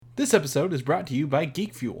This episode is brought to you by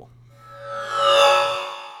Geek Fuel.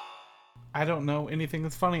 I don't know anything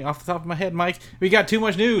that's funny off the top of my head, Mike. We got too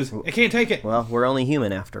much news. I can't take it. Well, we're only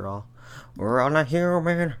human after all. We're only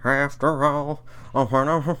human after all. It's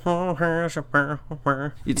not a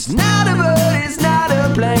bird, it's not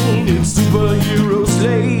a plane, it's Superhero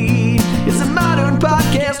Slate. It's a modern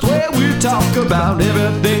podcast where we talk about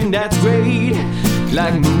everything that's great,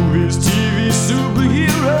 like movies, TV,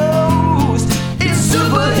 superheroes. It's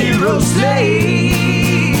Superhero Slate.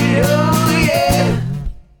 Oh yeah.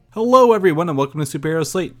 Hello, everyone, and welcome to Superhero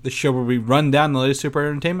Slate, the show where we run down the latest superhero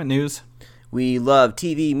entertainment news. We love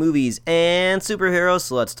TV, movies, and superheroes,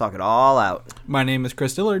 so let's talk it all out. My name is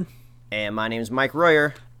Chris Dillard. And my name is Mike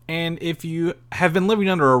Royer. And if you have been living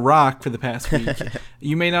under a rock for the past week,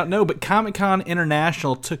 you may not know, but Comic-Con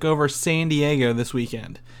International took over San Diego this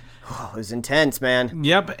weekend. Oh, it was intense, man.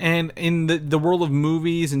 Yep, and in the world of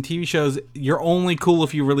movies and TV shows, you're only cool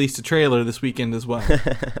if you released a trailer this weekend as well.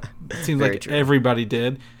 It seems like everybody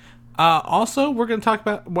did. Also, we're going to talk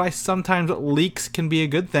about why sometimes leaks can be a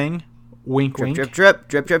good thing. Wink, drip, wink. Drip, drip,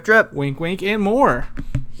 drip, drip, drip. Wink, wink, and more.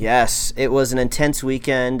 Yes, it was an intense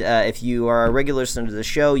weekend. If you are a regular listener to the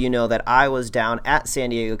show, you know that I was down at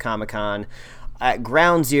San Diego Comic-Con at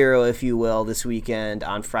ground zero, if you will, this weekend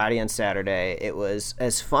on Friday and Saturday. It was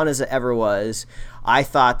as fun as it ever was. I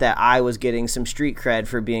thought that I was getting some street cred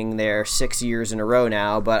for being there 6 years in a row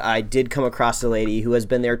now, but I did come across a lady who has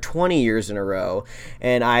been there 20 years in a row,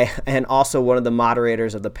 and also one of the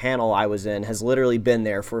moderators of the panel I was in has literally been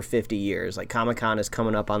there for 50 years. Like, Comic-Con is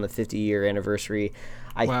coming up on the 50-year anniversary,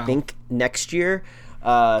 I think, next year,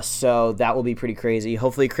 so that will be pretty crazy.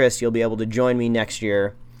 Hopefully, Chris, you'll be able to join me next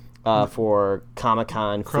year for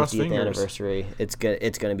Comic-Con 50th anniversary. It's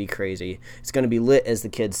gonna be crazy. It's gonna be lit, as the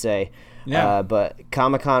kids say. Yeah. But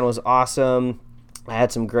Comic-Con was awesome. I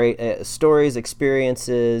had some great stories,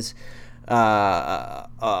 experiences.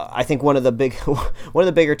 I think one of the bigger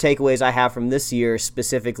takeaways I have from this year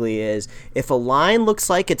specifically is if a line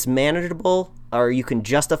looks like it's manageable or you can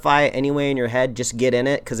justify it anyway in your head, just get in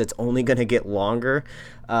it because it's only going to get longer.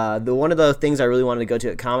 One of the things I really wanted to go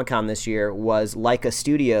to at Comic-Con this year was Leica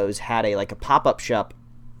Studios had a pop-up shop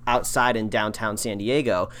outside in downtown San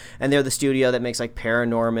Diego, and they're the studio that makes like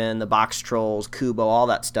Paranorman, the Box Trolls, Kubo, all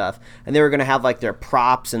that stuff, and they were going to have like their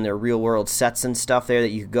props and their real world sets and stuff there that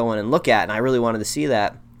you could go in and look at, and I really wanted to see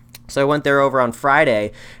that. So I went there over on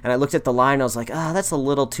Friday, and I looked at the line, and I was like, that's a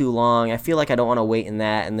little too long. I feel like I don't want to wait in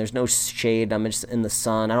that, and there's no shade. I'm just in the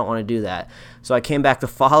sun. I don't want to do that. So I came back the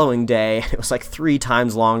following day. It was like 3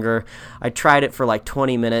 times longer. I tried it for like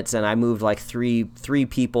 20 minutes, and I moved like three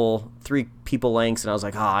people lengths, and I was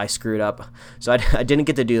like, I screwed up. So I didn't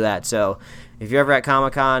get to do that. So if you're ever at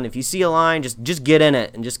Comic-Con, if you see a line, just get in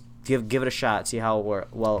it and just give it a shot, see how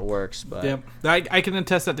well it works. But yeah, I can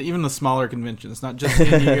attest that to even the smaller conventions, not just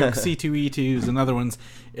San Diego, C2E2s and other ones.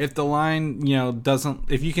 If the line,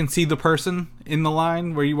 if you can see the person in the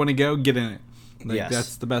line where you want to go, get in it. Yes.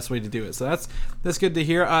 That's the best way to do it. So that's good to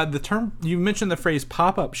hear. The term you mentioned, the phrase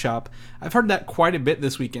pop-up shop. I've heard that quite a bit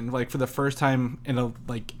this weekend, like for the first time in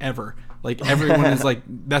ever. Like everyone is like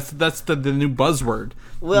that's the new buzzword.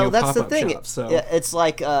 Well, that's the thing. Shop, so. It's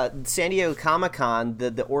like San Diego Comic-Con,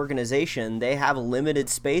 the organization, they have limited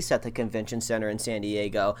space at the convention center in San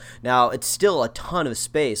Diego. Now, it's still a ton of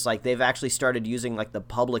space. Like, they've actually started using like the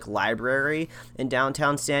public library in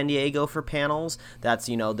downtown San Diego for panels. That's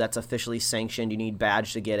officially sanctioned. You need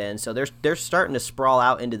badge to get in. So they're starting to sprawl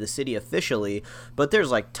out into the city officially. But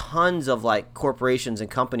there's like tons of like corporations and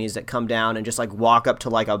companies that come down and just like walk up to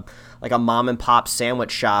like a mom and pop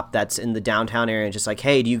sandwich shop that's in the downtown area and just like,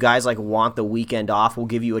 hey, do you guys like want the weekend off? We'll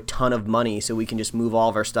give you a ton of money so we can just move all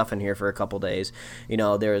of our stuff in here for a couple days.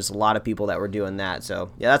 There's a lot of people that were doing that.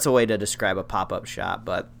 So yeah, that's a way to describe a pop-up shop.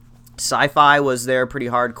 But Sci-Fi was there pretty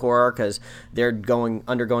hardcore because they're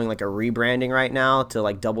undergoing like a rebranding right now to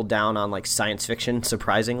like double down on like science fiction,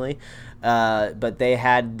 surprisingly. But they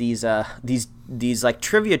had these like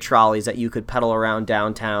trivia trolleys that you could pedal around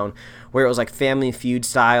downtown where it was like Family Feud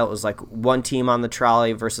style. It was like one team on the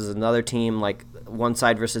trolley versus another team, like one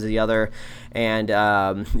side versus the other, and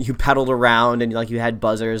you pedaled around and like you had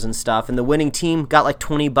buzzers and stuff, and the winning team got like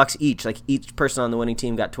 $20 each. Like each person on the winning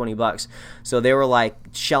team got $20, so they were like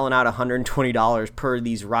shelling out $120 per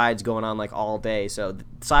these rides going on like all day. So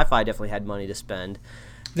Sci-Fi definitely had money to spend.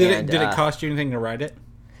 Did it cost you anything to ride it?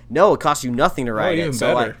 No, it cost you nothing to ride it. Even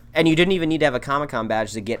so better. and you didn't even need to have a Comic-Con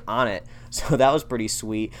badge to get on it. So that was pretty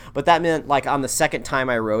sweet. But that meant like on the second time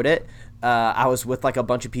I rode it, I was with like a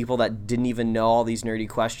bunch of people that didn't even know all these nerdy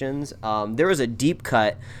questions. There was a deep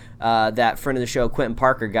cut that friend of the show, Quentin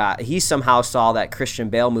Parker, got. He somehow saw that Christian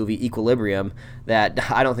Bale movie, Equilibrium,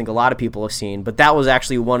 that I don't think a lot of people have seen, but that was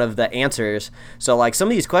actually one of the answers. So, like, some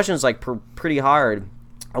of these questions, like, pretty hard.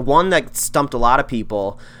 One that stumped a lot of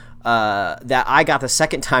people that I got the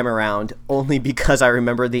second time around only because I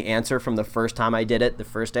remembered the answer from the first time I did it, the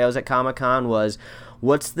first day I was at Comic-Con, was,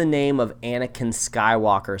 what's the name of Anakin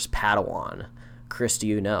Skywalker's Padawan? Chris, do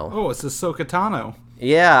you know? Oh, it's Ahsoka Tano.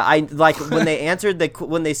 Yeah, I like when they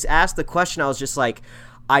when they asked the question, I was just like,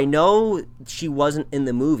 I know she wasn't in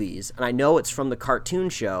the movies, and I know it's from the cartoon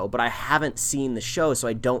show, but I haven't seen the show, so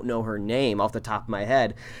I don't know her name off the top of my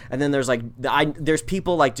head. And then there's like, there's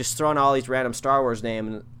people like just throwing all these random Star Wars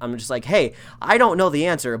names, and I'm just like, hey, I don't know the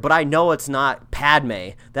answer, but I know it's not Padme.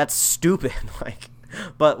 That's stupid. Like,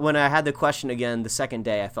 but when I had the question again the second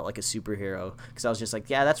day, I felt like a superhero because I was just like,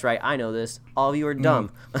 yeah, that's right, I know this. All of you are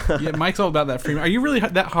dumb. Yeah, Mike's all about that free. Are you really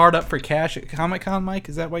that hard up for cash at Comic-Con, Mike?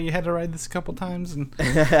 Is that why you had to ride this a couple times?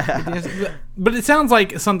 But it sounds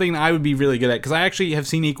like something I would be really good at because I actually have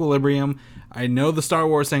seen Equilibrium. I know the Star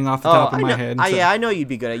Wars thing off the top of my head. Yeah, I know you'd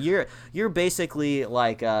be good at. You're basically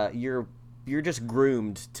like you're just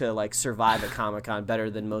groomed to like survive at Comic-Con better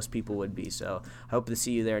than most people would be. So I hope to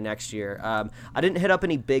see you there next year. I didn't hit up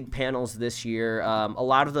any big panels this year. A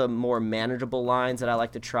lot of the more manageable lines that I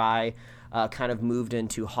like to try kind of moved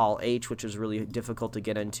into Hall H, which was really difficult to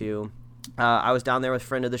get into. I was down there with a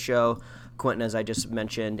friend of the show, Quentin, as I just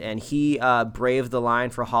mentioned, and he braved the line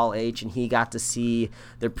for Hall H, and he got to see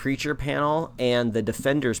the Preacher panel and the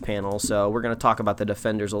Defenders panel. So we're going to talk about the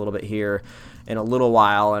Defenders a little bit here in a little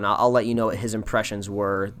while, and I'll let you know what his impressions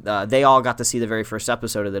were. They all got to see the very first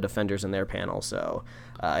episode of the Defenders in their panel, so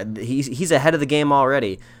he's ahead of the game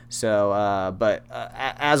already. So, but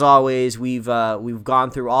as always, we've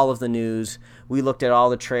gone through all of the news. We looked at all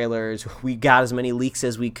the trailers. We got as many leaks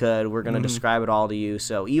as we could. We're going to describe it all to you.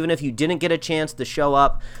 So even if you didn't get a chance to show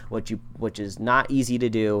up, which is not easy to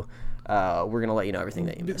do, we're going to let you know everything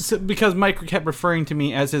that you missed. So, because Mike kept referring to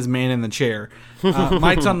me as his man in the chair.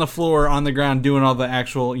 Mike's on the floor, on the ground, doing all the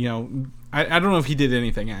actual, I don't know if he did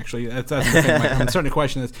anything actually. That's the thing. Mike. I'm starting to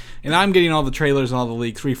question this, and I'm getting all the trailers and all the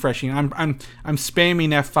leaks, refreshing. I'm spamming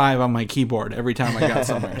F5 on my keyboard every time I got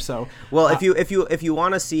somewhere. So, well, if you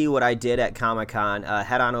want to see what I did at Comic-Con,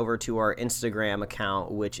 head on over to our Instagram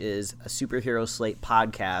account, which is a Superhero Slate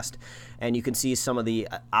podcast, and you can see some of the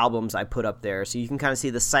albums I put up there. So you can kind of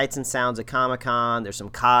see the sights and sounds at Comic-Con. There's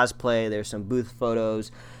some cosplay. There's some booth photos.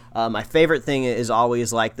 My favorite thing is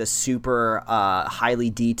always like the super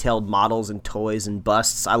highly detailed models and toys and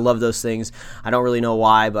busts. I love those things. I don't really know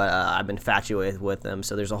why, but I've been infatuated with them.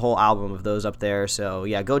 So there's a whole album of those up there. So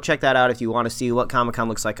yeah, go check that out if you want to see what Comic-Con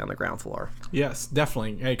looks like on the ground floor. Yes,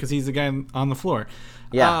 definitely, because he's the guy on the floor.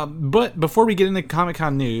 Yeah. But before we get into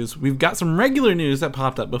Comic-Con news, we've got some regular news that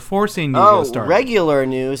popped up before San Diego started. Regular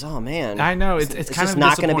news? Oh, man. I know. It's kind just of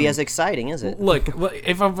not going to be as exciting, is it? Look,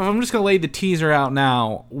 if I'm just going to lay the teaser out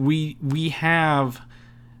now, we have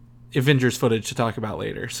Avengers footage to talk about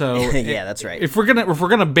later. So yeah, that's right. If we're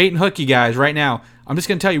gonna bait and hook you guys right now, I'm just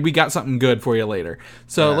gonna tell you we got something good for you later.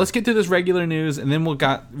 So let's get to this regular news, and then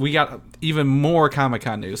we got even more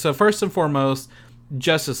Comic-Con news. So first and foremost,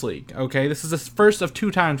 Justice League. Okay, this is the first of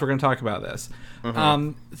 2 times we're going to talk about this.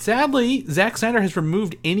 Sadly, Zack Snyder has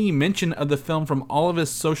removed any mention of the film from all of his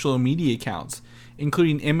social media accounts,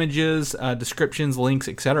 including images, descriptions, links,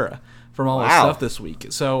 etc., from all his stuff this week.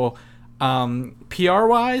 So,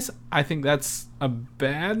 PR-wise, I think that's a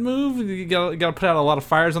bad move. You got to put out a lot of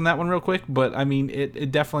fires on that one real quick. But I mean,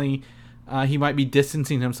 it definitely he might be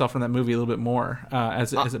distancing himself from that movie a little bit more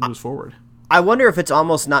as it moves forward. I wonder if it's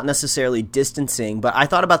almost not necessarily distancing, but I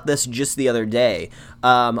thought about this just the other day.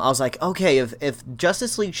 I was like, okay, if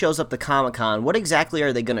Justice League shows up to Comic-Con, what exactly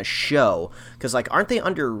are they going to show? Because, like, aren't they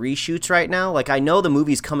under reshoots right now? Like, I know the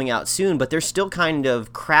movie's coming out soon, but they're still kind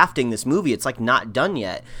of crafting this movie. It's, like, not done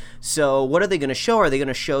yet. So what are they going to show? Are they going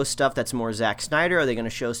to show stuff that's more Zack Snyder? Are they going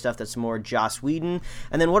to show stuff that's more Joss Whedon?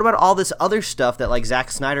 And then what about all this other stuff that, like,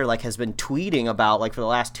 Zack Snyder, like, has been tweeting about, like, for the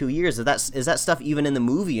last 2 years? Is that stuff even in the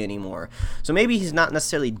movie anymore? So maybe he's not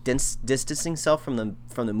necessarily distancing himself from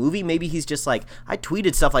the movie. Maybe he's just like, I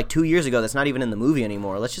tweeted stuff like 2 years ago that's not even in the movie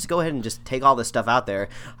anymore. Let's just go ahead and just take all this stuff out there.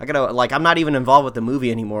 I'm not even involved with the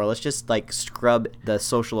movie anymore. Let's just like scrub the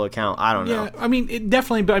social account. I don't know. Yeah, I mean, it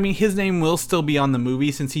definitely, but I mean, his name will still be on the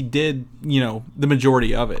movie since he did, the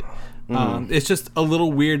majority of it. It's just a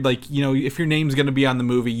little weird. Like, if your name's going to be on the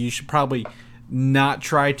movie, you should probably not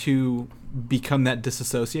try to become that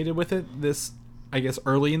disassociated with it. I guess,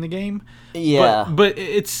 early in the game. Yeah. But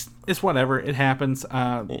it's whatever. It happens.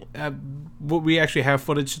 We actually have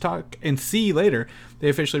footage to talk and see later. They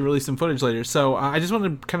officially released some footage later. So I just want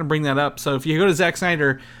to kind of bring that up. So if you go to Zack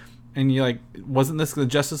Snyder and you're like, wasn't this the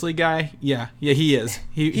Justice League guy? Yeah, he is.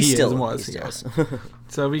 He still was. He was.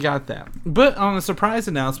 So we got that. But on a surprise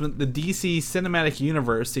announcement, the DC Cinematic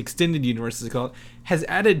Universe, the extended universe as it's called, has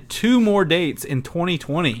added 2 more dates in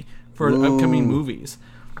 2020 for upcoming movies.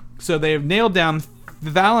 So they have nailed down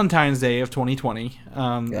Valentine's Day of 2020.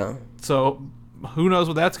 So who knows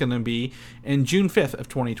what that's going to be, and June 5th of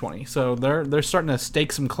 2020. So they're starting to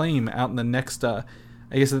stake some claim out in the next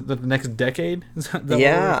I guess the next decade. Is that what we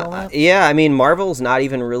call that? Yeah. I mean, Marvel's not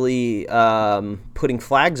even really putting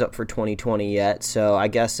flags up for 2020 yet, so I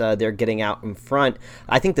guess they're getting out in front.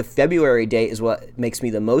 I think the February date is what makes me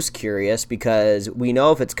the most curious, because we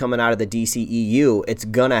know if it's coming out of the DCEU, it's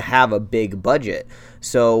gonna have a big budget.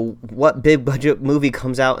 So what big budget movie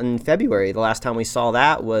comes out in February? The last time we saw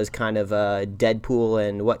that was kind of Deadpool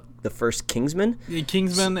and the first Kingsman? Yeah,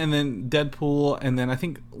 Kingsman, and then Deadpool, and then I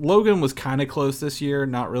think Logan was kind of close this year,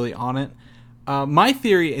 not really on it. My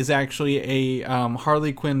theory is actually a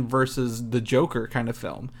Harley Quinn versus the Joker kind of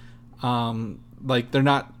film. Like, they're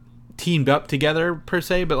not teamed up together per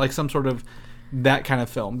se, but like some sort of that kind of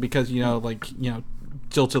film, because,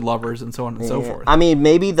 jilted lovers and so on and so forth. I mean,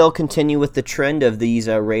 maybe they'll continue with the trend of these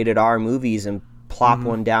rated R movies and plop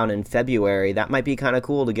one down in February. That might be kind of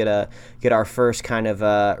cool to get our first kind of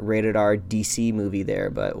rated R DC movie there,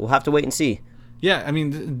 but we'll have to wait and see. Yeah, I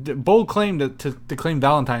mean, the bold claim to claim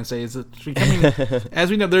Valentine's Day is it's becoming, as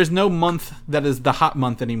we know, there's no month that is the hot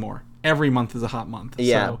month anymore. Every month is a hot month.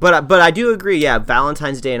 Yeah, so. But I do agree,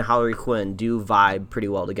 Valentine's Day and Harley Quinn do vibe pretty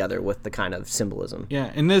well together with the kind of symbolism.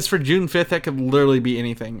 Yeah, and this for June 5th, that could literally be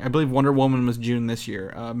anything. I believe Wonder Woman was June this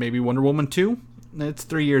year. Maybe Wonder Woman 2? It's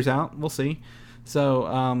 3 years out. We'll see. So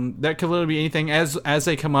that could literally be anything. As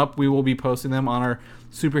they come up, we will be posting them on our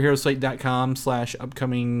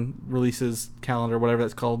superheroslate.com/upcoming releases calendar, whatever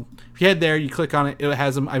that's called. If you head there, you click on it, it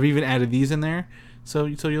has them. I've even added these in there, so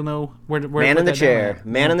you'll know where Man in the chair.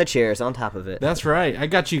 Man in the chair is on top of it. That's right. I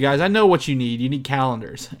got you guys. I know what you need. You need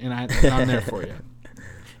calendars, and I'm there for you.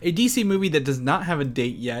 A DC movie that does not have a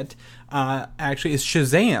date yet, actually, is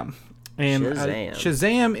Shazam. And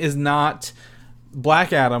Shazam is not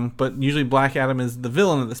Black Adam, but usually Black Adam is the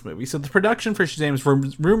villain of this movie. So the production for Shazam is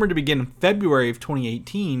rumored to begin in February of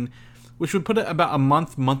 2018, which would put it about a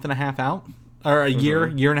month and a half out, or a year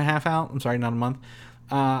and a half out. I'm sorry, not a month.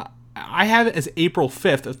 I have it as April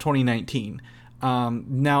 5th of 2019.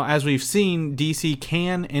 Now, as we've seen, DC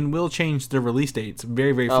can and will change their release dates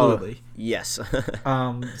very, very fluidly. Yes.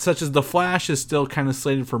 Such as The Flash is still kind of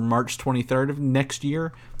slated for March 23rd of next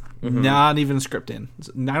year. Not even a script in.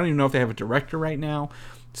 I don't even know if they have a director right now.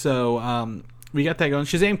 So we got that going.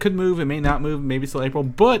 Shazam could move. It may not move. Maybe it's till April.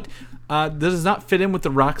 But this does not fit in with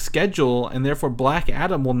The Rock's schedule, and therefore Black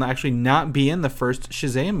Adam will actually not be in the first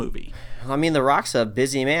Shazam movie. I mean, The Rock's a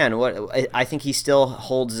busy man. I think he still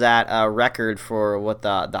holds that record for what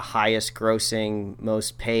the highest grossing,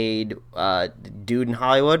 most paid dude in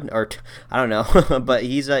Hollywood, or I don't know. But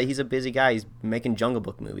he's a busy guy. He's making Jungle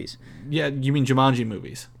Book movies. Yeah, you mean Jumanji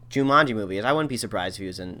movies? Jumanji movies. I wouldn't be surprised if he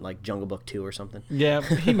was in like Jungle Book 2 or something. Yeah,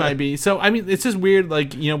 he might be. So I mean, it's just weird.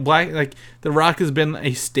 Like, The Rock has been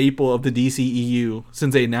a staple of the DCEU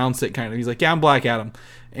since they announced it. Kind of, he's like, yeah, I'm Black Adam,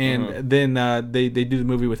 and then they do the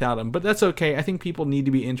movie without him. But that's okay. I think people need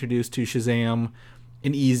to be introduced to Shazam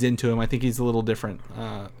and ease into him. I think he's a little different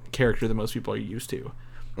character than most people are used to.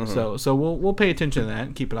 So we'll pay attention to that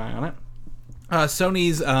and keep an eye on it.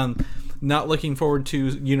 Sony's not looking forward to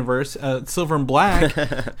universe. Silver and Black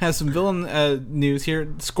has some villain news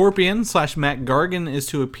here. Scorpion / Matt Gargan is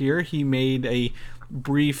to appear. He made a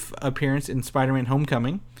brief appearance in Spider-Man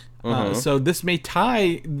Homecoming. So this may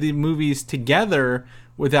tie the movies together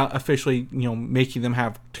without officially, making them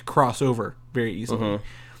have to cross over very easily.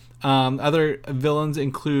 Other villains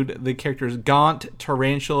include the characters Gaunt,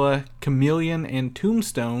 Tarantula, Chameleon, and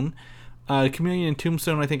Tombstone. Chameleon and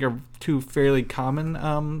Tombstone, I think, are two fairly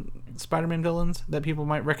common Spider-Man villains that people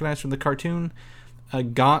might recognize from the cartoon.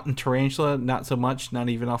 Gaunt and Tarantula, not so much, not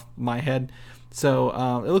even off my head. So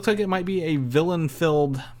it looks like it might be a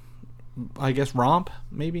villain-filled, I guess, romp,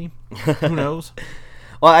 maybe. Who knows?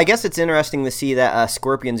 Well, I guess it's interesting to see that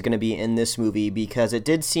Scorpion's going to be in this movie, because it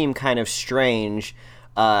did seem kind of strange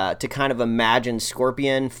to kind of imagine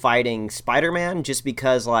Scorpion fighting Spider-Man, just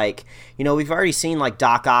because, like, you know, we've already seen like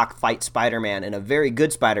Doc Ock fight Spider-Man in a very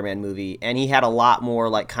good Spider-Man movie, and he had a lot more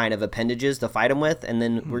like kind of appendages to fight him with, and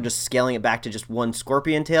then we're just scaling it back to just one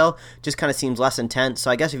Scorpion tail. Just kind of seems less intense.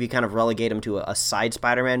 So I guess if you kind of relegate him to a side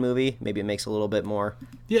Spider-Man movie, maybe it makes a little bit more.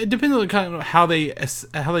 Yeah, it depends on kind of how they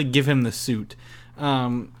give him the suit.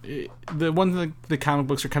 The ones the comic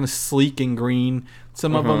books are kind of sleek and green.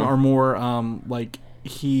 Some of them are more like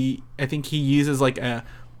I think he uses like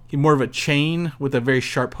more of a chain with a very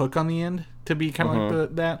sharp hook on the end to be kind of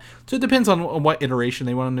like that. So it depends on what iteration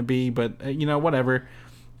they want him to be, but you know, whatever.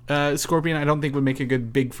 Scorpion, I don't think would make a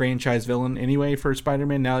good big franchise villain anyway for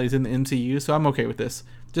Spider-Man. Now he's in the MCU, so I'm okay with this.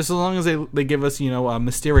 Just as long as they give us, you know,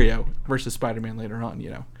 Mysterio versus Spider-Man later on, you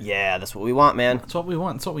know. Yeah, that's what we want, man. That's what we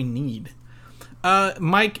want. That's what we need.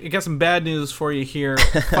 Mike, I got some bad news for you here.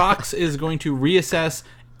 Fox is going to reassess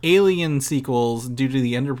Alien sequels due to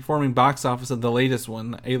the underperforming box office of the latest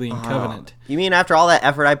one, Alien Covenant. You mean after all that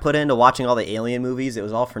effort I put into watching all the Alien movies, it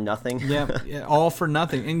was all for nothing? Yeah, all for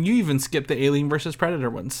nothing. And you even skipped the Alien versus Predator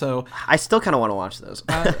one. So I still kind of want to watch those.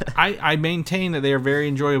 I maintain that they are very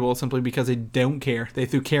enjoyable simply because they don't care. They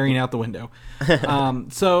threw caring out the window.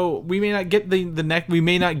 So we may not get we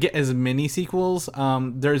may not get as many sequels.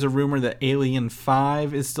 There's a rumor that Alien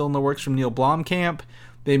 5 is still in the works from Neil Blomkamp.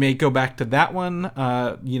 They may go back to that one.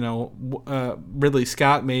 Ridley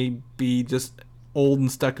Scott may be just old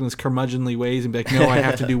and stuck in his curmudgeonly ways and be like, no, I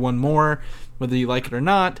have to do one more, whether you like it or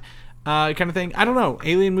not, kind of thing. I don't know.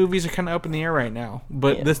 Alien movies are kind of up in the air right now.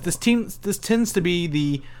 But this tends to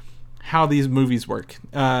be how these movies work.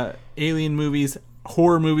 Alien movies,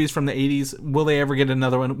 horror movies from the 80s, will they ever get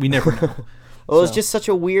another one? We never know. Well, it was just such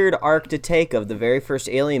a weird arc to take of the very first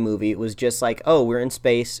Alien movie. It was just like, oh, we're in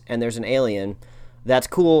space and there's an alien. That's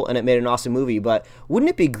cool, and it made an awesome movie, but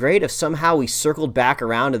wouldn't it be great if somehow we circled back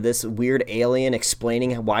around to this weird alien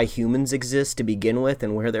explaining why humans exist to begin with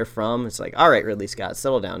and where they're from? It's like, all right, Ridley Scott,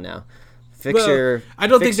 settle down now. I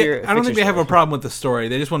don't think they have a problem with the story.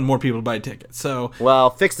 They just want more people to buy tickets. So, well,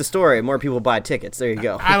 fix the story. More people buy tickets. There you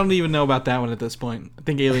go. I don't even know about that one at this point. I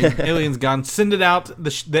think Alien's gone. Send it out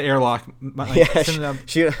the airlock. Send it out.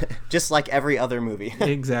 Just like every other movie.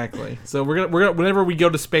 Exactly. So we're gonna whenever we go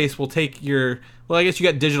to space, we'll take your. Well, I guess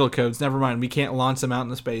you got digital codes. Never mind. We can't launch them out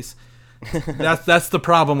into space. That's the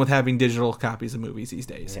problem with having digital copies of movies these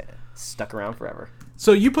days. Yeah, stuck around forever.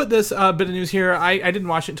 So you put this bit of news here. I didn't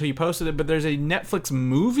watch it until you posted it, but there's a Netflix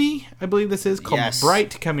movie, I believe this is, called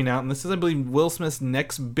Bright coming out. And this is, I believe, Will Smith's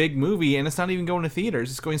next big movie, and it's not even going to theaters.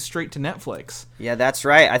 It's going straight to Netflix. Yeah, that's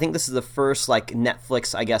right. I think this is the first like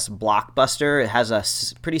Netflix, I guess, blockbuster. It has a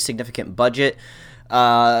pretty significant budget.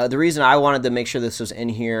 The reason I wanted to make sure this was in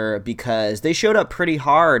here because they showed up pretty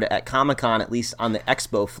hard at Comic-Con, at least on the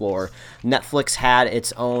expo floor. Netflix had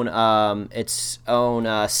its own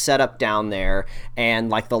setup down there, and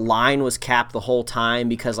like the line was capped the whole time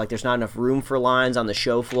because like there's not enough room for lines on the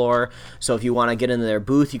show floor. So if you want to get into their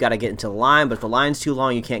booth, you got to get into the line, but if the line's too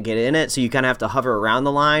long, you can't get in it. So you kind of have to hover around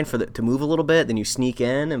the line to move a little bit, then you sneak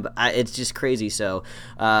in, and it's just crazy. So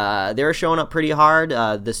they were showing up pretty hard.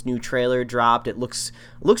 This new trailer dropped. It looks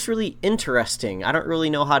really interesting. I don't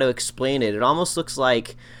really know how to explain it. It almost looks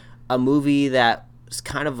like a movie that is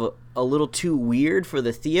kind of a little too weird for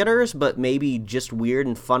the theaters, but maybe just weird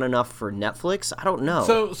and fun enough for Netflix. I don't know.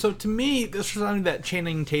 So to me, this reminded me of that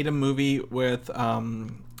Channing Tatum movie with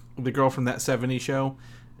the girl from That 70s Show,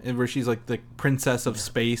 where she's like the princess of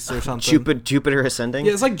space or something. Jupiter Ascending?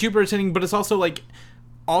 Yeah, it's like Jupiter Ascending, but it's also like...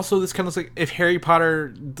 Also, this kind of like if Harry Potter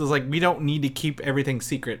does like we don't need to keep everything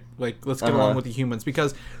secret. Like let's get along with the humans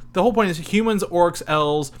because the whole point is humans, orcs,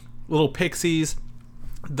 elves, little pixies,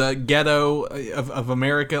 the ghetto of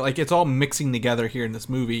America. Like it's all mixing together here in this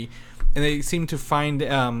movie, and they seem to find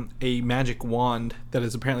a magic wand that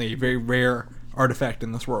is apparently a very rare artifact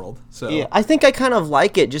in this world. So yeah, I think I kind of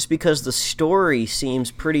like it just because the story seems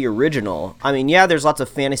pretty original. I mean, yeah, there's lots of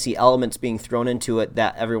fantasy elements being thrown into it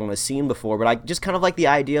that everyone has seen before, but I just kind of like the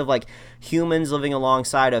idea of like humans living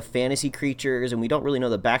alongside of fantasy creatures, and we don't really know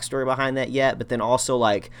the backstory behind that yet, but then also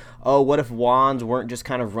like, oh, what if wands weren't just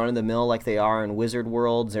kind of run-of-the-mill like they are in wizard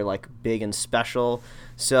worlds? They're like big and special.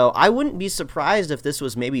 So I wouldn't be surprised if this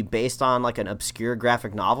was maybe based on like an obscure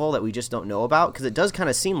graphic novel that we just don't know about, because it does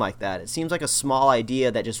kind of seem like that. It seems like a small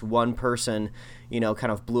idea that just one person,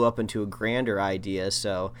 kind of blew up into a grander idea.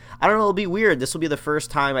 So I don't know, it'll be weird. This will be the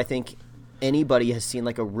first time I think anybody has seen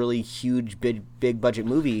like a really huge big budget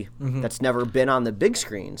movie that's never been on the big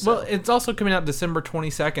screen. So. Well, it's also coming out December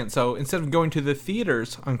 22nd, so instead of going to the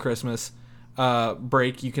theaters on Christmas,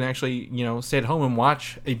 break, you can actually, stay at home and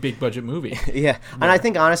watch a big budget movie. Yeah. And I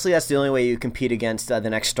think, honestly, that's the only way you compete against the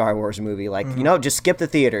next Star Wars movie. Like, just skip the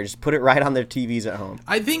theater. Just put it right on their TVs at home.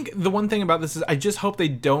 I think the one thing about this is I just hope they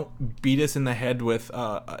don't beat us in the head with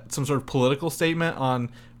some sort of political statement on,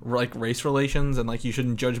 like, race relations and, like, you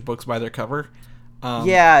shouldn't judge books by their cover.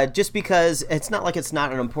 Yeah, just because it's not like it's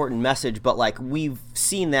not an important message, but like we've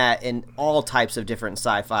seen that in all types of different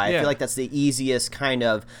sci-fi. I feel like that's the easiest kind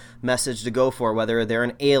of message to go for, whether they're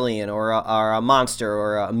an alien or a monster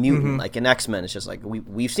or a mutant, like in X-Men. It's just like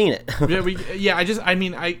we've seen it.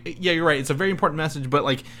 You're right. It's a very important message, but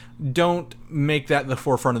like, don't make that the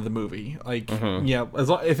forefront of the movie. Like,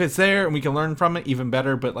 if it's there and we can learn from it, even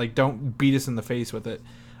better. But like, don't beat us in the face with it.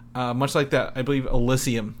 Much like that, I believe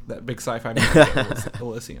Elysium, that big sci-fi movie, was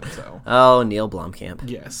Elysium. So. Oh, Neil Blomkamp.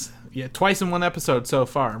 Yes. Yeah, twice in one episode so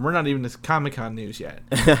far. And we're not even to Comic-Con news yet.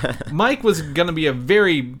 Mike was going to be a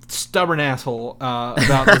very stubborn asshole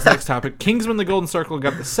about this next topic. Kingsman: The Golden Circle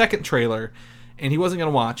got the second trailer, and he wasn't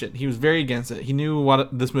going to watch it. He was very against it. He knew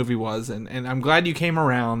what this movie was, and I'm glad you came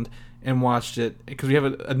around and watched it, because we have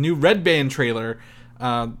a new Red Band trailer.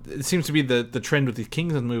 It seems to be the trend with these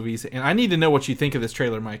Kingsman movies, and I need to know what you think of this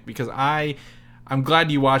trailer, Mike, because I'm glad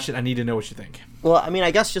you watched it. I need to know what you think. Well, I mean, I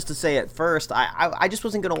guess just to say it first, I just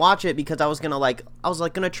wasn't going to watch it because I was going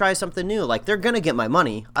to try something new. Like, they're going to get my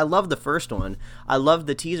money. I love the first one. I love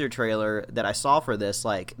the teaser trailer that I saw for this.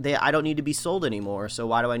 Like, I don't need to be sold anymore, so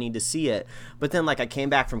why do I need to see it? But then, like, I came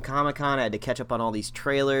back from Comic-Con, I had to catch up on all these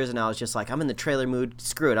trailers, and I was just like, I'm in the trailer mood.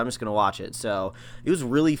 Screw it, I'm just going to watch it. So it was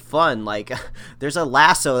really fun. Like, there's a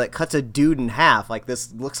lasso that cuts a dude in half. Like,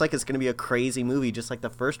 this looks like it's going to be a crazy movie, just like the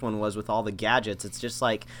first one was with all the gadgets. It's just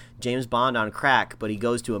like James Bond on crack, but he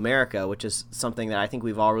goes to America, which is something that I think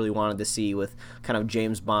we've all really wanted to see, with kind of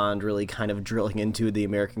James Bond really kind of drilling into the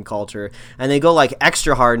American culture. And they go like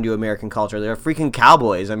extra hard into American culture. They're freaking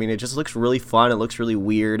cowboys. I mean, it just looks really fun. It looks really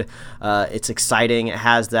weird. It's exciting. It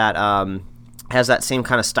has that same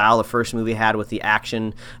kind of style the first movie had with the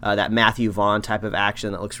action, that Matthew Vaughn type of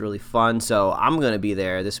action that looks really fun. So I'm going to be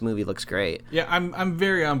there. This movie looks great. Yeah, I'm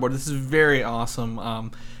very on board. This is very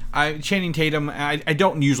awesome. Channing Tatum, I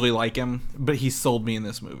don't usually like him, but he sold me in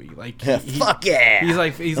this movie. Like, fuck yeah! He's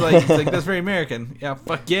like that's very American. Yeah,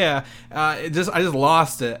 fuck yeah. I just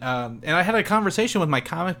lost it. And I had a conversation with my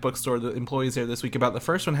comic book store, the employees there this week, about the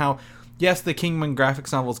first one. How yes, the Kingman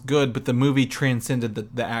graphics novel is good, but the movie transcended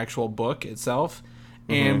the actual book itself.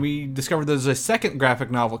 And we discovered there's a second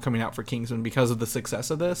graphic novel coming out for Kingsman because of the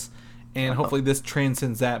success of this. And hopefully this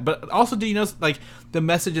transcends that. But also, do you know, like, the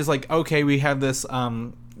message is like, okay, we have this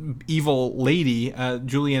evil lady,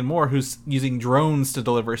 Julianne Moore, who's using drones to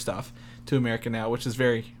deliver stuff to America now, which is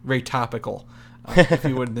very, very topical, if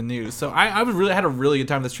you would, in the news. So I had a really good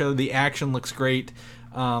time with this trailer. The action looks great.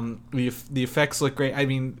 The effects look great. I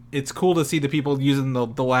mean, it's cool to see the people using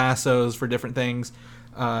the lassos for different things.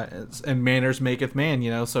 And manners maketh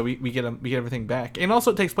man, so we get everything back. And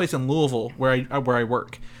also, it takes place in Louisville, where I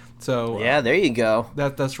work. So yeah, there you go.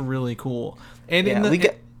 That's really cool. And yeah,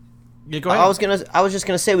 go ahead. I was just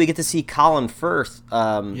gonna say we get to see Colin Firth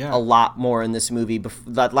a lot more in this movie.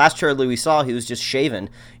 That last trailer we saw, he was just shaven.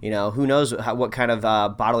 Who knows what kind of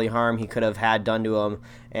bodily harm he could have had done to him.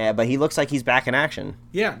 But he looks like he's back in action.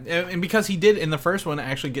 Yeah, and because he did in the first one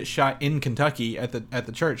actually get shot in Kentucky at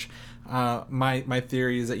the church. My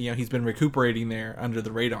theory is that he's been recuperating there under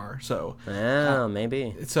the radar. So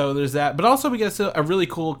maybe. So there's that, but also we get a really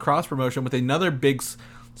cool cross promotion with another big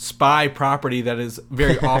spy property that is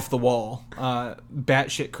very off the wall,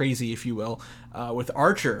 batshit crazy, if you will, with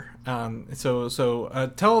Archer. So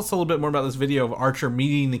tell us a little bit more about this video of Archer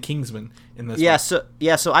meeting the Kingsman in this.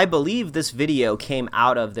 So I believe this video came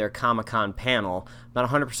out of their Comic-Con panel. Not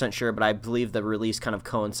 100% sure, but I believe the release kind of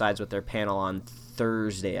coincides with their panel on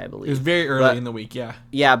Thursday, I believe. It was very early in the week, yeah.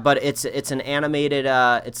 Yeah, but it's an animated,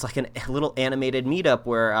 it's like a little animated meetup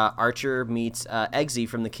where Archer meets Eggsy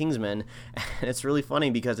from the Kingsman. And it's really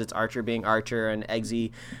funny because it's Archer being Archer and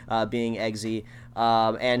Eggsy being Eggsy.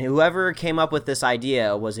 And whoever came up with this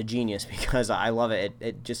idea was a genius because I love it.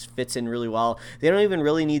 It just fits in really well. They don't even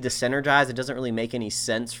really need to synergize. It doesn't really make any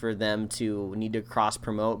sense for them to need to cross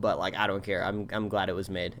promote, but like, I don't care. I'm glad it was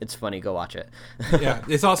made. It's funny. Go watch it. Yeah,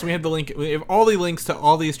 it's awesome. We have the link. We have all the links to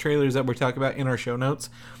all these trailers that we're talking about in our show notes.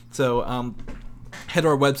 So head to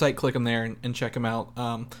our website, click them there, and check them out,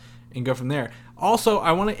 and go from there. Also,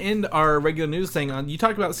 I want to end our regular news thing on, you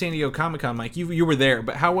talked about San Diego Comic-Con, Mike. You were there,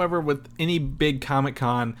 but however, with any big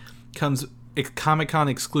Comic-Con comes Comic-Con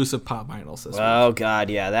exclusive pop vinyls this week. Oh God,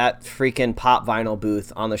 yeah, that freaking pop vinyl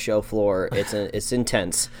booth on the show floor. It's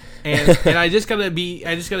intense. And I just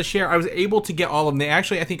gotta share. I was able to get all of them. They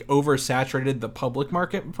actually, I think, oversaturated the public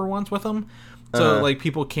market for once with them. So like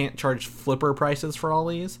people can't charge flipper prices for all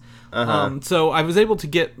these. So I was able to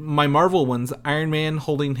get my Marvel ones: Iron Man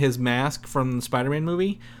holding his mask from the Spider-Man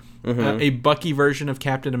movie, a Bucky version of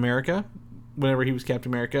Captain America, whenever he was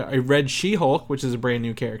Captain America, a red She-Hulk, which is a brand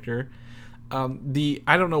new character.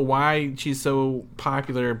 I don't know why she's so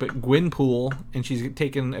popular, but Gwenpool, and she's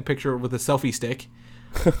taken a picture with a selfie stick,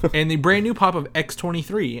 and the brand new pop of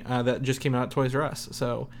X-23 that just came out at Toys R Us.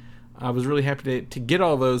 So I was really happy to get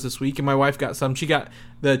all those this week, and my wife got some. She got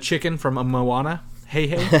the chicken from Moana. Hey.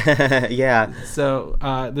 Yeah. So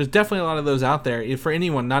there's definitely a lot of those out there for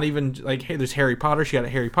anyone. Not even like, hey, there's Harry Potter. She got a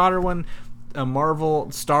Harry Potter one. A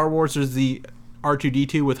Marvel, Star Wars. There's the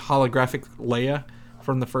R2-D2 with holographic Leia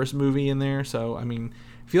from the first movie in there. So I mean,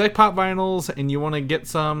 if you like pop vinyls and you want to get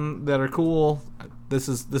some that are cool, this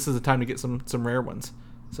is the time to get some rare ones.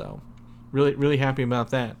 So really happy about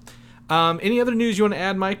that. Any other news you want to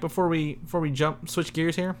add, Mike, before we switch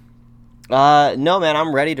gears here? No, man,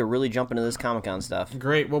 I'm ready to really jump into this Comic-Con stuff.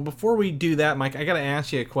 Great. Well, before we do that, Mike, I got to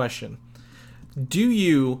ask you a question. Do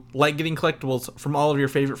you like getting collectibles from all of your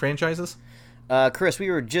favorite franchises? Chris, we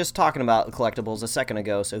were just talking about collectibles a second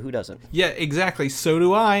ago, so who doesn't? Yeah, exactly. So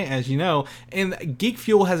do I, as you know. And Geek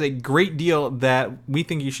Fuel has a great deal that we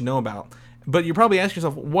think you should know about. But you're probably asking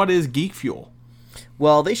yourself, what is Geek Fuel?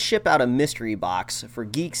 Well, they ship out a mystery box for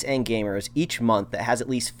geeks and gamers each month that has at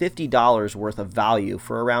least $50 worth of value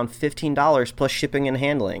for around $15 plus shipping and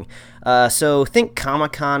handling. So think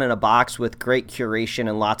Comic-Con in a box with great curation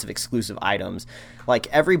and lots of exclusive items. Like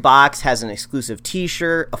every box has an exclusive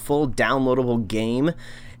t-shirt, a full downloadable game,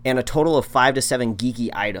 and a total of 5 to 7 geeky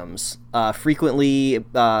items. Frequently,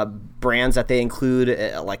 brands that they include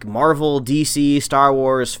like Marvel, DC, Star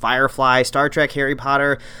Wars, Firefly, Star Trek, Harry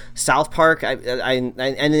Potter, South Park,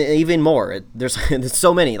 and even more. There's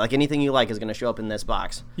so many. Like anything you like is going to show up in this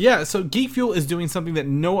box. Yeah, so Geek Fuel is doing something that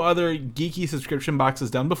no other geeky subscription box has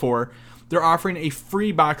done before. They're offering a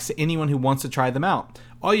free box to anyone who wants to try them out.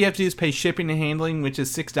 All you have to do is pay shipping and handling, which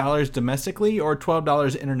is $6 domestically or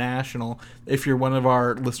 $12 international if you're one of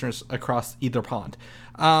our listeners across either pond.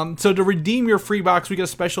 So to redeem your free box, we got a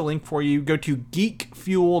special link for you. Go to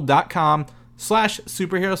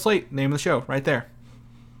geekfuel.com/superheroslate. Name of the show right there.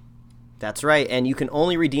 That's right, and you can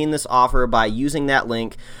only redeem this offer by using that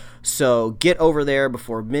link. So get over there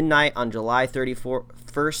before midnight on July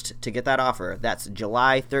 31st to get that offer. That's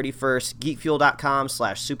July 31st,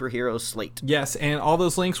 geekfuel.com/superheroslate. Yes, and all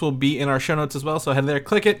those links will be in our show notes as well. So head there,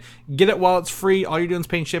 click it, get it while it's free. All you're doing is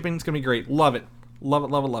paying shipping. It's going to be great. Love it. Love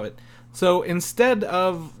it, love it, love it. So instead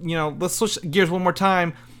of, let's switch gears one more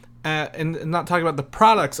time and not talk about the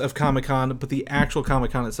products of Comic-Con, but the actual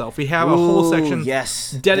Comic-Con itself. We have a whole section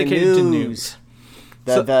dedicated to news.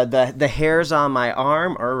 The hairs on my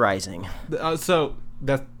arm are rising. That's a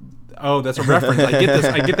reference.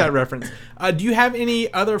 I get that reference. Do you have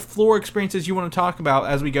any other floor experiences you want to talk about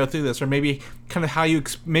as we go through this, or maybe kind of how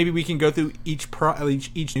maybe we can go through each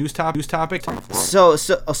news topic? So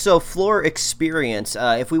floor experience.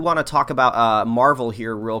 If we want to talk about Marvel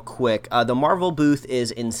here real quick, the Marvel booth is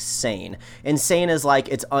insane. Insane is like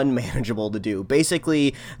it's unmanageable to do.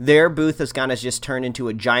 Basically, their booth has kind of just turned into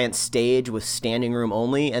a giant stage with standing room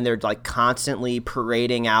only, and they're like constantly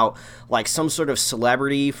parading out like some sort of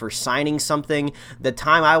celebrity for signing something. The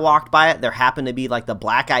time I walked by it, there happened to be like the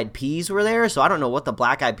Black Eyed Peas were there, so I don't know what the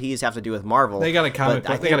Black Eyed Peas have to do with Marvel. They got a comic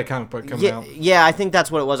book. They got a comic book coming out. Yeah, I think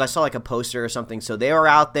that's what it was. I saw like a poster or something. So they were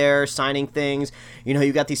out there signing things.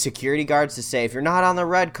 You got these security guards to say, if you're not on the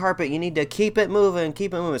red carpet, you need to keep it moving.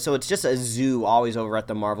 So it's just a zoo always over at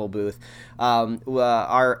the Marvel booth.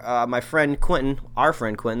 My friend Quentin,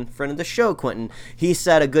 friend of the show Quentin, he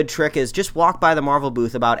said a good trick is just walk by the Marvel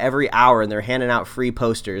booth about every hour and they're handing out free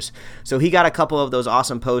posters. So he got a couple of those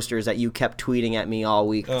awesome posters that you kept tweeting at me all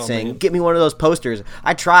week saying, man, get me one of those posters.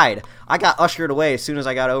 I tried. I got ushered away as soon as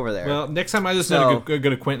I got over there. Well, next time I just go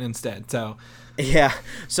to Quentin instead. So Yeah,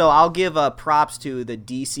 so I'll give props to the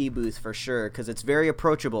DC booth for sure because it's very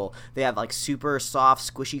approachable. They have like super soft,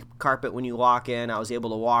 squishy carpet when you walk in. I was able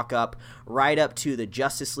to walk right up to the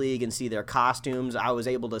Justice League and see their costumes. I was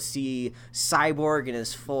able to see Cyborg in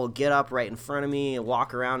his full get-up right in front of me and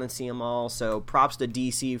walk around and see them all. So props to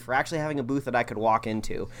DC for actually having a booth that I could walk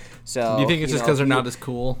into. So do you think it's just because they're not as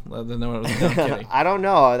cool? No, I'm kidding. I don't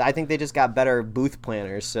know. I think they just got better booth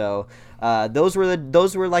planners. So those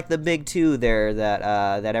were like the big two there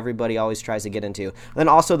that everybody always tries to get into. And then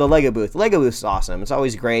also the Lego booth. The Lego booth is awesome. It's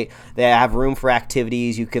always great. They have room for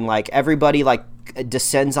activities. You can like everybody like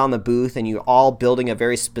descends on the booth and you're all building a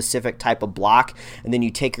very specific type of block, and then you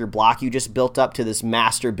take your block you just built up to this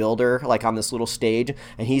master builder like on this little stage,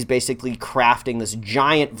 and he's basically crafting this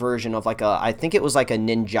giant version of like I think it was like a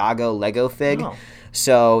Ninjago Lego fig. Oh.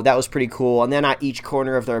 So that was pretty cool. And then at each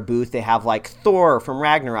corner of their booth they have like Thor from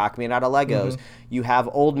Ragnarok made out of Legos. You have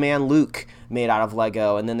Old Man Luke made out of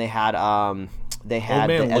Lego, and then they had the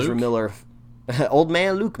Ezra Miller Old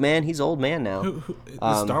Man Luke, man, he's old man now. Who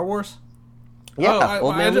Star Wars? Yeah,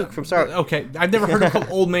 Old Man Luke from Star Wars. Okay, I've never heard him called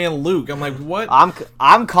Old Man Luke. I'm like, what?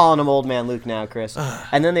 I'm calling him Old Man Luke now, Chris.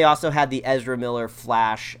 And then they also had the Ezra Miller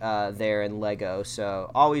Flash there in Lego. So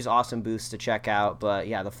always awesome booths to check out. But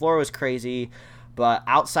yeah, the floor was crazy. But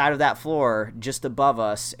outside of that floor, just above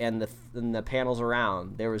us and the panels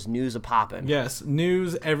around, there was news a-poppin'. Yes,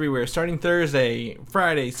 news everywhere. Starting Thursday,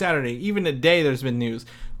 Friday, Saturday, even today there's been news.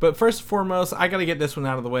 But first and foremost, I got to get this one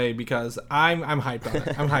out of the way because I'm hyped on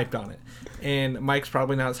it. I'm hyped on it. And Mike's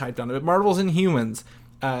probably not as hyped on it. But Marvel's Inhumans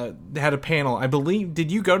had a panel. I believe,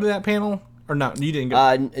 did you go to that panel? Or no, you didn't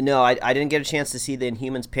go? No, I didn't get a chance to see the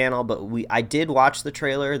Inhumans panel, but I did watch the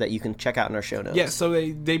trailer that you can check out in our show notes. Yeah, so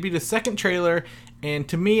they debuted a second trailer, and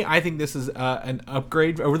to me, I think this is an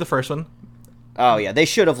upgrade over the first one. Oh yeah, they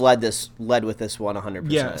should have led with this one 100%.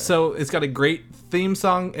 Yeah, so it's got a great theme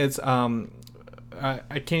song. It's I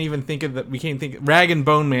can't even think of we can't think Rag and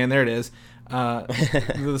Bone Man. There it is.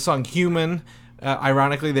 The song Human.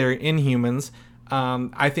 Ironically, they're Inhumans.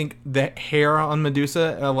 I think the hair on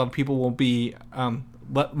Medusa, a lot of people will be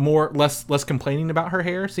less complaining about her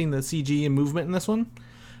hair, seeing the CG and movement in this one.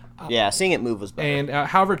 Yeah, seeing it move was better. And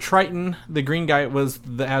however, Triton, the green guy, was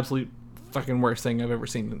the absolute fucking worst thing I've ever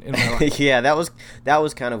seen in my life. Yeah, that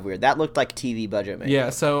was kind of weird. That looked like TV budget makeup. Yeah,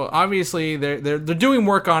 so obviously they're doing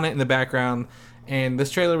work on it in the background, and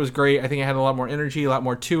this trailer was great. I think it had a lot more energy, a lot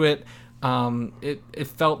more to it. It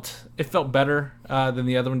felt better than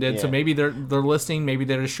the other one did. Yeah. So maybe they're listening. Maybe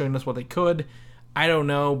they're just showing us what they could. I don't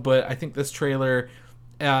know, but I think this trailer,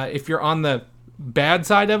 if you're on the bad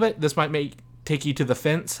side of it, this might take you to the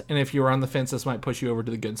fence, and if you're on the fence, this might push you over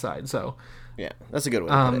to the good side. So yeah, that's a good way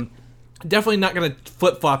to put it. Definitely not going to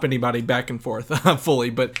flip flop anybody back and forth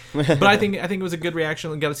fully, but I think it was a good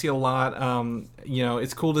reaction. We got to see a lot.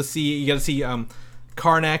 It's cool to see. You got to see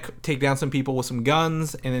Karnak take down some people with some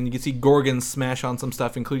guns, and then you can see Gorgon smash on some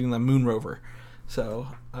stuff, including the Moon Rover. So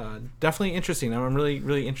definitely interesting. I'm really,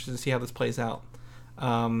 really interested to see how this plays out.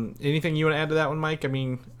 Anything you want to add to that one, Mike? I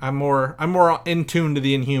mean, I'm more in tune to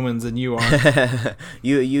the Inhumans than you are.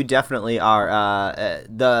 You definitely are.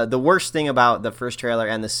 The worst thing about the first trailer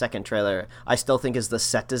and the second trailer, I still think, is the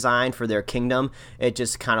set design for their kingdom. It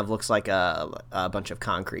just kind of looks like a bunch of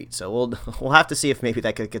concrete. So we'll have to see if maybe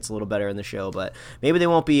that gets a little better in the show, but maybe they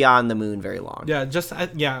won't be on the moon very long.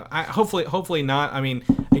 Yeah, hopefully not. I mean,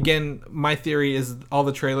 again, my theory is all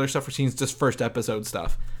the trailer stuff we're seeing is just first episode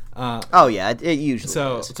stuff. It usually is.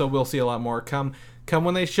 So we'll see a lot more come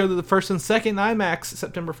when they show the first and second IMAX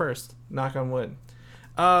September 1st. Knock on wood.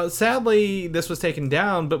 Sadly, this was taken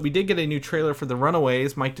down, but we did get a new trailer for The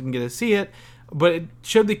Runaways. Mike didn't get to see it, but it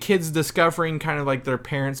showed the kids discovering kind of like their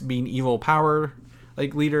parents being evil power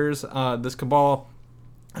like leaders, this cabal,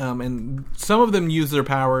 and some of them use their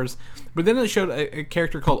powers. But then it showed a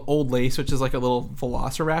character called Old Lace, which is like a little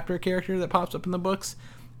velociraptor character that pops up in the books.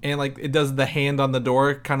 And like it does the hand on the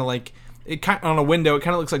door, kind of like on a window. It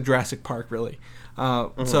kind of looks like Jurassic Park, really.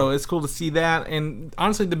 So it's cool to see that. And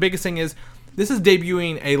honestly, the biggest thing is this is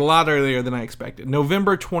debuting a lot earlier than I expected.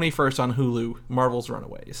 November 21st on Hulu. Marvel's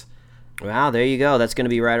Runaways. Wow, there you go. That's going to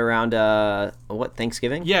be right around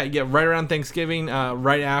Thanksgiving? Yeah, right around Thanksgiving.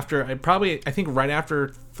 Right after, I think right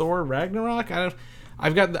after Thor Ragnarok. I've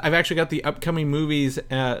actually got the upcoming movies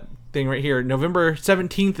thing right here. November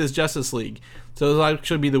 17th is Justice League. So it'll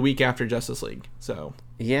actually be the week after Justice League. So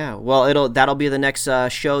yeah, well, that'll be the next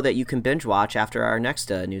show that you can binge watch after our next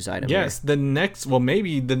news item. Yes,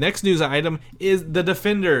 maybe the next news item is The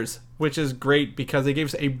Defenders, which is great because they gave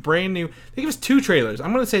us they gave us 2 trailers.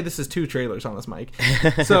 I'm going to say this is 2 trailers on this, Mike.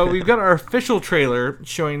 So we've got our official trailer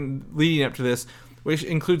leading up to this, which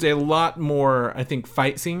includes a lot more, I think,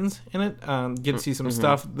 fight scenes in it. Get to see some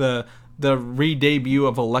stuff. The re-debut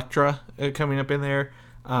of Elektra coming up in there.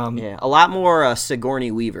 A lot more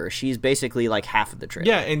Sigourney Weaver. She's basically like half of the trailer.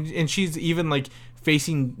 Yeah, and she's even like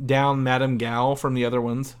facing down Madame Gal from the other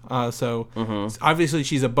ones. So obviously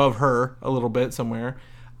she's above her a little bit somewhere.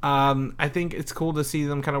 I think it's cool to see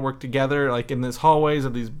them kind of work together, like in these hallways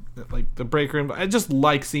of these, like the break room. I just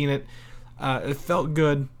like seeing it. It felt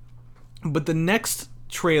good. But the next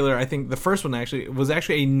trailer, I think the first one was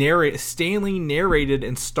actually a Stanley narrated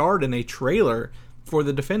and starred in a trailer for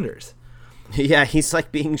the Defenders. Yeah, he's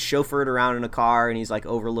like being chauffeured around in a car, and he's like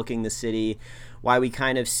overlooking the city. Why we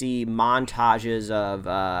kind of see montages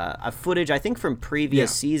of footage, I think, from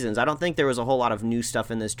previous seasons. I don't think there was a whole lot of new stuff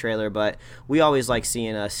in this trailer, but we always like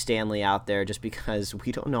seeing Stanley out there just because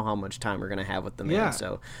we don't know how much time we're going to have with the man. Yeah.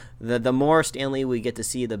 So the more Stanley we get to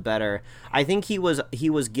see, the better. I think he was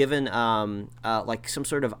given like some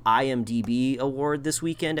sort of IMDb award this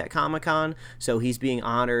weekend at Comic-Con, so he's being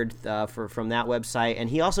honored from that website. And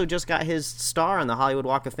he also just got his star on the Hollywood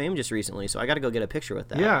Walk of Fame just recently, so I got to go get a picture with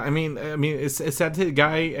that. Yeah, I mean, it's sad the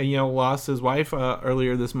guy lost his wife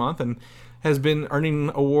earlier this month and has been earning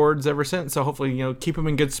awards ever since. So hopefully keep him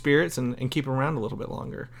in good spirits and keep him around a little bit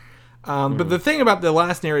longer. But the thing about the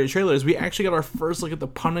last narrated trailer is we actually got our first look at the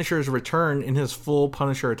Punisher's return in his full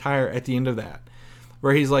Punisher attire at the end of that,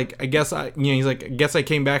 where he's like, I guess I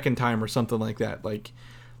came back in time or something like that. Like,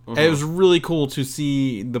 it was really cool to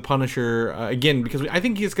see the Punisher again, because I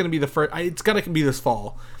think it's going to be the first. It's got to be this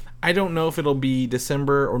fall. I don't know if it'll be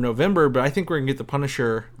December or November, but I think we're going to get the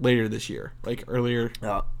Punisher later this year, like earlier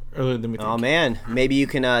than we think. Oh, man. Maybe you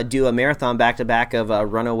can do a marathon back-to-back of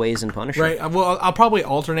Runaways and Punisher. Right. Well, I'll probably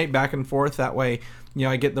alternate back and forth. That way,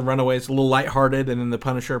 I get the Runaways a little lighthearted, and then the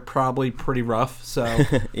Punisher probably pretty rough. So,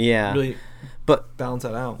 yeah. Really balance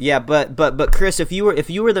that out. Yeah, but Chris, if you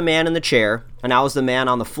were the man in the chair, and I was the man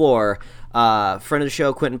on the floor, friend of the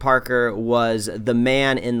show, Quentin Parker, was the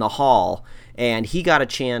man in the hall, and he got a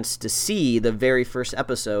chance to see the very first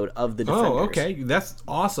episode of The Defenders. Oh, okay, that's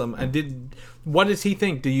awesome. And what does he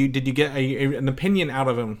think? Did you get an opinion out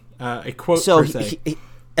of him? A quote per se?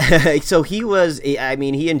 So he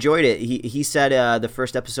enjoyed it. He said the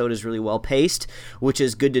first episode is really well paced, which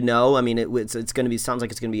is good to know. I mean, it's going to be, sounds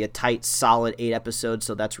like it's going to be a tight, solid 8 episodes,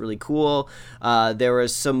 so that's really cool. There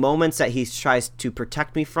was some moments that he tries to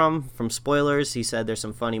protect me from spoilers. He said there's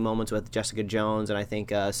some funny moments with Jessica Jones, and I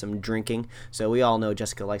think some drinking. So we all know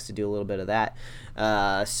Jessica likes to do a little bit of that.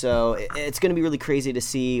 So it's going to be really crazy to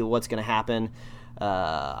see what's going to happen.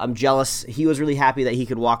 I'm jealous. He was really happy that he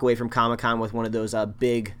could walk away from Comic-Con with one of those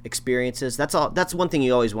big experiences. That's one thing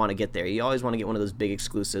you always want to get there. You always want to get one of those big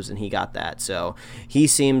exclusives, and he got that. So he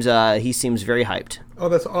seems very hyped. Oh,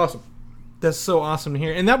 that's awesome. That's so awesome to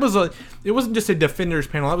hear. And it wasn't just a Defenders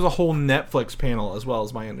panel. That was a whole Netflix panel as well,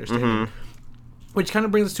 as my understanding. Mm-hmm. Which kind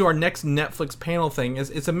of brings us to our next Netflix panel thing.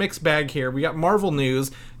 It's a mixed bag here. We got Marvel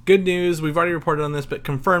news. Good news. We've already reported on this, but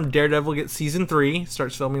confirmed Daredevil gets season 3.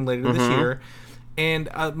 Starts filming later this year. And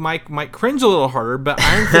Mike might cringe a little harder, but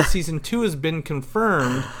Iron Fist Season 2 has been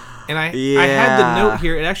confirmed. And I had the note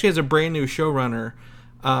here. It actually has a brand new showrunner.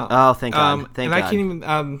 Thank God.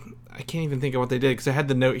 I can't even think of what they did because I had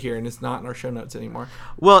the note here and it's not in our show notes anymore.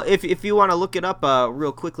 Well, if you want to look it up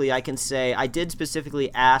real quickly, I can say I did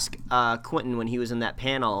specifically ask Quentin when he was in that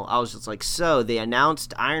panel. I was just like, so they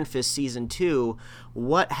announced Iron Fist Season 2.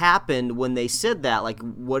 What happened when they said that? Like,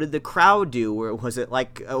 what did the crowd do? Or was it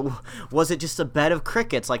like, was it just a bed of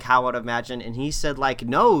crickets, like how I would imagine? And he said, like,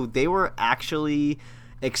 no, they were actually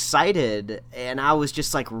excited. And I was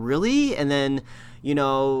just like, really? And then,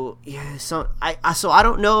 so I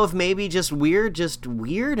don't know if maybe just weird,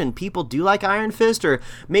 and people do like Iron Fist, or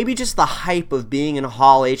maybe just the hype of being in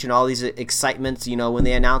Hall H and all these excitements. When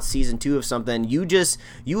they announce season 2 of something,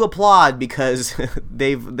 you applaud because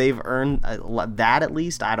they've earned that at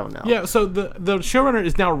least. I don't know. Yeah. So the showrunner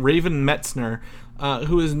is now Raven Metzner,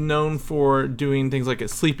 who is known for doing things like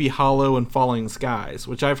Sleepy Hollow and Falling Skies,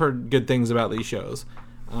 which I've heard good things about these shows.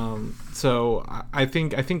 So I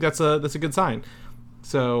think that's a good sign.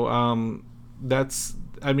 So that's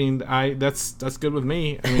good with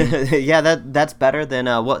me. I mean, yeah, that's better than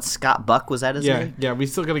what Scott Buck was that his name? Yeah, we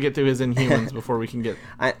still got to get to his Inhumans before we can get.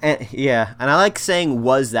 And I like saying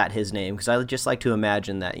was that his name because I just like to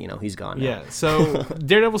imagine that he's gone now. Yeah. So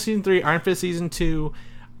Daredevil season 3, Iron Fist season 2.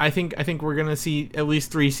 I think we're gonna see at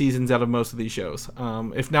least 3 seasons out of most of these shows.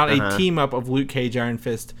 If not a team up of Luke Cage, Iron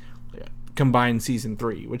Fist combined season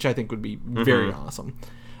 3, which I think would be very awesome.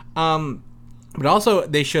 But also,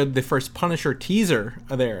 they showed the first Punisher teaser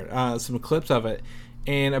there, some clips of it,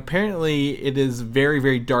 and apparently it is very,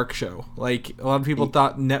 very dark show. Like, a lot of people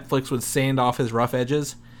thought Netflix would sand off his rough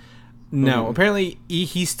edges. No, apparently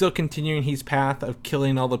he's still continuing his path of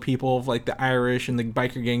killing all the people of, like, the Irish and the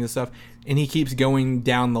biker gangs and stuff, and he keeps going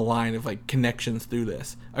down the line of, like, connections through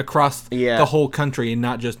this, across the whole country and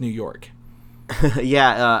not just New York.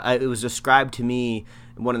 It was described to me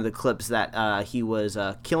in one of the clips that he was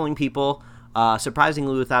killing people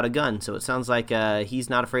surprisingly without a gun. So it sounds like he's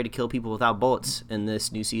not afraid to kill people without bullets in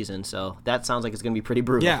this new season. So that sounds like it's going to be pretty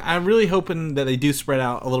brutal. Yeah, I'm really hoping that they do spread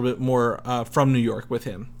out a little bit more from New York with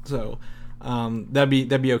him. So that'd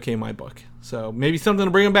be okay in my book. So maybe something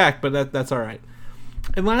to bring him back, but that's all right.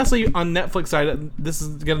 And lastly, on Netflix side, this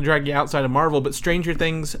is going to drag you outside of Marvel, but Stranger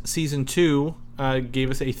Things Season 2 gave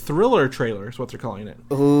us a thriller trailer, is what they're calling it.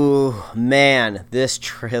 Ooh, man, this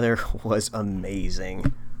trailer was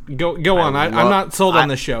amazing. Go on. I'm not sold on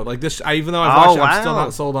this show. Like this, even though I've watched it, I'm still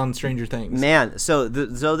not sold on Stranger Things. Man, so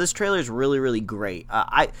this trailer is really, really great.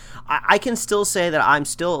 I can still say that I'm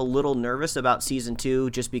still a little nervous about season 2,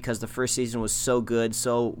 just because the first season was so good,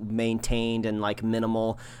 so maintained and like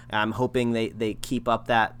minimal. I'm hoping they keep up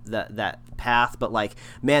that path, but like,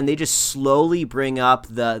 man, they just slowly bring up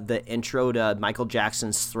the intro to Michael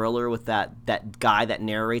Jackson's Thriller with that guy that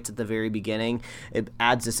narrates at the very beginning. It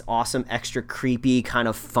adds this awesome extra creepy kind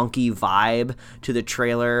of funky vibe to the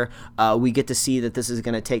trailer. We get to see that this is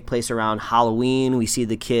going to take place around Halloween. We see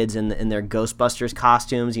the kids in their Ghostbusters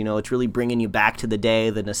costumes. You know, it's really bringing you back to the day,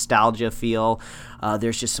 the nostalgia feel.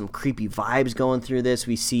 There's just some creepy vibes going through this.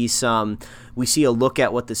 We see a look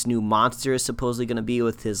at what this new monster is supposedly going to be,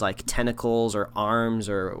 with his like tentacles or arms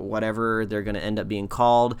or whatever they're going to end up being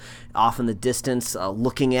called off in the distance,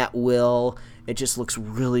 looking at Will. It just looks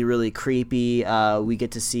really, really creepy. We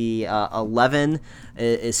get to see 11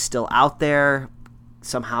 is still out there,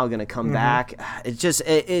 somehow going to come back. It just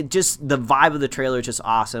the vibe of the trailer is just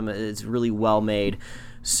awesome. It's really well made.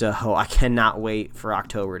 So I cannot wait for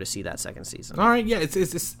October to see that second season. All right, yeah,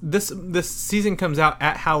 it's this season comes out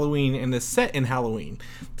at Halloween and is set in Halloween,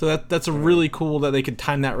 so that's a really cool that they could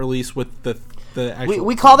time that release with the actual.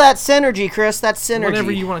 We call that synergy, Chris. That's synergy.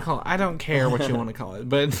 Whatever you want to call it, I don't care what you want to call it,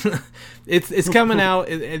 but it's coming out.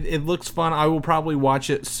 It looks fun. I will probably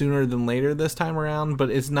watch it sooner than later this time around,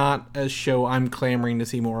 but it's not a show I'm clamoring to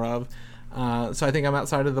see more of. So I think I'm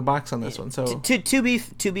outside of the box on this one. So to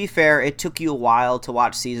be fair, it took you a while to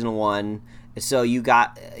watch season 1, so you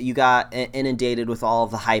got inundated with all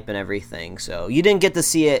of the hype and everything. So you didn't get to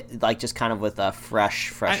see it like just kind of with a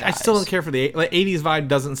fresh eyes. I still don't care for the 80s vibe.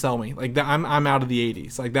 Doesn't sell me. Like I'm out of the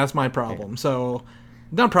 80s. Like that's my problem. So.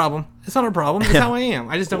 Not a problem. It's not a problem. It's how I am.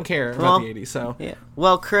 I just don't care about the 80s. So yeah.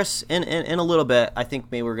 Well, Chris, in a little bit, I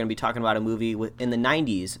think maybe we're going to be talking about a movie in the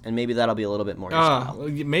 90s, and maybe that'll be a little bit more your style.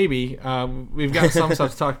 Maybe. We've got some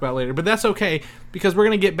stuff to talk about later, but that's okay, because we're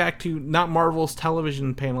going to get back to not Marvel's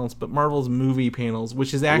television panels, but Marvel's movie panels,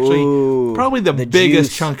 which is actually probably the biggest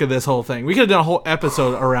juice. Chunk of this whole thing. We could have done a whole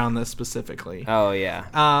episode around this specifically. Oh,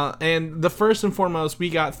 yeah. And the first and foremost, we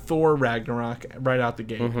got Thor Ragnarok right out the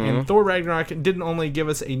gate. And Thor Ragnarok didn't only give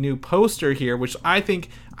us a new poster here, which I think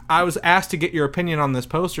I was asked to get your opinion on this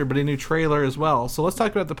poster, but a new trailer as well. So let's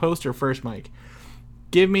talk about the poster first, Mike.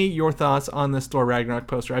 Give me your thoughts on this Thor Ragnarok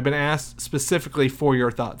poster. I've been asked specifically for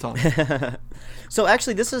your thoughts on it. So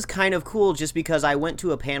actually, this is kind of cool just because I went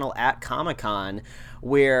to a panel at Comic-Con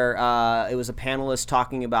where it was a panelist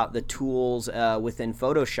talking about the tools within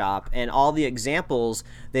Photoshop, and all the examples,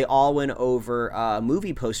 they all went over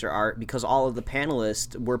movie poster art, because all of the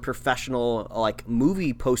panelists were professional like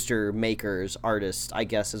movie poster makers, artists, I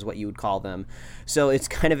guess is what you would call them. So it's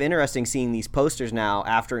kind of interesting seeing these posters now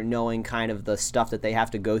after knowing kind of the stuff that they have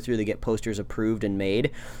to go through to get posters approved and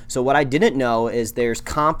made. So what I didn't know is there's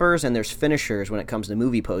compers and there's finishers when it comes to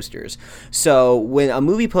movie posters. So when a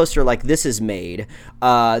movie poster like this is made,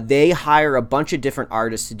 they hire a bunch of different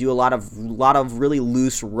artists to do a lot of really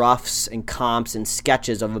loose roughs and comps and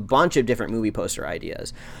sketches of a bunch of different movie poster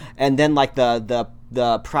ideas. And then like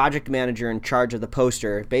the project manager in charge of the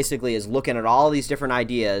poster basically is looking at all these different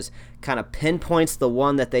ideas, kind of pinpoints the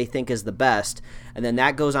one that they think is the best, and then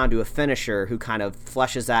that goes on to a finisher who kind of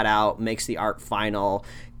fleshes that out, makes the art final,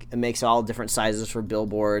 and makes all different sizes for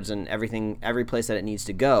billboards and everything, every place that it needs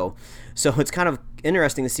to go. So it's kind of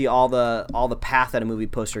interesting to see all the path that a movie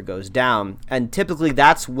poster goes down. And typically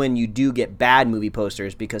that's when you do get bad movie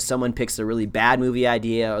posters, because someone picks the really bad movie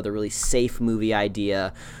idea or the really safe movie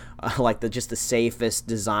idea, like just the safest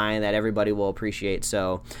design that everybody will appreciate.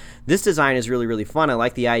 So this design is really, really fun. I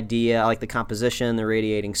like the idea. I like the composition, the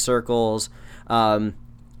radiating circles.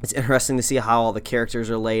 It's interesting to see how all the characters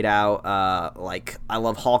are laid out. Like, I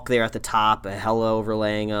love Hulk there at the top, Hela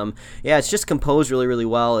overlaying them. Yeah, it's just composed really, really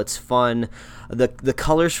well. It's fun. The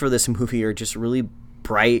colors for this movie are just really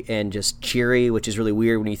bright and just cheery, which is really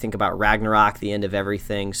weird when you think about Ragnarok, the end of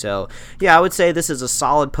everything. So, yeah, I would say this is a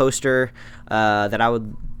solid poster that I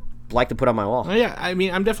would like to put on my wall. Oh, yeah, I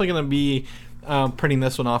mean, I'm definitely going to be printing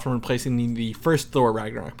this one off and replacing the first Thor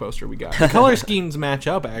Ragnarok poster we got. The color schemes match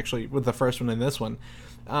up, actually, with the first one and this one.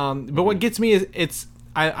 But what gets me is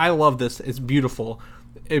I love this. It's beautiful.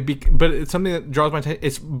 But it's something that draws my attention.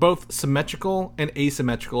 It's both symmetrical and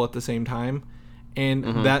asymmetrical at the same time,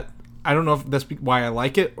 and that I don't know if that's why I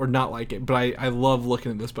like it or not like it, but I love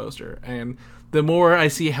looking at this poster. And the more I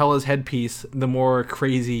see Hela's headpiece, the more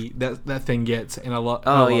crazy that thing gets, and I love.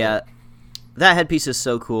 Oh yeah. It. That headpiece is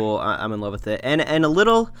so cool. I'm in love with it. And a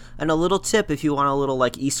little tip if you want a little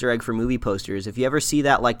like Easter egg for movie posters. If you ever see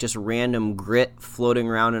that like just random grit floating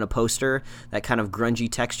around in a poster, that kind of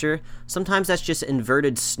grungy texture, sometimes that's just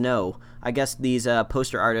inverted snow. I guess these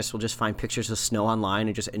poster artists will just find pictures of snow online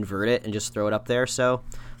and just invert it and just throw it up there. So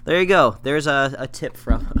there you go. There's a tip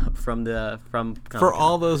from for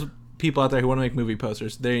all those people out there who want to make movie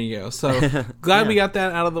posters. There you go. So glad we got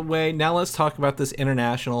that out of the way. Now let's talk about this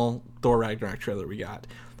international Thor Ragnarok trailer we got,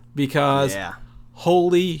 because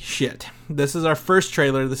holy shit, this is our first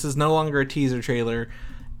trailer. This is no longer a teaser trailer,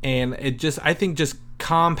 and it I think just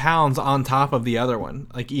compounds on top of the other one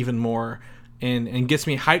like even more, and gets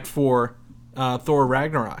me hyped for Thor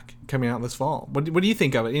Ragnarok coming out this fall. What do you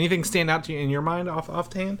think of it? Anything stand out to you in your mind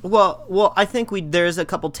offhand? Well, I think there's a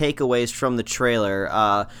couple takeaways from the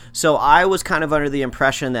trailer. So I was kind of under the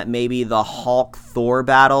impression that maybe the Hulk-Thor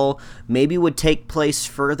battle maybe would take place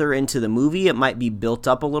further into the movie. It might be built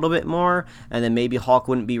up a little bit more, and then maybe Hulk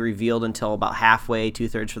wouldn't be revealed until about halfway,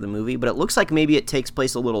 2/3 for the movie. But it looks like maybe it takes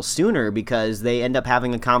place a little sooner, because they end up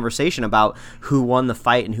having a conversation about who won the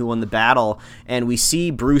fight and who won the battle, and we see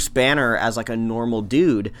Bruce Banner as like a normal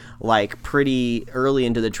dude like pretty early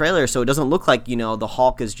into the trailer, so it doesn't look like the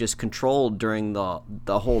Hulk is just controlled during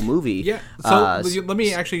the whole movie. Yeah. So let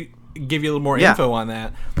me actually give you a little more info on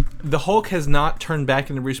that. The Hulk has not turned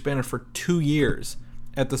back into Bruce Banner for 2 years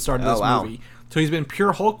at the start of this movie. So he's been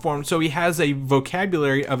pure Hulk form. So he has a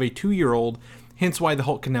vocabulary of a 2-year-old. Hence why the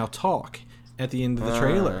Hulk can now talk at the end of the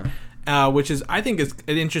trailer. Which is, I think, is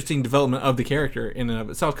an interesting development of the character in and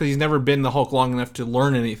of itself, because he's never been the Hulk long enough to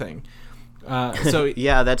learn anything. So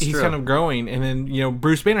yeah, that's he's true. kind of growing, and then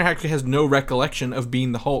Bruce Banner actually has no recollection of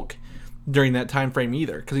being the Hulk during that time frame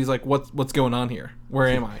either, because he's like, what's going on here? Where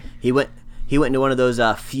am I? He went into one of those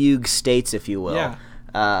fugue states, if you will. Yeah.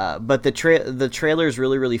 But the trailer is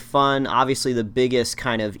really, really fun. Obviously, the biggest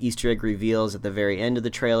kind of Easter egg reveals at the very end of the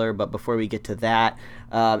trailer. But before we get to that,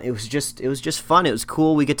 it was just fun. It was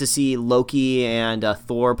cool. We get to see Loki and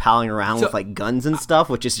Thor palling around with like guns and stuff,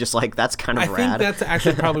 which is just like, that's kind of rad. I think that's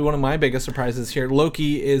actually probably one of my biggest surprises here.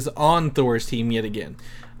 Loki is on Thor's team yet again.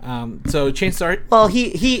 So chances are, well,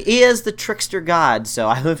 he is the trickster god, so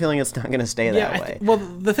I have a feeling it's not going to stay that way. Well,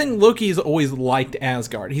 the thing, Loki's always liked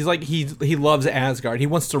Asgard. He's like he loves Asgard. He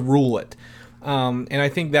wants to rule it, and I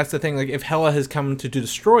think that's the thing. Like, if Hela has come to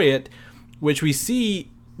destroy it, which we see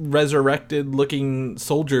resurrected looking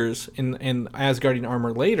soldiers in Asgardian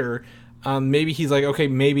armor later, maybe he's like, okay,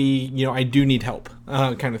 maybe I do need help,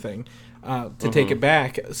 kind of thing, to take it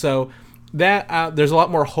back. So. That there's a lot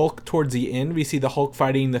more Hulk towards the end. We see the Hulk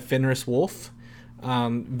fighting the Fenris Wolf.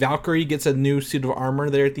 Valkyrie gets a new suit of armor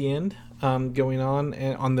there at the end, going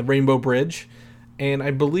on the Rainbow Bridge, and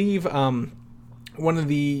I believe one of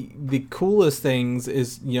the coolest things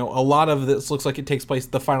is a lot of this looks like it takes place,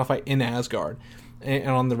 the final fight, in Asgard and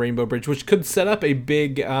on the Rainbow Bridge, which could set up a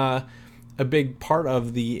big part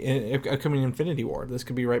of the upcoming Infinity War. This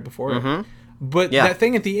could be right before it. But that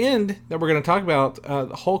thing at the end that we're going to talk about,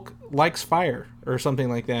 Hulk likes fire or something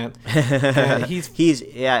like that.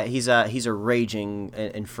 He's a raging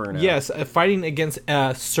inferno. Yes, fighting against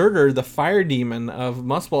Surtur, the fire demon of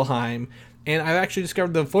Muspelheim, and I've actually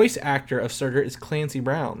discovered the voice actor of Surtur is Clancy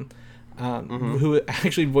Brown, who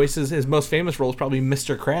actually voices his most famous role is probably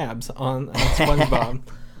Mr. Krabs on SpongeBob.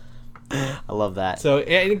 I love that. So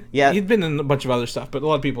he's been in a bunch of other stuff, but a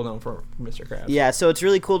lot of people know him for Mr. Krabs. Yeah, so it's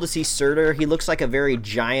really cool to see Surtur. He looks like a very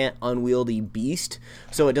giant, unwieldy beast.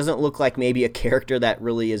 So it doesn't look like maybe a character that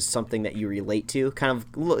really is something that you relate to.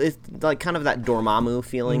 It's like kind of that Dormammu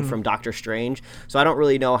feeling from Doctor Strange. So I don't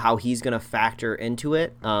really know how he's going to factor into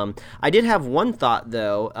it. I did have one thought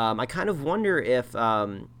though. I kind of wonder if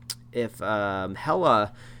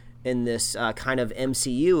Hela in this kind of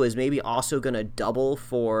MCU is maybe also going to double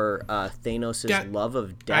for Thanos' love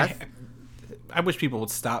of death. I wish people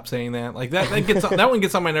would stop saying that. Like that gets that one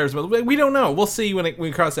gets on my nerves. But we don't know. We'll see when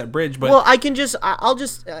we cross that bridge. But I can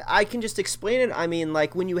just explain it. I mean,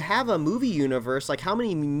 like when you have a movie universe, like how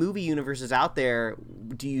many movie universes out there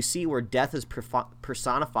do you see where death is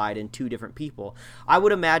personified in two different people? I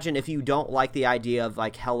would imagine if you don't like the idea of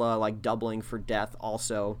like Hela like doubling for death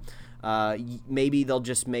also. Maybe they'll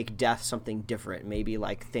just make death something different. Maybe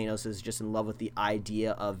like Thanos is just in love with the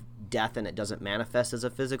idea of death and it doesn't manifest as a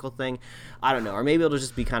physical thing. I don't know, or maybe it'll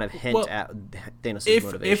just be kind of hint at Thanos'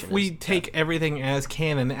 motivation. If we take everything as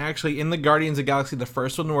canon, actually in the Guardians of the Galaxy, the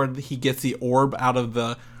first one where he gets the orb out of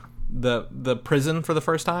the prison for the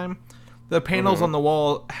first time, the panels on the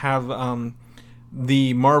wall have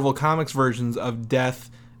the Marvel Comics versions of Death,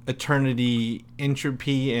 Eternity,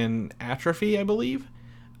 Entropy, and Atrophy, I believe.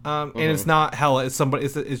 And it's not Hela, it's somebody.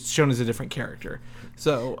 It's shown as a different character.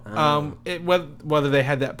 So whether they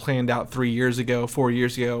had that planned out 3 years ago, 4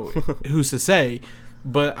 years ago, who's to say?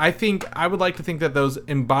 But I would like to think that those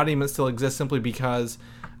embodiments still exist simply because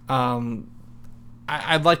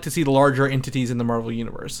I'd like to see the larger entities in the Marvel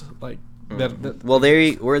universe. Like well, there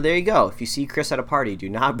you go. If you see Chris at a party, do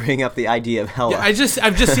not bring up the idea of Hela. Yeah, I've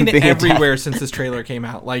just seen it everywhere since this trailer came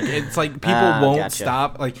out. Like it's like people won't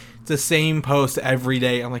stop. Like it's the same post every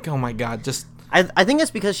day. I'm like, oh my god, just. I think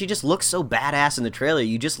it's because she just looks so badass in the trailer.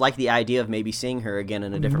 You just like the idea of maybe seeing her again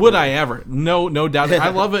in a different Would movie. I ever? No doubt. I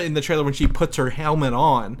love it in the trailer when she puts her helmet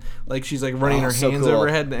on. Like she's like running her hands over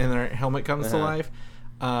her head and her helmet comes to life.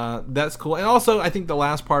 That's cool. And also, I think the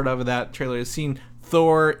last part of that trailer is seeing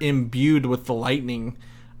Thor imbued with the lightning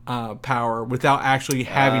power without actually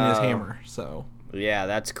having his hammer. So yeah,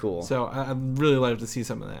 that's cool. So I'd really love to see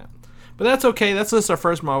some of that. But that's okay. That's just our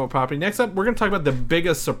first Marvel property. Next up, we're going to talk about the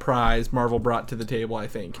biggest surprise Marvel brought to the table, I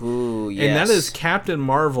think. Ooh, yes. And that is Captain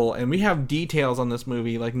Marvel. And we have details on this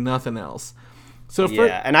movie like nothing else. So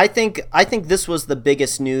and I think this was the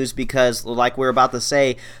biggest news because, like we were about to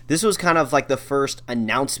say, this was kind of like the first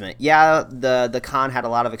announcement. Yeah, the con had a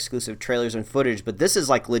lot of exclusive trailers and footage, but this is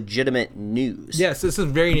like legitimate news. Yes, this is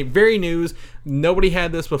very, very news. Nobody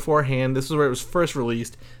had this beforehand. This is where it was first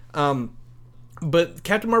released. But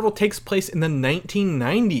Captain Marvel takes place in the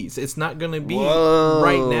 1990s. It's not going to be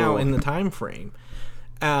right now in the time frame.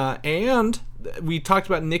 And we talked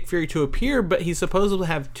about Nick Fury to appear, but he's supposed to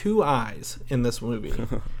have 2 eyes in this movie.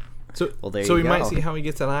 So, we might see how he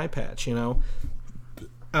gets that eye patch, you know.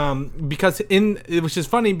 Which is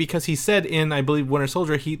funny because he said in, I believe, Winter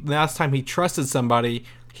Soldier, last time he trusted somebody,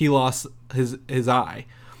 he lost his eye.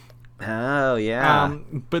 Oh, yeah.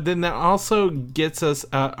 But then that also gets us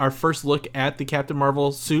our first look at the Captain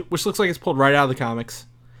Marvel suit, which looks like it's pulled right out of the comics.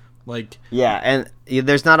 And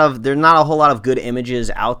there's not a whole lot of good images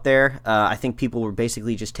out there. I think people were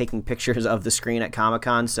basically just taking pictures of the screen at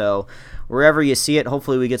Comic-Con. So wherever you see it,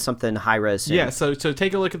 hopefully we get something high-res soon. Yeah, so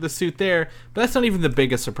take a look at the suit there. But that's not even the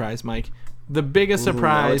biggest surprise, Mike. The biggest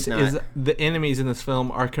surprise is the enemies in this film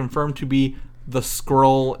are confirmed to be the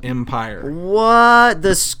Skrull Empire. What? The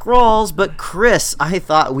Skrulls? But Chris, I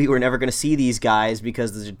thought we were never going to see these guys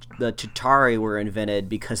because the Chitauri were invented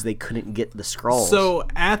because they couldn't get the Skrulls. So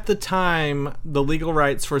at the time, the legal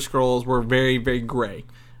rights for Skrulls were very, very gray.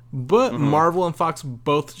 But Marvel and Fox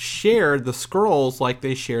both shared the Skrulls like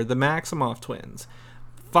they shared the Maximoff twins.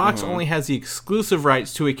 Fox only has the exclusive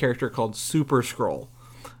rights to a character called Super Skrull,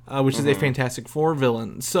 which is a Fantastic Four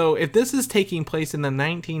villain. So if this is taking place in the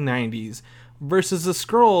 1990s versus the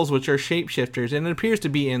Skrulls, which are shapeshifters, and it appears to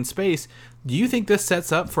be in space, do you think this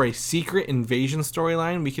sets up for a secret invasion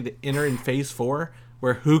storyline we could enter in Phase 4,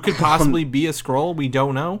 where who could possibly be a Skrull? We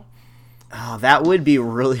don't know. Oh, that would be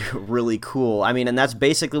really, really cool. I mean, and that's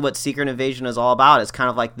basically what Secret Invasion is all about. It's kind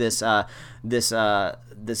of like this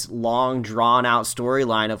long, drawn-out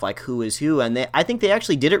storyline of like who is who, and I think they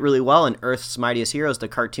actually did it really well in Earth's Mightiest Heroes, the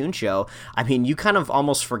cartoon show. I mean, you kind of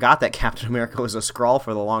almost forgot that Captain America was a Skrull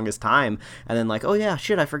for the longest time, and then like, oh yeah,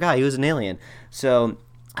 shit, I forgot he was an alien. So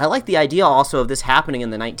I like the idea also of this happening in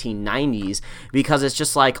the 1990s because it's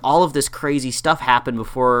just like all of this crazy stuff happened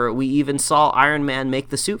before we even saw Iron Man make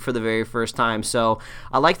the suit for the very first time. So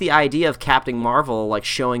I like the idea of Captain Marvel like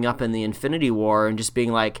showing up in the Infinity War and just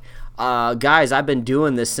being like, guys, I've been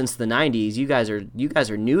doing this since the 90s. You guys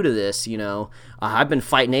are new to this, you know. I've been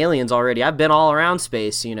fighting aliens already. I've been all around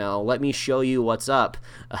space, you know. Let me show you what's up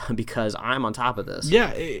because I'm on top of this. Yeah,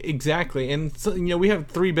 exactly. And so, you know, we have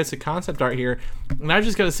 3 bits of concept art here, and I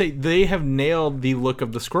just got to say they have nailed the look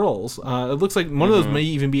of the Skrulls. It looks like one of those may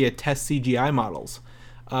even be a test CGI models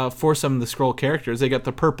for some of the Skrull characters. They got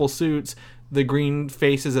the purple suits, the green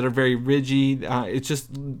faces that are very rigid. It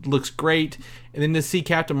just looks great. And then to see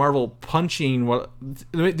Captain Marvel punching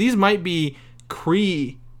these might be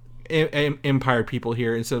Kree Empire people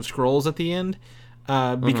here instead of Skrulls at the end,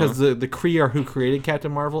 because the Kree are who created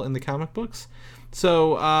Captain Marvel in the comic books.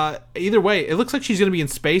 So either way, it looks like she's going to be in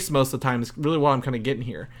space most of the time. Is really what I'm kind of getting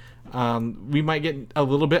here. We might get a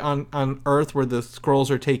little bit on Earth where the Skrulls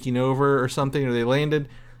are taking over or something, or they landed,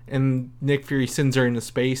 and Nick Fury sends her into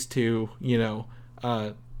space to, you know,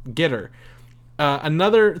 get her.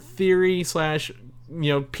 Another theory /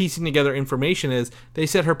 piecing together information is they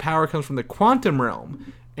said her power comes from the quantum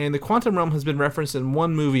realm, and the quantum realm has been referenced in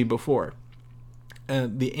one movie before,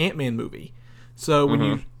 the Ant-Man movie. So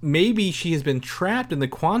when maybe she has been trapped in the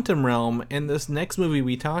quantum realm, and this next movie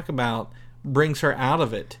we talk about brings her out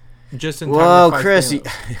of it. Just in time. Whoa, Chris,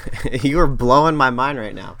 you are blowing my mind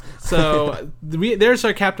right now. So there's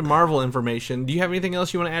our Captain Marvel information. Do you have anything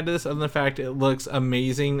else you want to add to this other than the fact it looks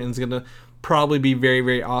amazing and is going to probably be very,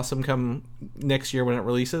 very awesome come next year when it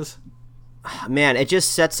releases? Man, it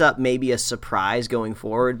just sets up maybe a surprise going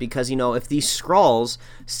forward because, if these Skrulls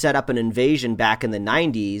set up an invasion back in the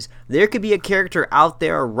 90s, there could be a character out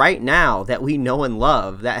there right now that we know and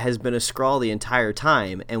love that has been a Skrull the entire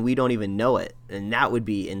time, and we don't even know it, and that would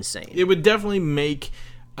be insane. It would definitely make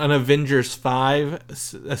an Avengers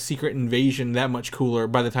 5, a secret invasion, that much cooler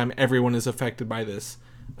by the time everyone is affected by this,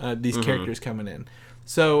 these characters coming in.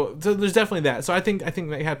 So there's definitely that. So I think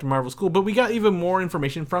that Captain Marvel's cool. But we got even more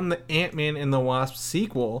information from the Ant-Man and the Wasp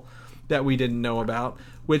sequel that we didn't know about,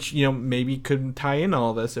 which, maybe could tie in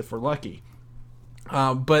all this if we're lucky.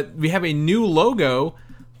 But we have a new logo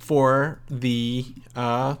for the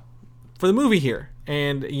movie here.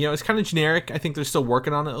 And, it's kind of generic. I think they're still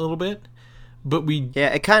working on it a little bit. But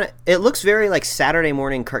it looks very like Saturday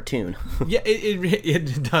morning cartoon. Yeah,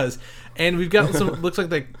 it does. And we've got some looks like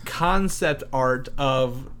the concept art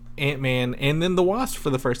of Ant-Man and then the Wasp for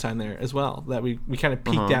the first time there as well that we kind of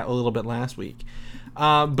peeked at a little bit last week.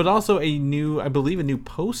 But also I believe a new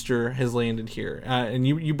poster has landed here. And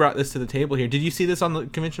you brought this to the table here. Did you see this on the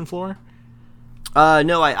convention floor?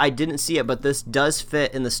 No, I didn't see it, but this does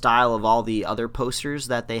fit in the style of all the other posters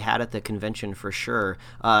that they had at the convention for sure.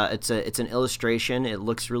 It's an illustration. It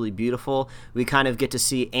looks really beautiful. We kind of get to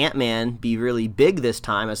see Ant-Man be really big this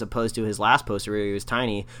time as opposed to his last poster where he was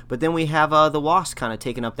tiny. But then we have the Wasp kind of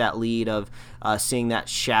taking up that lead of seeing that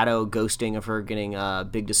shadow ghosting of her getting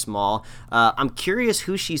big to small. I'm curious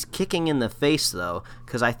who she's kicking in the face, though,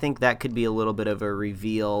 because I think that could be a little bit of a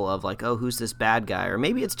reveal of like, oh, who's this bad guy? Or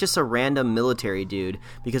maybe it's just a random military dude,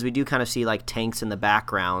 because we do kind of see like tanks in the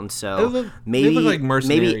background. So they look like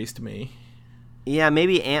mercenaries to me. Yeah,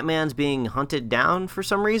 maybe Ant-Man's being hunted down for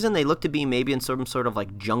some reason. They look to be maybe in some sort of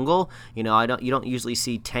like jungle. You don't usually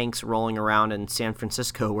see tanks rolling around in San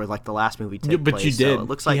Francisco where like the last movie took place. But you did. So it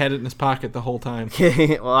looks like he had it in his pocket the whole time.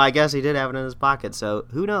 Well, I guess he did have it in his pocket. So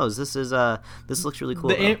who knows? This looks really cool.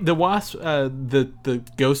 The Wasp, the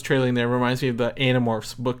ghost trailing there reminds me of the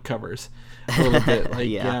Animorphs book covers a little bit.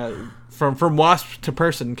 Like from Wasp to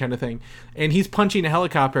person kind of thing. And he's punching a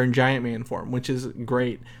helicopter in Giant Man form, which is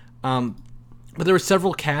great. But there were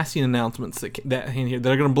several casting announcements that are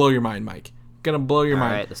going to blow your mind, Mike. Going to blow your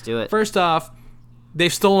mind. All right, let's do it. First off,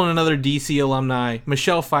 they've stolen another DC alumni.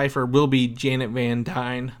 Michelle Pfeiffer will be Janet Van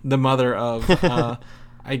Dyne, the mother of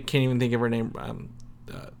I can't even think of her name.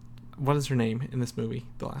 What is her name in this movie?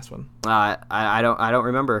 The last one. I don't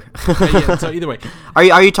remember. So either way,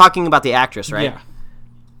 are you talking about the actress, right? Yeah.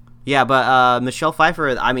 Yeah, but Michelle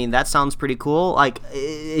Pfeiffer, I mean, that sounds pretty cool. Like,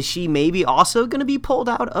 is she maybe also going to be pulled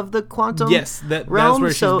out of the quantum realm? That's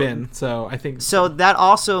where she's been. So I think so. That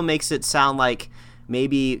also makes it sound like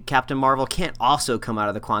maybe Captain Marvel can't also come out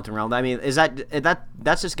of the quantum realm. I mean, is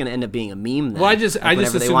that's just going to end up being a meme then? Well, I just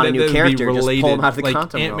assume they want that a new character, be related. Just pull him out of the like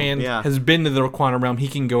quantum Ant-Man realm. has been to the quantum realm, he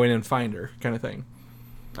can go in and find her, kind of thing.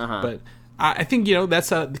 But I think that's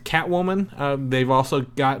the Catwoman. They've also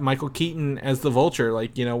got Michael Keaton as the Vulture.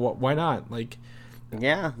 Like, why not? Like,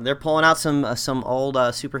 yeah, they're pulling out some old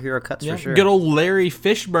superhero cuts for sure. Good old Lawrence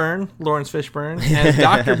Fishburne, as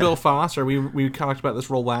Dr. Bill Foster. We talked about this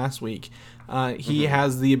role last week. He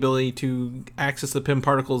has the ability to access the Pym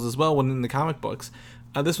particles as well when in the comic books.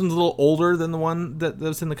 This one's a little older than the one that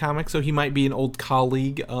was in the comics, so he might be an old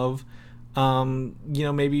colleague of,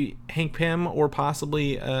 maybe Hank Pym or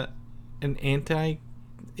possibly an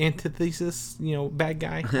antithesis, bad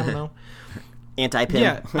guy. I don't know. Anti-Pym.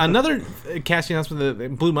 Yeah, another casting announcement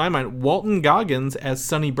that blew my mind. Walton Goggins as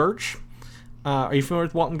Sonny Birch. Are you familiar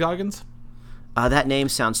with Walton Goggins? That name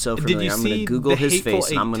sounds so familiar. I'm going to Google his face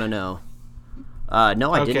and I'm going to know.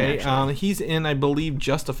 No, I didn't actually. He's in, I believe,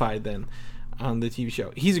 Justified then on the TV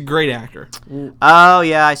show. He's a great actor. Oh,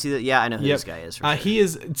 yeah, I see that. Yeah, I know who this guy is. For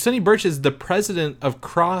Sonny Birch is the president of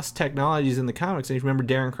Cross Technologies in the comics. And if you remember,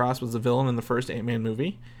 Darren Cross was the villain in the first Ant-Man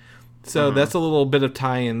movie. So that's a little bit of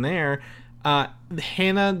tie-in there.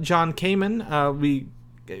 Hannah John Kamen, we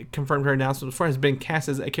confirmed her announcement before, has been cast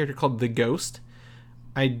as a character called The Ghost.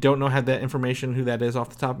 I don't know how that information, who that is off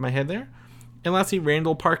the top of my head there. And lastly,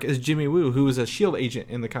 Randall Park as Jimmy Woo, who is a S.H.I.E.L.D. agent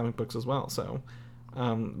in the comic books as well. So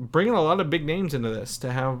bringing a lot of big names into this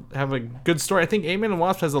to have a good story. I think Ant-Man and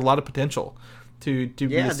Wasp has a lot of potential to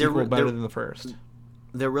be a sequel better than the first.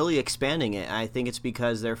 they're really expanding it. I think it's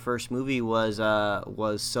because their first movie was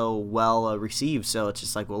so well received. So it's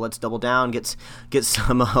just like, well, let's double down, get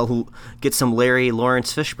some Larry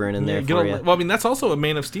Lawrence Fishburne in there for you. Well, I mean, that's also a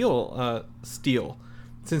Man of Steel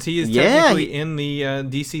since he is technically in the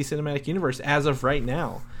DC Cinematic Universe as of right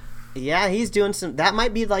now. Yeah, he's doing some. That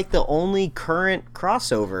might be like the only current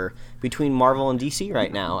crossover between Marvel and DC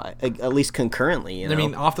right now, at least concurrently. You know? I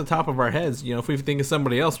mean, off the top of our heads, if we think of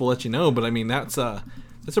somebody else, we'll let you know. But I mean, that's a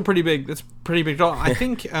pretty big draw. I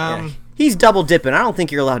think he's double dipping. I don't think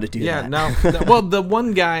you're allowed to do that. Yeah, no. Well, the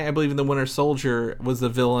one guy I believe in the Winter Soldier was the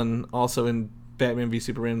villain, also in Batman v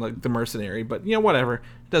Superman, like the mercenary. But whatever,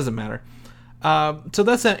 it doesn't matter. So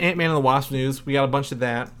that's that Ant-Man and the Wasp news. We got a bunch of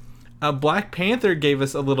that. Black Panther gave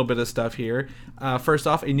us a little bit of stuff here. First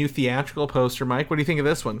off, a new theatrical poster. Mike, what do you think of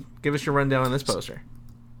this one? Give us your rundown on this poster.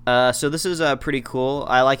 So this is pretty cool.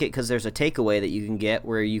 I like it because there's a takeaway that you can get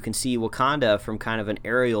where you can see Wakanda from kind of an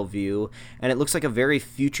aerial view, and it looks like a very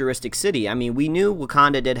futuristic city. I mean, we knew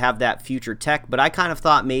Wakanda did have that future tech, but I kind of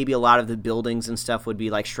thought maybe a lot of the buildings and stuff would be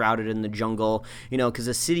like shrouded in the jungle, because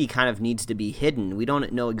the city kind of needs to be hidden. We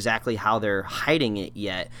don't know exactly how they're hiding it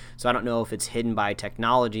yet, so I don't know if it's hidden by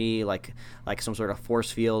technology, like some sort of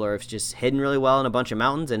force field, or if it's just hidden really well in a bunch of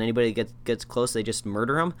mountains, and anybody gets close, they just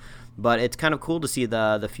murder them. But it's kind of cool to see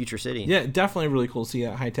the future city. Yeah, definitely really cool to see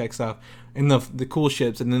that high-tech stuff and the cool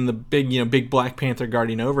ships, and then the big Black Panther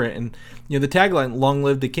guarding over it, and the tagline, "Long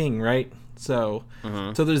live the king," right? So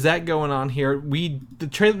so there's that going on here. They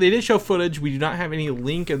did show footage. We do not have any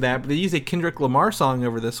link of that, but they used a Kendrick Lamar song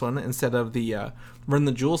over this one instead of the Run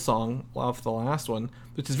the Jewels song off the last one,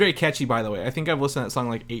 which is very catchy, by the way. I think I've listened to that song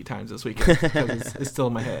like 8 times this weekend because it's still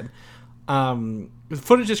in my head. The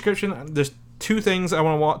footage description, there's 2 things I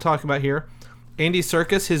want to talk about here. Andy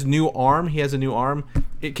Serkis, his new arm. He has a new arm.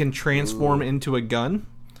 It can transform into a gun.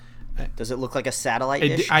 Does it look like a satellite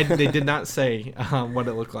dish? They did not say what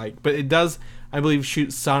it looked like, but it does, I believe,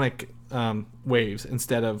 shoot sonic waves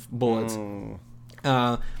instead of bullets.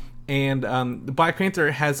 And the Black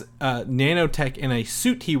Panther has nanotech in a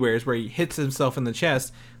suit he wears where he hits himself in the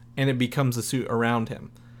chest, and it becomes a suit around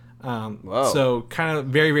him. So kind of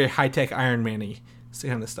very, very high-tech Iron Man-y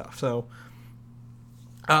kind of stuff. So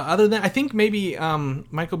other than that, I think maybe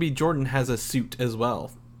Michael B. Jordan has a suit as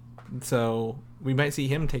well. So we might see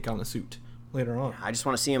him take on a suit later on. I just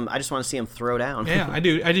want to see him throw down. Yeah, I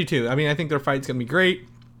do too. I mean, I think their fight's going to be great.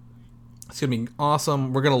 It's going to be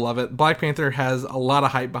awesome. We're going to love it. Black Panther has a lot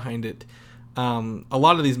of hype behind it. A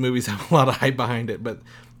lot of these movies have a lot of hype behind it, but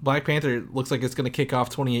Black Panther looks like it's going to kick off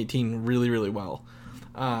 2018 really, really well.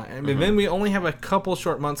 And then we only have a couple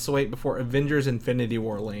short months to wait before Avengers Infinity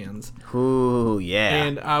War lands. Ooh, yeah.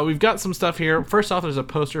 And we've got some stuff here. First off, there's a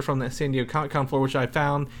poster from the San Diego Comic-Con floor, which I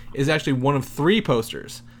found is actually one of 3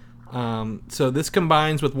 posters. So this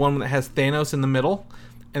combines with one that has Thanos in the middle,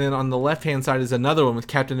 and then on the left-hand side is another one with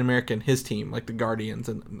Captain America and his team, like the Guardians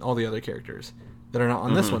and all the other characters that are not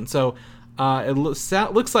on this one. So it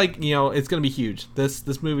looks like, it's going to be huge.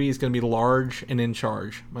 This movie is going to be large and in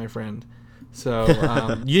charge, my friend. So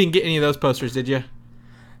you didn't get any of those posters, did you?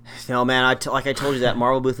 No, man. Like I told you, that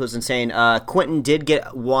Marvel booth was insane. Quentin did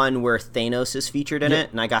get one where Thanos is featured in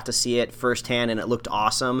it, and I got to see it firsthand, and it looked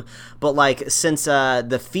awesome. But since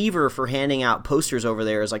the fever for handing out posters over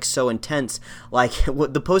there is so intense,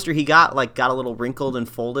 the poster he got got a little wrinkled and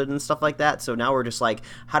folded and stuff like that. So now we're just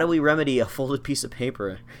how do we remedy a folded piece of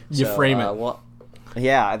paper? You frame it.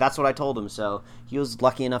 Yeah, that's what I told him. So he was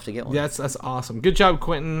lucky enough to get one. Yeah, that's awesome. Good job,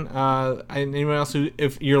 Quentin. And anyone else who,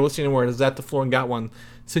 if you're listening to where is at the floor and got one,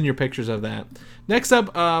 send your pictures of that. Next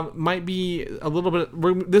up might be a little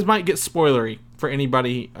bit. This might get spoilery for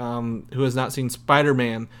anybody who has not seen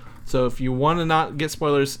Spider-Man. So if you want to not get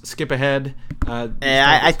spoilers, skip ahead.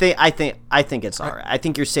 I think it's all right. I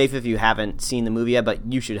think you're safe if you haven't seen the movie yet, but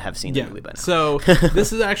you should have seen the movie by now. So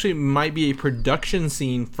this is actually might be a production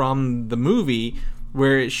scene from the movie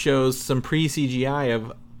where it shows some pre-CGI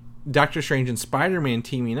of Doctor Strange and Spider-Man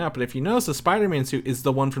teaming up. But if you notice, the Spider-Man suit is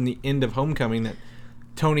the one from the end of Homecoming that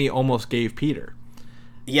Tony almost gave Peter.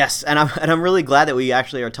 Yes, and I'm really glad that we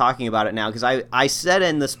actually are talking about it now, because I said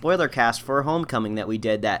in the spoiler cast for Homecoming that we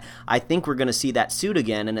did that I think we're going to see that suit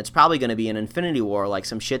again, and it's probably going to be an Infinity War.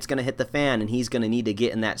 Some shit's going to hit the fan, and he's going to need to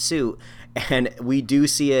get in that suit, and we do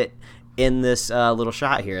see it in this little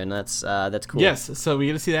shot here, and that's cool. Yes, so we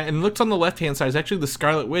get to see that, and it looks on the left-hand side is actually the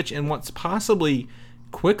Scarlet Witch and what's possibly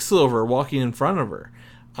Quicksilver walking in front of her.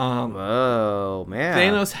 Oh, man.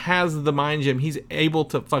 Thanos has the mind gem. He's able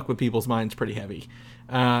to fuck with people's minds pretty heavy.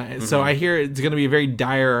 So I hear it's going to be a very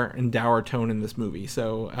dire and dour tone in this movie.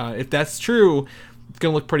 So if that's true,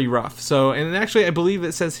 going to look pretty rough. So, and actually, I believe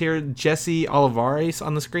it says here Jesse Olivares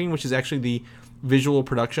on the screen, which is actually the visual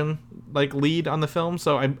production lead on the film.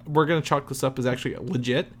 So we're going to chalk this up as actually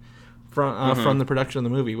legit from the production of the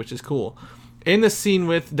movie, which is cool. And the scene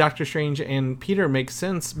with Doctor Strange and Peter makes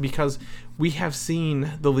sense because we have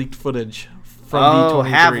seen the leaked footage from D23.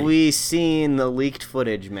 Have we seen the leaked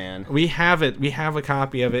footage, man? We have it. We have a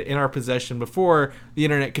copy of it in our possession before the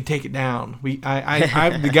internet could take it down.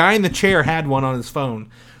 The guy in the chair had one on his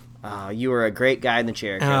phone. You were a great guy in the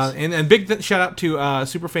chair, Chris. And big shout out to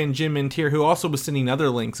superfan Jim Mintier, who also was sending other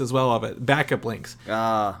links as well of it, backup links.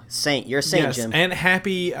 Saint, you're a saint, yes, Jim. And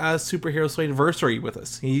happy Superhero Slate anniversary with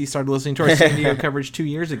us. He started listening to our San Diego coverage 2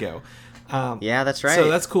 years ago. Yeah, that's right. So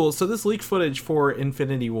that's cool. So this leaked footage for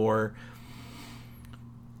Infinity War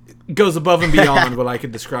goes above and beyond what I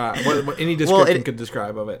could describe, what any description could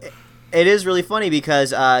describe of it. It is really funny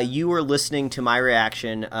because you were listening to my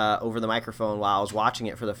reaction over the microphone while I was watching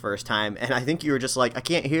it for the first time, and I think you were just like, I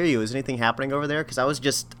can't hear you. Is anything happening over there? Because I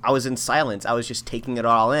was in silence. I was just taking it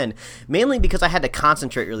all in, mainly because I had to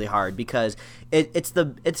concentrate really hard because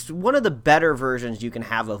it's one of the better versions you can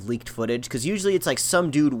have of leaked footage, because usually it's like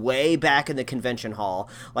some dude way back in the convention hall,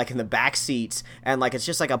 like in the back seats, and like it's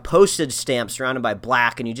just like a postage stamp surrounded by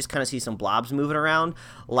black, and you just kind of see some blobs moving around.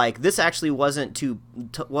 Like this actually wasn't too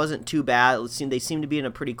bad. They seemed to be in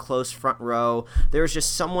a pretty close front row. There was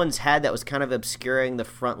just someone's head that was kind of obscuring the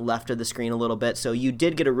front left of the screen a little bit, so you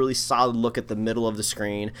did get a really solid look at the middle of the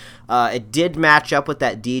screen. It did match up with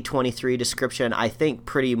that D23 description, I think,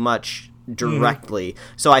 pretty much directly.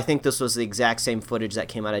 So I think this was the exact same footage that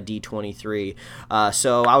came out of D23.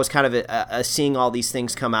 So I was kind of seeing all these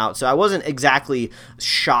things come out. So I wasn't exactly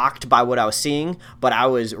shocked by what I was seeing, but I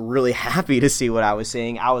was really happy to see what I was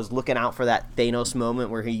seeing. I was looking out for that Thanos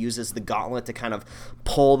moment where he uses the gauntlet to kind of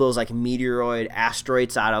pull those like meteoroid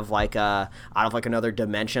asteroids out of like another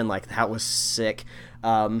dimension. Like that was sick.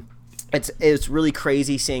 It's really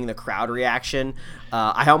crazy seeing the crowd reaction.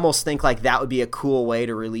 I almost think like that would be a cool way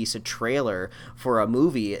to release a trailer for a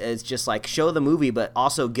movie. It's just like show the movie, but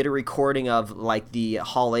also get a recording of like the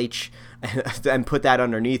Hall H and put that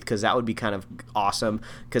underneath, because that would be kind of awesome,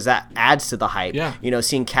 because that adds to the hype. Yeah. You know,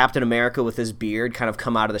 seeing Captain America with his beard kind of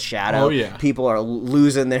come out of the shadow. Oh, yeah. People are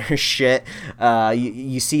losing their shit.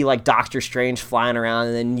 You see like Doctor Strange flying around,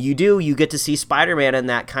 and then you get to see Spider-Man in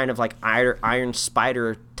that kind of like Iron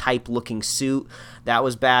Spider type looking suit. That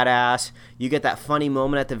was badass. You get that funny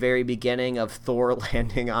moment at the very beginning of Thor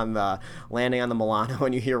landing on the Milano,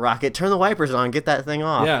 and you hear Rocket, turn the wipers on, get that thing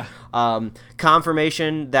off. Yeah.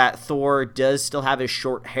 Confirmation that Thor does still have his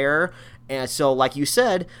short hair. And so, like you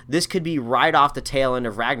said, this could be right off the tail end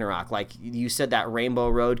of Ragnarok. Like you said, that Rainbow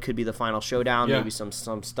Road could be the final showdown. Yeah. Maybe some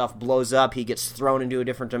stuff blows up. He gets thrown into a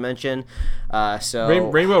different dimension.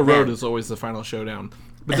 Rainbow Road is always the final showdown.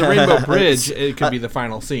 But the Rainbow Bridge, it could be the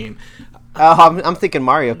final scene. I'm thinking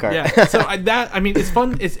Mario Kart. Yeah, so it's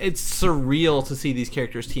fun. It's surreal to see these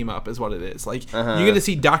characters team up, is what it is. Like you're going to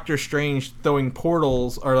see Doctor Strange throwing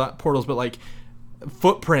portals, or not portals, but like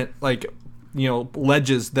footprint, like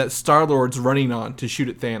ledges that Star-Lord's running on to shoot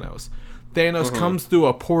at Thanos. Thanos comes through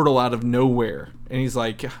a portal out of nowhere, and he's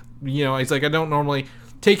like, I don't normally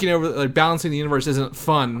taking over, like balancing the universe isn't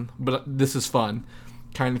fun, but this is fun,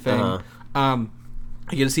 kind of thing.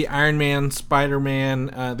 You get to see Iron Man,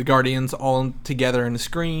 Spider-Man, the Guardians all together in the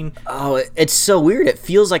screen. Oh, it's so weird. It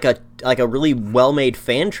feels like a really well-made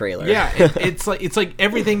fan trailer. Yeah, it's like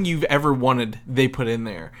everything you've ever wanted they put in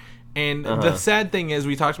there. And the sad thing is,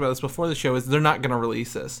 we talked about this before the show, is they're not going to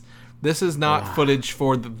release this. This is not footage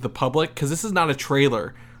for the public, because this is not a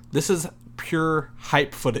trailer. This is pure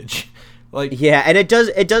hype footage. Yeah, and it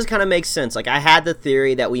does kind of make sense. Like, I had the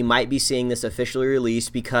theory that we might be seeing this officially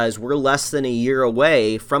released because we're less than a year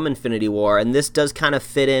away from Infinity War, and this does kind of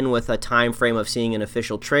fit in with a time frame of seeing an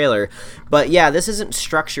official trailer. But yeah, this isn't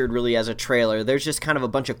structured really as a trailer. There's just kind of a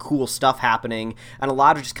bunch of cool stuff happening, and a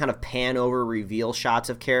lot of just kind of pan over reveal shots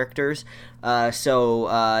of characters. Yeah,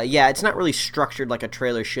 it's not really structured like a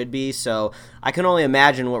trailer should be, so I can only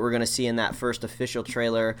imagine what we're going to see in that first official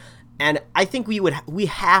trailer. And I think we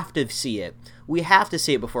have to see it. We have to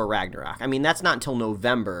see it before Ragnarok. I mean, that's not until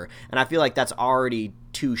November, and I feel like that's already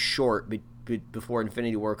too short before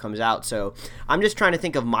Infinity War comes out. So I'm just trying to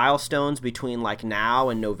think of milestones between like now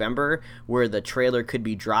and November where the trailer could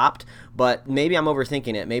be dropped. But maybe I'm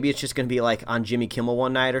overthinking it. Maybe it's just going to be like on Jimmy Kimmel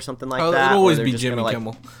one night or something like that. It'll always be Jimmy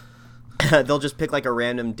Kimmel. They'll just pick like a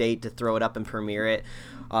random date to throw it up and premiere it.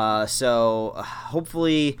 So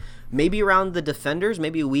hopefully maybe around the Defenders,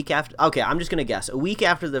 maybe a week after. Okay, I'm just gonna guess. A week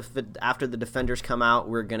after the Defenders come out,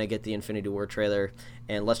 we're gonna get the Infinity War trailer,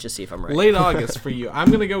 and let's just see if I'm right. Late August for you.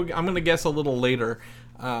 I'm gonna guess a little later.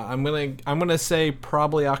 I'm gonna say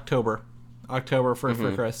probably October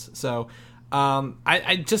for Chris. So,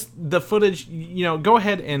 I just the footage. Go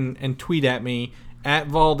ahead and tweet at me at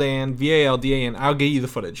Valdan VALDAN. I'll get you the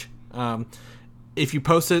footage. If you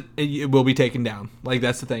post it, it will be taken down. Like,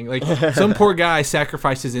 that's the thing. Like, some poor guy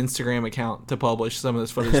sacrificed his Instagram account to publish some of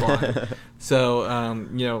this footage live. So,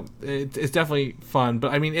 it's definitely fun.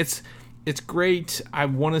 But I mean, it's great. I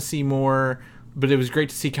want to see more. But it was great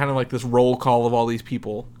to see kind of like this roll call of all these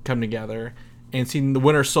people come together, and seeing the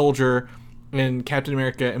Winter Soldier and Captain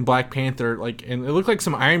America and Black Panther, and it looked like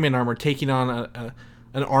some Iron Man armor taking on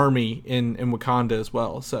an army in Wakanda as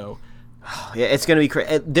well. So. Yeah, it's going to be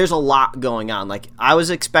crazy. There's a lot going on. Like, I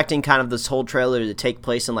was expecting kind of this whole trailer to take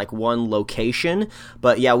place in, like, one location.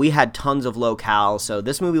 But, yeah, we had tons of locales. So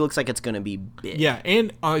this movie looks like it's going to be big. Yeah,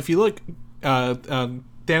 and if you look,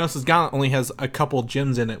 Thanos' gauntlet only has a couple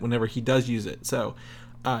gems in it whenever he does use it. So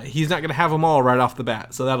he's not going to have them all right off the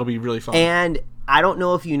bat. So that'll be really fun. And I don't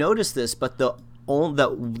know if you noticed this, but the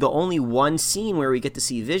only one scene where we get to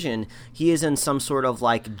see Vision, he is in some sort of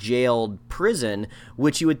like jailed prison,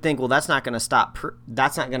 which you would think, well, that's not going to stop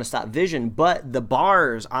Vision, but the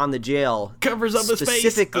bars on the jail covers up his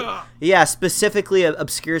face. Yeah, specifically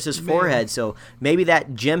obscures his forehead. So maybe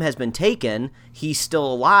that gem has been taken. He's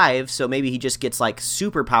still alive, so maybe he just gets like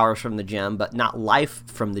superpowers from the gem, but not life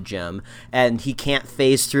from the gem, and he can't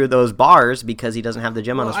phase through those bars because he doesn't have the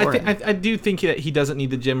gem on his forehead. I do think that he doesn't need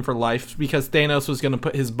the gem for life, because Thanos was going to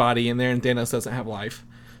put his body in there, and Thanos doesn't have life.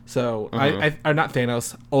 So not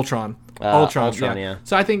Thanos, Ultron. Ultron, yeah.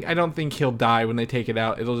 So I don't think he'll die when they take it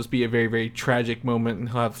out. It'll just be a very, very tragic moment, and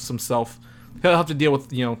he'll have to deal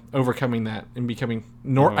with overcoming that and becoming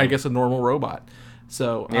I guess a normal robot.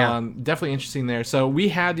 So definitely interesting there. So we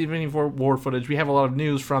had the Infinity War footage. We have a lot of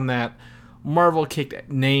news from that. Marvel kicked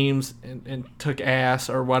names and took ass,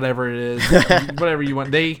 or whatever it is, whatever you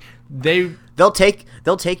want. They'll take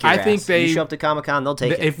your ass. Think you show up to Comic-Con, they'll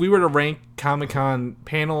take it. If we were to rank Comic-Con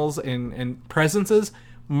panels and presences,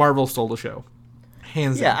 Marvel stole the show.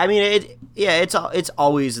 Hands down. I mean, it's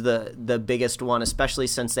always the biggest one, especially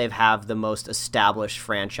since they have the most established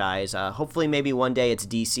franchise. Hopefully, maybe one day it's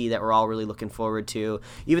DC that we're all really looking forward to.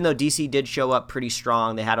 Even though DC did show up pretty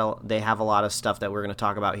strong, they have a lot of stuff that we're going to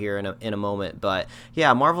talk about here in a moment. But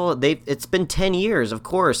yeah, Marvel, it's been 10 years, of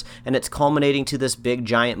course, and it's culminating to this big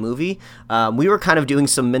giant movie. We were kind of doing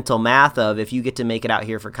some mental math of, if you get to make it out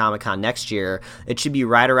here for Comic-Con next year, it should be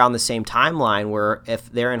right around the same timeline, where if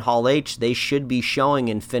they're in Hall H, they should be showing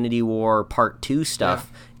Infinity War Part 2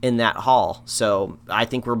 stuff in that hall. So I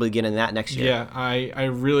think we're beginning that next year. Yeah, I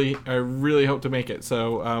really hope to make it.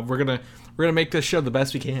 So we're gonna make this show the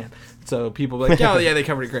best we can. So people will be like, oh yeah, they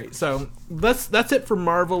covered it great. So that's it for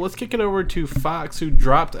Marvel. Let's kick it over to Fox, who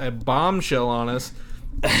dropped a bombshell on us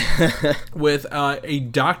with a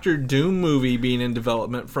Doctor Doom movie being in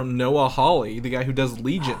development from Noah Hawley, the guy who does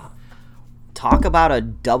Legion. Talk about a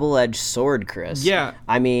double-edged sword, Chris. Yeah.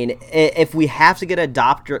 I mean, if we have to get a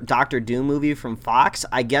Doctor Doom movie from Fox,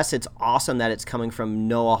 I guess it's awesome that it's coming from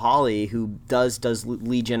Noah Hawley, who does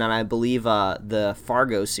Legion, and I believe the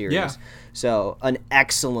Fargo series. Yeah. So an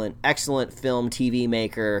excellent film TV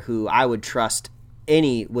maker who I would trust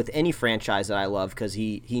with any franchise that I love, because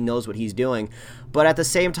he knows what he's doing. But at the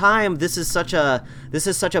same time, this is such a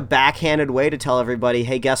backhanded way to tell everybody,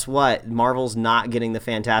 hey, guess what? Marvel's not getting the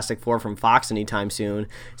Fantastic Four from Fox anytime soon.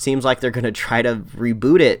 Seems like they're going to try to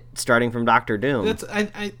reboot it starting from Doctor Doom.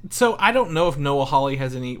 So I don't know if Noah Hawley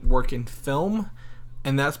has any work in film,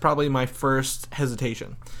 and that's probably my first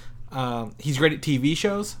hesitation. He's great at TV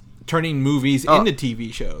shows, turning movies into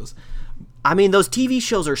TV shows. I mean, those TV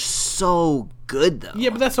shows are so good, though. Yeah,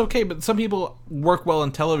 but that's okay. But some people work well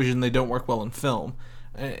in television, they don't work well in film,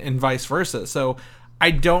 and vice versa. So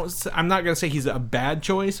I'm not going to say he's a bad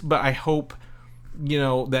choice, but I hope,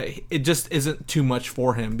 that it just isn't too much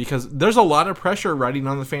for him, because there's a lot of pressure riding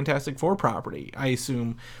on the Fantastic Four property. I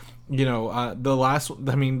assume, the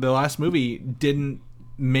last movie didn't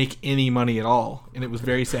make any money at all, and it was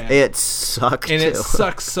very sad. It sucked, and it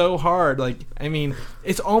sucks so hard.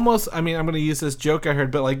 It's almost, I'm going to use this joke I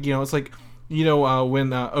heard, but it's like,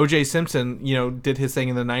 when O.J. Simpson, did his thing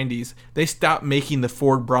in the 90s, they stopped making the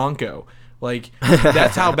Ford Bronco.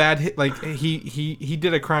 That's how bad, he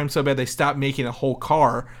did a crime so bad they stopped making a whole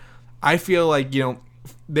car. I feel like,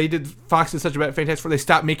 Fox did such a bad Fantastic Four, they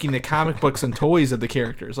stopped making the comic books and toys of the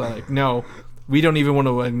characters. No, we don't even want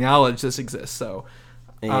to acknowledge this exists. So,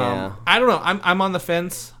 yeah. I don't know. I'm on the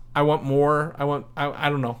fence. I want more. I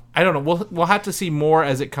don't know. We'll have to see more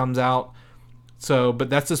as it comes out. So, but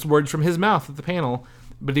that's just words from his mouth at the panel.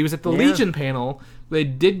 But he was at the Legion panel. They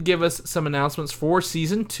did give us some announcements for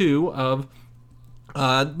season 2 of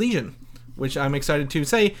Legion, which I'm excited to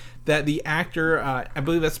say that the actor, I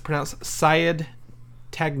believe that's pronounced Syed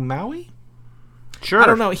Tagmawi. Sure. I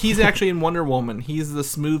don't know. He's actually in Wonder Woman. He's the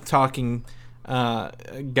smooth talking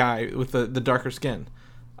guy with the darker skin.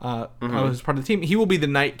 Was part of the team. He will be the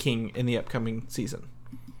Night King in the upcoming season.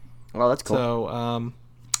 Oh, that's cool. So,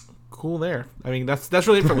 cool there. I mean, that's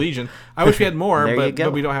really it for Legion. I wish we had more,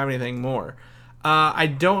 but we don't have anything more. I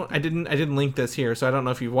didn't link this here, so I don't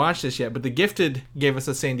know if you've watched this yet. But The Gifted gave us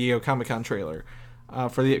a San Diego Comic-Con trailer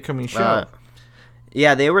for the upcoming show.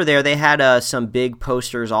 Yeah, they were there. They had some big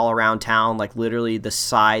posters all around town, like literally the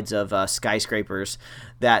sides of skyscrapers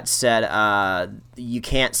that said, you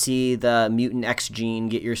can't see the mutant X gene,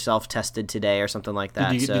 get yourself tested today, or something like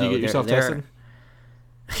that. Did you get yourself tested?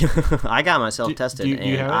 I got myself tested,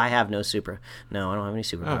 and I have no No, I don't have any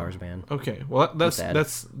superpowers, man. Okay, well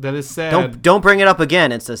that is sad. Don't bring it up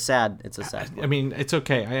again. It's a sad. I mean, it's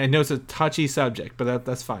okay. I know it's a touchy subject, but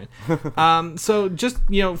that's fine. So just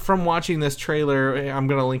from watching this trailer, I'm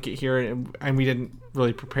gonna link it here, and we didn't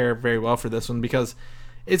really prepare very well for this one because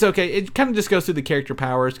it's okay. It kind of just goes through the character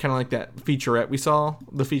powers, kind of like that featurette we saw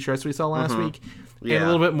last week. Yeah. And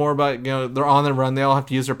a little bit more about, they're on the run. They all have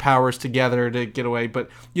to use their powers together to get away.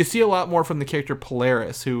 But you see a lot more from the character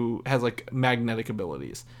Polaris, who has, like, magnetic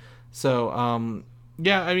abilities. So,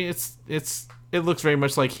 yeah, I mean, it looks very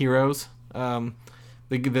much like Heroes.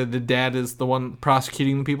 The dad is the one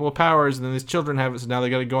prosecuting the people with powers, and then his children have it, so now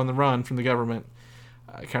they got to go on the run from the government,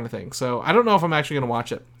 kind of thing. So, I don't know if I'm actually going to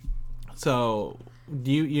watch it. So,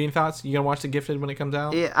 you any thoughts? You going to watch The Gifted when it comes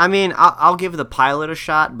out? Yeah, I mean, I'll give the pilot a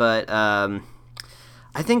shot, but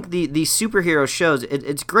I think these superhero shows,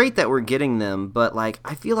 it's great that we're getting them, but like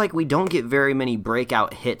I feel like we don't get very many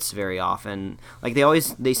breakout hits very often. Like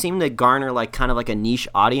they seem to garner like kind of like a niche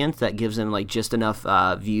audience that gives them like just enough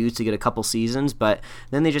views to get a couple seasons, but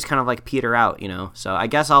then they just kind of like peter out, So I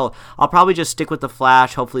guess I'll probably just stick with The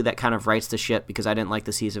Flash. Hopefully that kind of rights the ship because I didn't like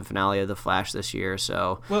the season finale of The Flash this year,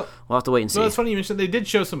 so we'll have to wait and see. Well, it's funny you mentioned they did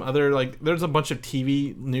show some other there's a bunch of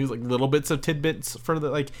TV news, like little bits of tidbits for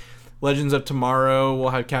the Legends of Tomorrow will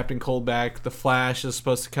have Captain Cold back. The Flash is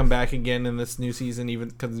supposed to come back again in this new season, even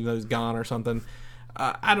because he's gone or something.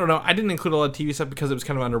 I don't know. I didn't include a lot of TV stuff because it was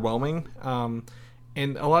kind of underwhelming.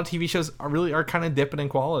 And a lot of TV shows are kind of dipping in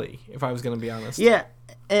quality, if I was going to be honest. Yeah,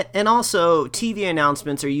 and also TV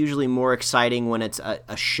announcements are usually more exciting when it's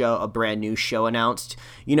a brand new show announced.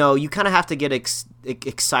 You kind of have to get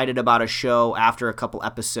excited about a show after a couple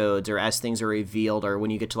episodes or as things are revealed or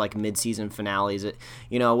when you get to like mid-season finales.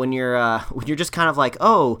 When you're just kind of like,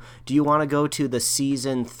 oh, do you want to go to the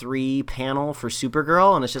season 3 panel for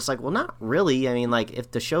Supergirl? And it's just like, well, not really. I mean, like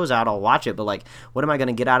if the show's out, I'll watch it, but like, what am I going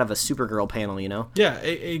to get out of a Supergirl panel? Yeah,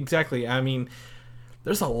 exactly. I mean,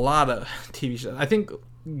 there's a lot of TV shows. I think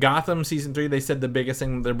Gotham season 3, they said the biggest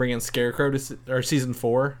thing they're bringing Scarecrow to season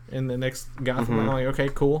 4 in the next Gotham. I'm like, okay,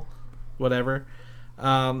 cool, whatever.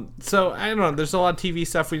 So I don't know. There's a lot of TV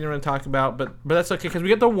stuff we didn't want to talk about, but that's okay because we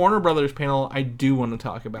got the Warner Brothers panel. I do want to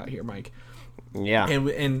talk about here, Mike. Yeah,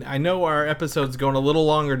 and I know our episode's going a little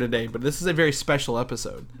longer today, but this is a very special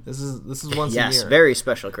episode. This is once a year. Yes, very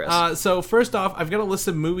special, Chris. So first off, I've got a list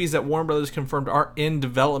of movies that Warner Brothers confirmed are in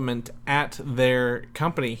development at their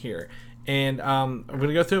company here, and I'm going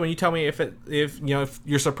to go through and you tell me if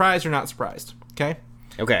you're surprised or not surprised. Okay.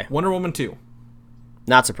 Okay. Wonder Woman 2.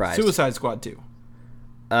 Not surprised. Suicide Squad 2.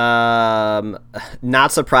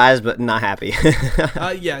 Not surprised, but not happy.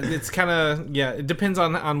 Yeah, it's kind of it depends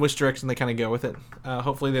on which direction they kind of go with it.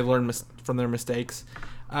 Hopefully they learn from their mistakes.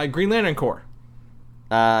 Green Lantern Corps.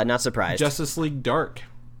 Not surprised. Justice League Dark.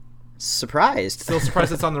 Surprised. Still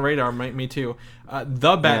surprised it's on the radar. Me too.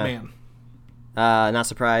 The Batman. Yeah. Not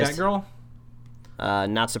surprised. Batgirl.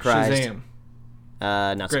 Not surprised. Shazam.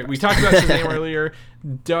 Not great. surprised. We talked about Shazam earlier.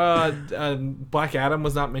 Black Adam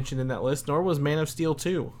was not mentioned in that list, nor was Man of Steel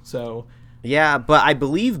 2. So yeah, but I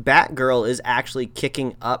believe Batgirl is actually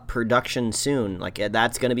kicking up production soon. Like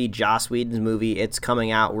that's going to be Joss Whedon's movie. It's coming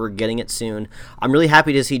out. We're getting it soon. I'm really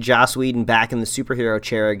happy to see Joss Whedon back in the superhero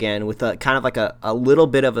chair again with a kind of like a little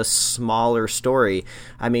bit of a smaller story.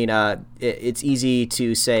 I mean, it's easy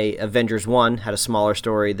to say Avengers 1 had a smaller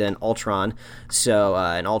story than Ultron. So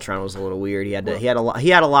and Ultron was a little weird. He had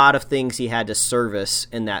a lot of things he had to service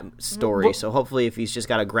in that story. So hopefully, if he's just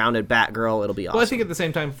got a grounded Batgirl, it'll be awesome. Well, I think at the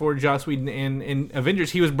same time for Joss Whedon in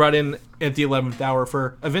Avengers, he was brought in at the 11th hour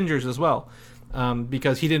for Avengers as well.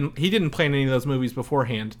 because he didn't plan any of those movies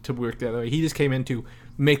beforehand to work the other way. He just came in to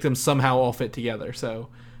make them somehow all fit together. So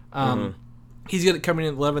he's good at coming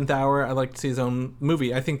in at the 11th hour. I'd like to see his own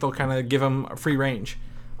movie. I think they'll kind of give him a free range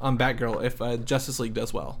on Batgirl if Justice League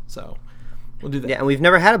does well. So we'll do that. Yeah, and we've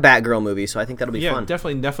never had a Batgirl movie, so I think that'll be fun.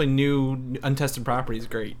 Yeah, definitely new, untested property is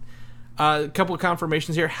great. A couple of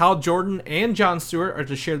confirmations here. Hal Jordan and Jon Stewart are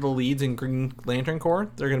to share the leads in Green Lantern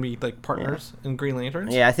Corps. They're going to be like partners in Green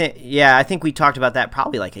Lanterns. Yeah, I think we talked about that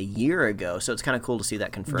probably like a year ago, so it's kind of cool to see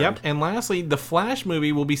that confirmed. Yep, and lastly, the Flash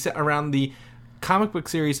movie will be set around the comic book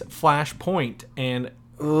series Flashpoint,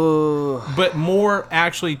 but more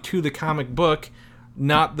actually to the comic book,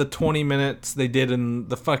 not the 20 minutes they did in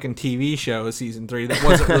the fucking TV show season 3. That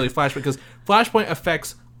wasn't really Flashpoint, because Flashpoint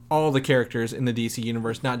affects all the characters in the DC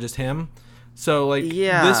universe, not just him. So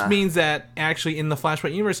this means that actually in the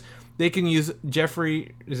Flashpoint universe, they can use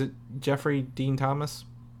Jeffrey Dean Thomas?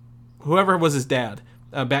 Whoever was his dad.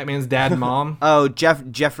 Batman's dad and mom. Oh,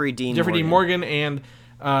 Jeffrey Dean Morgan and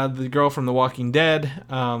the girl from The Walking Dead.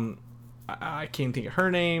 I can't think of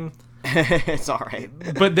her name. It's all right.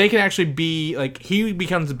 But they can actually be, like, he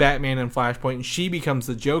becomes Batman in Flashpoint, and she becomes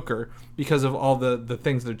the Joker because of all the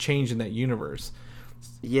things that have changed in that universe.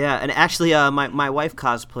 Yeah, and actually, my wife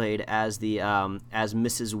cosplayed as as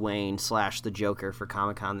Mrs. Wayne / the Joker for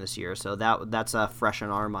Comic-Con this year, so that's fresh in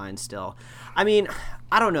our minds still. I mean,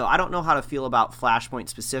 I don't know how to feel about Flashpoint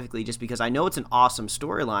specifically, just because I know it's an awesome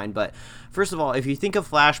storyline. But first of all, if you think of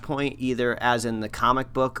Flashpoint either as in the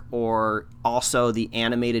comic book or also the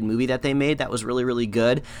animated movie that they made, that was really, really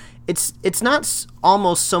good. It's not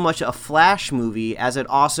almost so much a Flash movie as it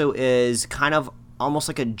also is kind of almost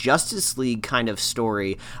like a Justice League kind of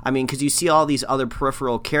story. I mean, because you see all these other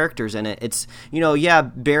peripheral characters in it. It's,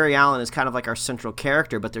 Barry Allen is kind of like our central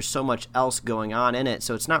character, but there's so much else going on in it.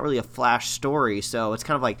 So it's not really a Flash story. So it's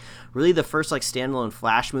kind of like really the first like standalone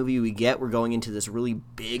Flash movie we get. We're going into this really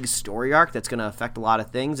big story arc that's going to affect a lot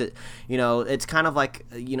of things. It's kind of like,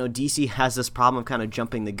 DC has this problem of kind of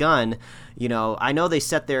jumping the gun. I know they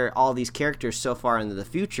set all these characters so far into the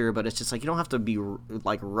future, but it's just like you don't have to be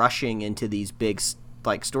like rushing into these big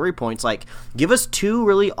like story points. Like, give us 2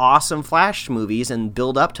 really awesome Flash movies and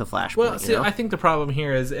build up to Flashpoint. Well, see, I think the problem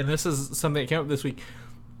here is, and this is something that came up this week,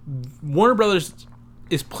 Warner Brothers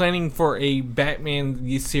is planning for a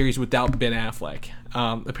Batman series without Ben Affleck.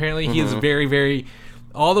 Apparently, he is very, very.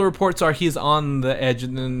 All the reports are he's on the edge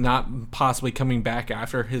and not possibly coming back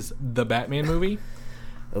after the Batman movie.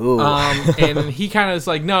 Ooh. And he kind of is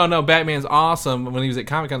like, no, Batman's awesome when he was at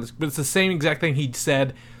Comic-Con, but it's the same exact thing he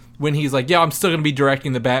said when he's like, yeah, I'm still going to be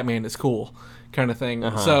directing the Batman, it's cool, kind of thing.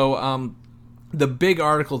 So the big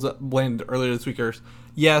articles that landed earlier this week are,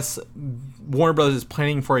 yes, Warner Brothers is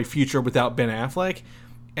planning for a future without Ben Affleck,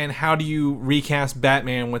 and how do you recast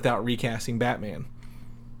Batman without recasting Batman?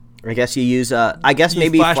 I guess you use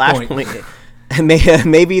maybe Flashpoint.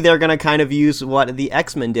 Maybe they're going to kind of use what the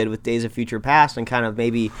X-Men did with Days of Future Past and kind of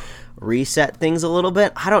maybe reset things a little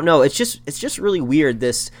bit. I don't know. It's just really weird.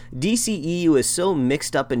 This DCEU is so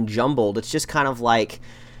mixed up and jumbled. It's just kind of like,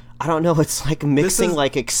 I don't know. It's like mixing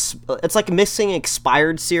it's like mixing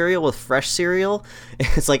expired cereal with fresh cereal.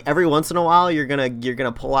 It's like every once in a while you're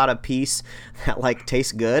gonna pull out a piece that like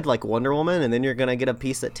tastes good, like Wonder Woman, and then you're gonna get a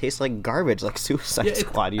piece that tastes like garbage, like Suicide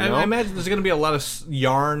Squad. I imagine there's gonna be a lot of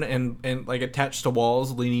yarn and like attached to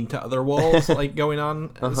walls, leaning to other walls, like going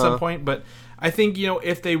on at some point. But I think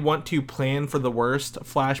if they want to plan for the worst,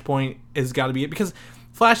 Flashpoint has got to be it, because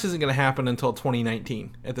Flash isn't gonna happen until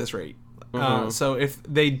 2019 at this rate. So if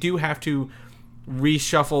they do have to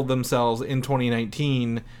reshuffle themselves in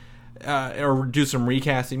 2019 or do some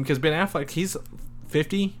recasting, because Ben Affleck, he's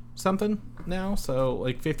 50 something now, so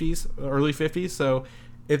like 50s, early 50s. So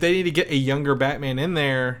if they need to get a younger Batman in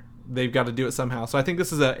there, they've got to do it somehow. So I think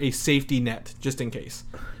this is a safety net just in case.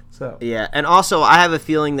 So yeah, and also I have a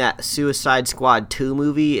feeling that Suicide Squad 2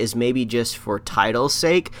 movie is maybe just for title's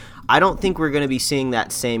sake. I don't think we're going to be seeing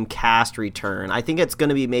that same cast return. I think it's going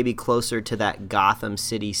to be maybe closer to that Gotham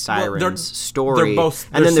City Sirens story. They're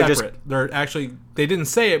separate. They're actually, they didn't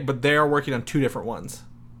say it, but they are working on 2 different ones.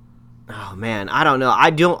 Oh man, I don't know.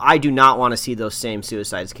 I do not want to see those same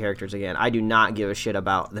Suicides characters again. I do not give a shit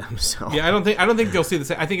about them. So yeah, I don't think you'll see the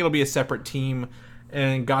same. I think it'll be a separate team,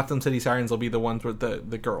 and Gotham City Sirens will be the ones with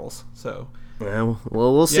the girls. So. Well,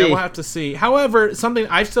 we'll see. Yeah, we'll have to see. However, something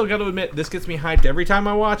I've still got to admit, this gets me hyped every time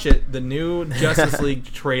I watch it. The new Justice League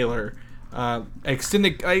trailer,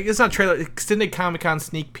 extended Comic-Con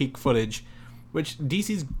sneak peek footage, which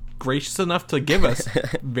DC's gracious enough to give us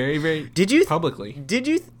very, very publicly. Did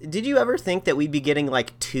you ever think that we'd be getting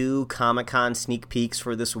like 2 Comic-Con sneak peeks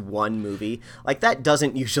for this one movie? Like, that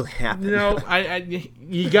doesn't usually happen. No,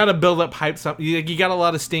 you got to build up hype. You got a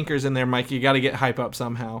lot of stinkers in there, Mike. You got to get hype up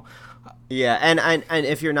somehow. Yeah, and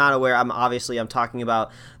if you're not aware, I'm talking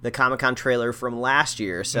about the Comic-Con trailer from last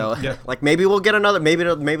year. So like maybe we'll get another. Maybe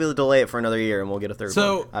they'll delay it for another year and we'll get a third one.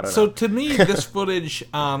 I don't know. So to me, this footage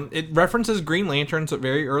it references Green Lanterns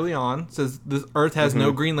very early on. It says this Earth has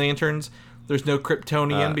no Green Lanterns. There's no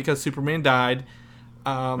Kryptonian because Superman died.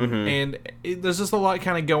 And there's just a lot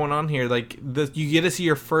kind of going on here. Like you get to see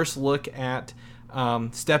your first look at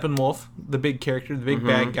Steppenwolf, the big character, the big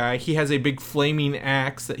bad guy. He has a big flaming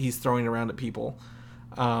axe that he's throwing around at people,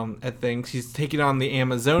 at things. He's taking on the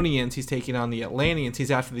Amazonians. He's taking on the Atlanteans.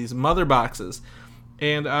 He's after these mother boxes.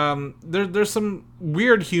 And there's some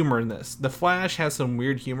weird humor in this. The Flash has some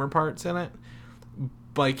weird humor parts in it.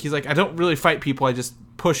 Like, he's like, I don't really fight people. I just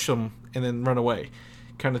push them and then run away,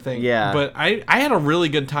 kind of thing. Yeah. But I had a really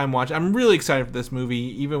good time watching. I'm really excited for this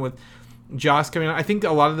movie, even with Joss coming out. I think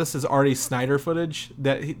a lot of this is already Snyder footage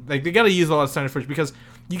that they got to use a lot of Snyder footage because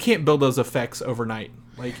you can't build those effects overnight.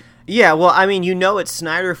 Like, yeah, well, I mean, it's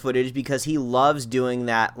Snyder footage because he loves doing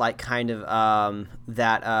that, like, kind of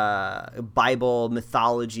Bible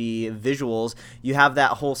mythology visuals. You have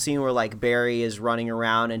that whole scene where, like, Barry is running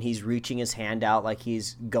around and he's reaching his hand out like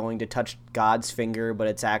he's going to touch God's finger, but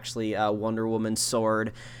it's actually Wonder Woman's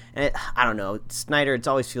sword. And I don't know, Snyder, it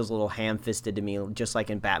always feels a little ham-fisted to me, just like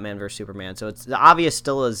in Batman vs. Superman. So it's obvious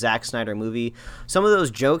still a Zack Snyder movie. Some of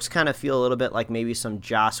those jokes kind of feel a little bit like maybe some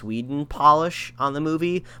Joss Whedon polish on the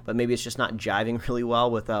movie, but maybe it's just not jiving really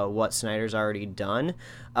well with what Snyder's already done.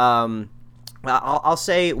 I'll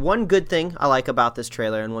say one good thing I like about this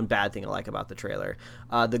trailer and one bad thing I like about the trailer.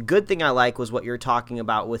 The good thing I like was what you're talking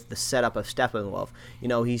about with the setup of Steppenwolf.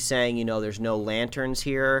 He's saying, there's no lanterns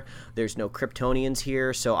here, there's no Kryptonians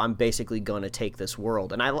here, so I'm basically going to take this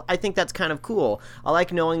world. And I think that's kind of cool. I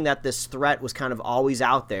like knowing that this threat was kind of always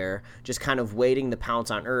out there, just kind of waiting to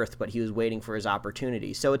pounce on Earth, but he was waiting for his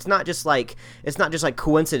opportunity. So it's not just like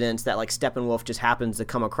coincidence that like Steppenwolf just happens to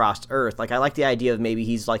come across Earth. Like, I like the idea of maybe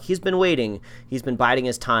he's been waiting, he's been biding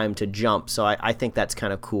his time to jump. So I think that's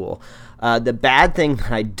kind of cool. The bad thing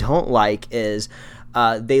that I don't like is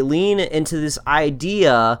they lean into this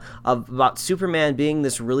idea about Superman being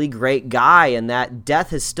this really great guy and that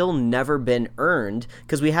death has still never been earned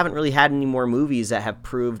because we haven't really had any more movies that have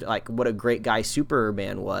proved like what a great guy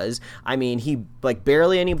Superman was. I mean, he like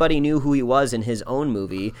barely anybody knew who he was in his own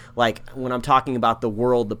movie, like when I'm talking about the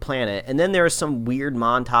world, the planet. And then there are some weird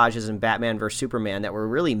montages in Batman vs. Superman that were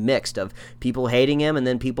really mixed of people hating him and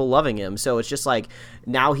then people loving him. So it's just like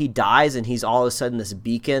now he dies and he's all of a sudden this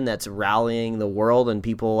beacon that's rallying the world and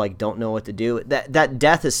people like don't know what to do. That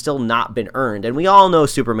death has still not been earned, and we all know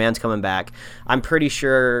Superman's coming back. I'm pretty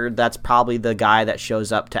sure that's probably the guy that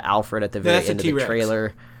shows up to Alfred at the very end of the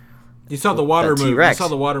trailer. You saw the water move. T-Rex. You saw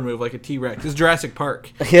the water move like a T-Rex. It's Jurassic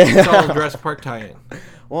Park. You saw the Jurassic Park tie-in.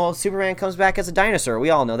 Well, Superman comes back as a dinosaur. We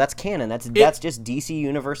all know that's canon. That's just DC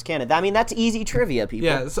Universe canon. I mean, that's easy trivia, people.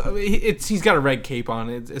 Yeah, so he's got a red cape on.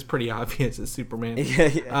 It's pretty obvious it's Superman.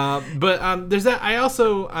 Yeah. But there's that. I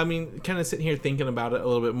also, kind of sitting here thinking about it a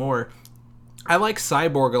little bit more. I like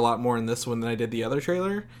Cyborg a lot more in this one than I did the other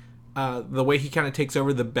trailer. The way he kind of takes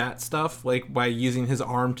over the bat stuff, like by using his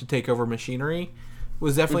arm to take over machinery,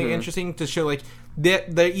 was definitely interesting to show. Like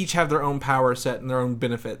they each have their own power set and their own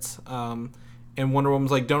benefits. And Wonder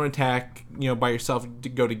Woman's like, don't attack, by yourself,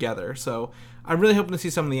 go together. So I'm really hoping to see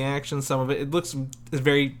some of the action, some of it. It looks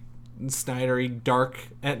very Snydery, dark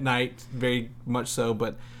at night, very much so.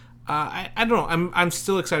 But I don't know. I'm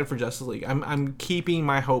still excited for Justice League. I'm keeping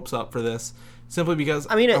my hopes up for this simply because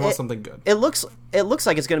I want something good. It looks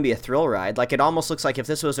like it's going to be a thrill ride. Like, it almost looks like if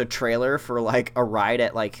this was a trailer for like a ride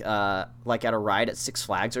at at a ride at Six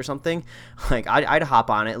Flags or something, like I'd hop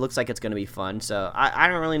on it. It looks like it's going to be fun. So I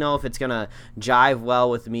don't really know if it's going to jive well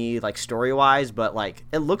with me like story wise, but like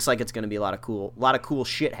it looks like it's going to be a lot of cool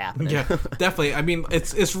shit happening. Yeah, definitely. I mean,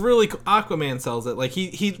 it's really Aquaman sells it. Like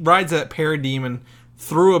he rides that parademon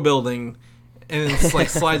through a building and it's like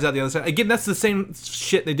slides out the other side. Again, that's the same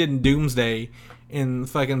shit they did in Doomsday in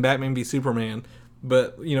fucking Batman v Superman.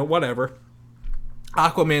 But, whatever.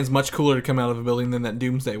 Aquaman's much cooler to come out of a building than that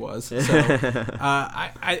Doomsday was. So,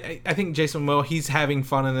 I think Jason Momoa, he's having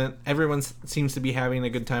fun in it. Everyone seems to be having a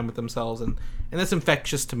good time with themselves, and that's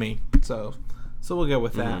infectious to me. So we'll go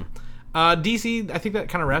with that. DC, I think that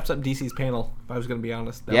kind of wraps up DC's panel, if I was going to be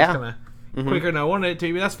honest. That was kind of quicker than I wanted it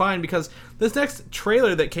to be. That's fine, because this next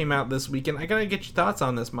trailer that came out this weekend, I got to get your thoughts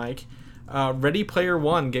on this, Mike. Ready Player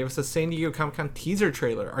One gave us a San Diego Comic-Con teaser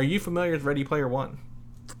trailer. Are you familiar with Ready Player One?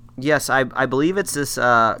 Yes, I believe it's this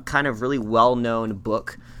kind of really well-known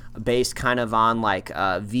book based kind of on like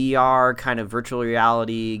VR, kind of virtual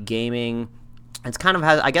reality, gaming. It's kind of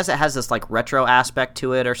I guess it has this like retro aspect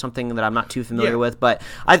to it or something that I'm not too familiar with. But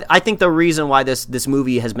I think the reason why this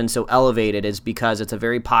movie has been so elevated is because it's a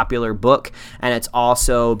very popular book, and it's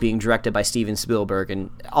also being directed by Steven Spielberg, and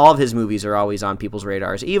all of his movies are always on people's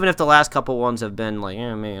radars, even if the last couple ones have been like,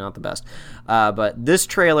 maybe not the best. But this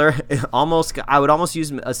trailer, I would almost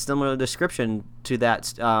use a similar description to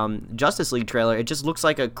that Justice League trailer. It just looks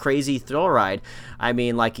like a crazy thrill ride. I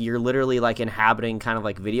mean, like you're literally like inhabiting kind of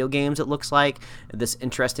like video games, it looks like. This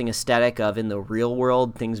interesting aesthetic of in the real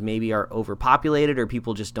world, things maybe are overpopulated or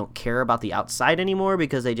people just don't care about the outside anymore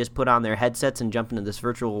because they just put on their headsets and jump into this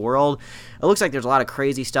virtual world. It looks like there's a lot of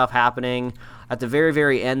crazy stuff happening. At the very,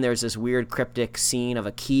 very end, there's this weird cryptic scene of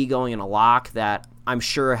a key going in a lock that I'm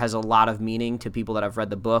sure has a lot of meaning to people that have read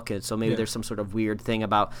the book, and so maybe there's some sort of weird thing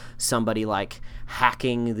about somebody like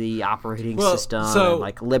hacking the operating system and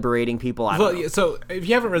like liberating people. I don't know. So if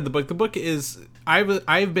you haven't read the book is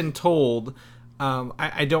I've been told.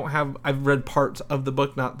 I've read parts of the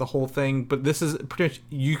book, not the whole thing, but this is pretty much,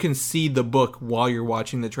 you can see the book while you're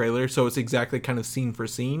watching the trailer, so it's exactly kind of scene for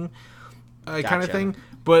scene kind of thing.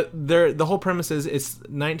 But the whole premise is it's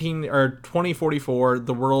 2044,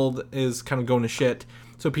 the world is kind of going to shit,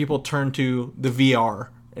 so people turn to the VR.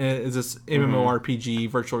 It's this MMORPG,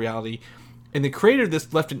 virtual reality. And the creator of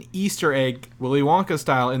this left an Easter egg, Willy Wonka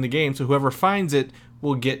style, in the game, so whoever finds it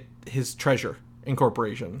will get his treasure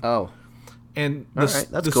incorporation. Oh. And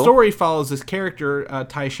the cool. story follows this character,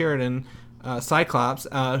 Ty Sheridan, Cyclops,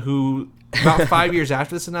 who about 5 years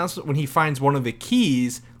after this announcement, when he finds one of the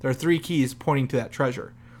keys, there are 3 keys pointing to that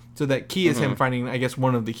treasure. So that key is him finding, I guess,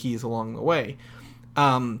 one of the keys along the way.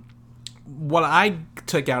 What I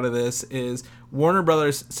took out of this is Warner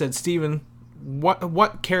Brothers said, Steven,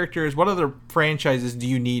 what characters, what other franchises do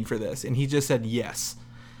you need for this? And he just said yes.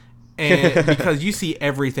 And because you see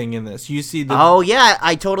everything in this, you see the. Oh yeah,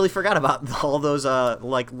 I totally forgot about all those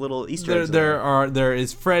like little Easter eggs. There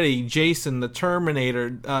is Freddy, Jason, the Terminator,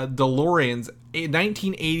 DeLoreans,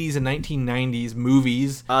 1980s and 1990s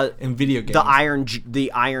movies and video games. The Iron Giant.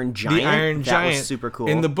 The Iron Giant was super cool.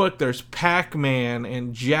 In the book, there's Pac-Man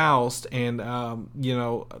and Joust and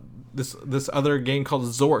this other game called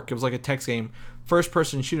Zork. It was like a text game,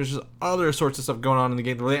 first-person shooters. There's other sorts of stuff going on in the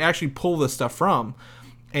game where they actually pull this stuff from.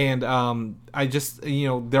 And I just,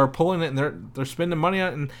 they're pulling it and they're spending money on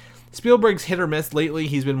it. And Spielberg's hit or miss lately.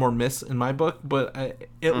 He's been more miss in my book, but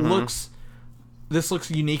this looks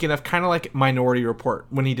unique enough, kind of like Minority Report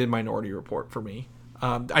when he did Minority Report for me.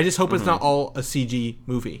 I just hope it's not all a CG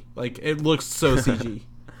movie. Like it looks so CG.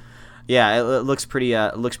 Yeah, it looks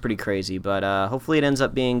pretty crazy, but hopefully it ends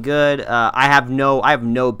up being good. I have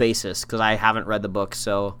no basis because I haven't read the book,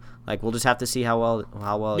 so. Like we'll just have to see how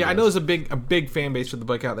well. Yeah, I know there's a big fan base for the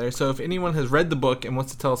book out there. So if anyone has read the book and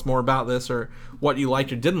wants to tell us more about this or what you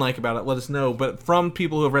liked or didn't like about it, let us know. But from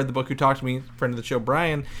people who have read the book who talked to me, friend of the show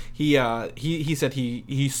Brian, he said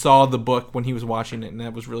he saw the book when he was watching it, and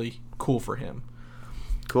that was really cool for him.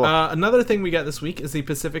 Cool. Another thing we got this week is the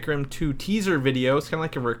Pacific Rim 2 teaser video. It's kind of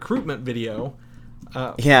like a recruitment video.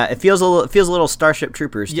 It feels a little Starship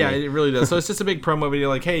Troopers to me. It really does. So it's just a big promo video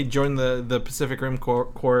like, hey, join the Pacific Rim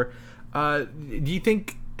Corps. Do you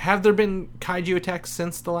think, have there been kaiju attacks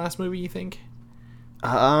since the last movie, you think?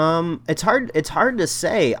 It's hard to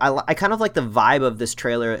say. I kind of like the vibe of this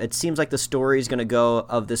trailer. It seems like the story is going to go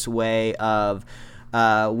of this way of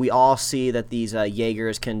we all see that these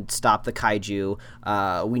Jaegers can stop the kaiju.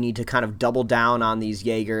 We need to kind of double down on these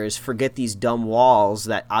Jaegers, forget these dumb walls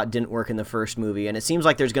that didn't work in the first movie. And it seems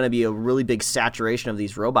like there's going to be a really big saturation of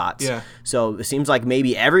these robots. Yeah. So it seems like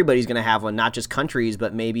maybe everybody's going to have one, not just countries,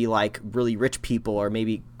 but maybe like really rich people or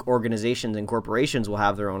maybe organizations and corporations will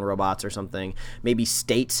have their own robots or something. Maybe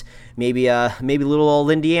states, maybe little old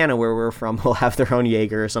Indiana where we're from will have their own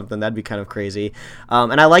Jaeger or something. That'd be kind of crazy.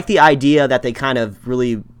 And I like the idea that they kind of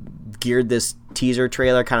really geared this teaser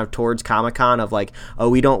trailer kind of towards Comic-Con of like, oh,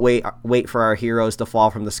 we don't wait for our heroes to fall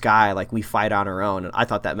from the sky, like we fight on our own. And I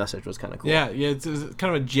thought that message was kind of cool. Yeah, it's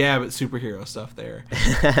kind of a jab at superhero stuff there.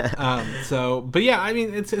 But yeah, I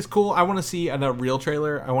mean, it's cool. I want to see a real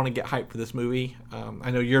trailer. I want to get hyped for this movie.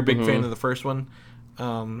 I know you're a big fan of the first one,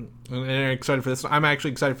 and excited for this one. I'm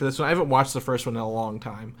actually excited for this one. I haven't watched the first one in a long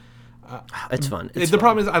time. It's fun. The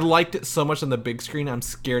problem is I liked it so much on the big screen, I'm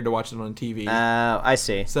scared to watch it on TV. I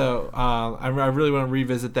see. So I really want to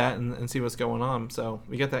revisit that and see what's going on. So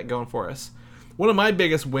we got that going for us. one of my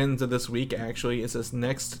biggest wins of this week, actually, is this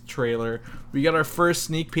next trailer. We got our first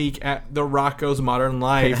sneak peek at the Rocko's Modern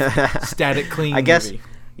Life Static Clean movie.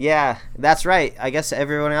 Yeah, that's right. I guess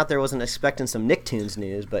everyone out there wasn't expecting some Nicktoons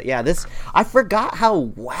news, but yeah, I forgot how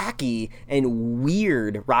wacky and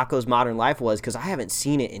weird Rocko's Modern Life was because I haven't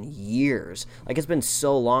seen it in years. Like, it's been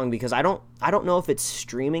so long because I don't know if it's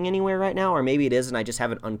streaming anywhere right now, or maybe it is and I just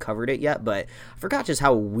haven't uncovered it yet, but I forgot just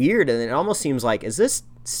how weird, and it almost seems like, is this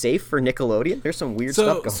safe for Nickelodeon? There's some weird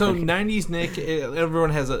stuff going on. So 90s Nick,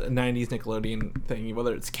 everyone has a 90s Nickelodeon thing,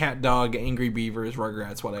 whether it's Cat Dog, Angry Beavers,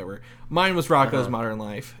 Rugrats, whatever. Mine was Rocko's Modern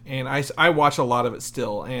Life, and I watch a lot of it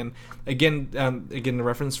still. And again, to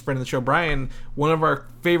reference friend of the show Brian, one of our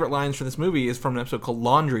favorite lines for this movie is from an episode called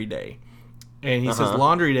Laundry Day, and he says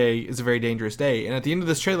Laundry Day is a very dangerous day. And at the end of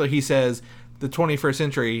this trailer, he says the 21st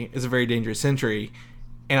century is a very dangerous century,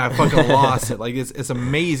 and I fucking lost it. Like, it's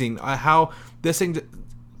amazing how this thing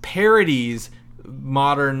parodies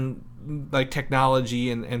modern like technology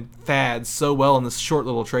and fads so well in this short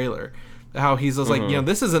little trailer. How he's just like,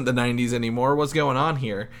 this isn't the 90s anymore. What's going on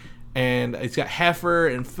here? And it's got Heifer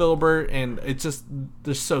and Filbert, and it's just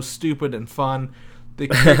they're so stupid and fun. The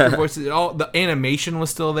character voices, all the animation was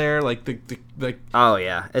still there. Like the oh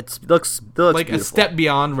yeah, it looks like beautiful. A step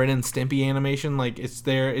beyond Ren and Stimpy animation. Like, it's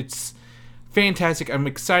there. It's fantastic. I'm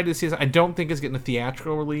excited to see this. I don't think it's getting a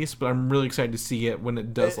theatrical release, but I'm really excited to see it when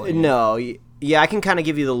it does. No, yeah, I can kind of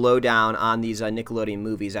give you the lowdown on these Nickelodeon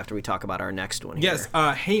movies after we talk about our next one here. Yes,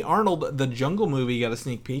 Hey Arnold, the Jungle movie got a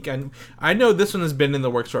sneak peek. I know this one has been in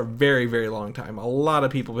the works for a very, very long time. A lot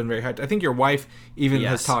of people have been very hyped. I think your wife even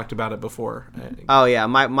has talked about it before. Oh yeah,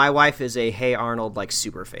 my wife is a Hey Arnold like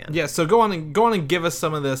super fan. Yeah, so go on and give us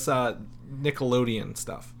some of this Nickelodeon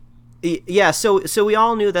stuff. Yeah, so we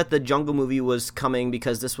all knew that the Jungle movie was coming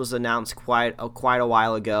because this was announced quite a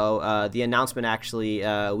while ago. The announcement actually,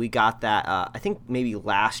 we got that I think maybe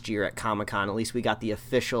last year at Comic-Con. At least we got the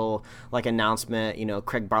official like announcement.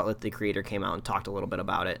 Craig Bartlett, the creator, came out and talked a little bit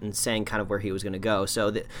about it and saying kind of where he was going to go.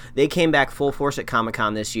 So they came back full force at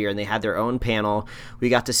Comic-Con this year, and they had their own panel. We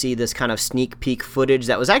got to see this kind of sneak peek footage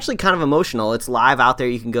that was actually kind of emotional. It's live out there.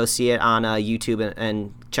 You can go see it on YouTube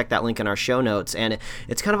and check that link in our show notes, and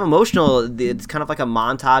it's kind of emotional. It's kind of like a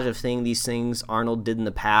montage of these things Arnold did in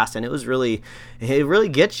the past, and it really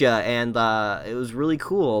gets you, and it was really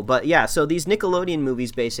cool. But yeah, so these Nickelodeon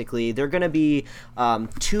movies, basically, they're going to be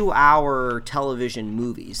 2-hour television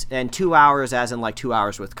movies, and 2 hours as in like 2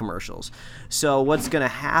 hours with commercials. So what's going to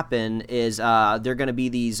happen is they're going to be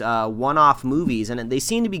these one-off movies, and they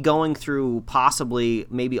seem to be going through possibly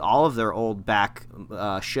maybe all of their old back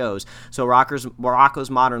shows. So Rocko's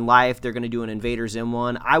Modern Life, they're going to do an Invader Zim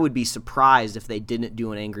one. I would be surprised if they didn't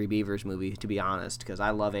do an Angry Beavers movie, to be honest, because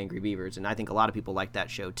I love Angry Beavers, and I think a lot of people like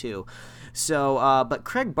that show too. So, but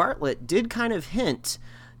Craig Bartlett did kind of hint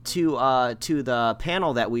to the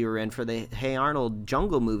panel that we were in for the Hey Arnold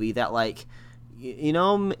Jungle movie that, like,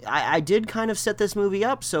 I did kind of set this movie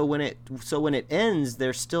up so when it ends,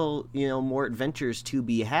 there's still more adventures to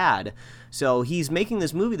be had. So he's making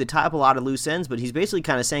this movie to tie up a lot of loose ends, but he's basically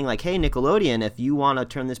kind of saying like, hey, Nickelodeon, if you want to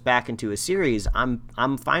turn this back into a series, I'm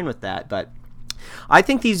fine with that. But I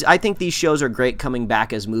think these shows are great coming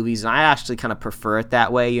back as movies, and I actually kind of prefer it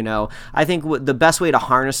that way. I think the best way to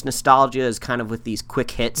harness nostalgia is kind of with these quick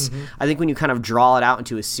hits. Mm-hmm. I think when you kind of draw it out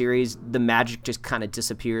into a series, the magic just kind of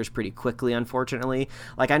disappears pretty quickly, unfortunately.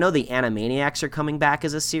 Like, I know the Animaniacs are coming back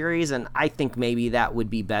as a series, and I think maybe that would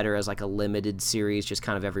be better as like a limited series, just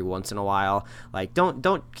kind of every once in a while. Like,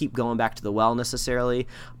 don't keep going back to the well necessarily,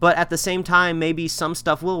 but at the same time, maybe some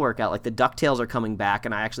stuff will work out. Like the DuckTales are coming back,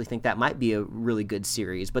 and I actually think that might be a really good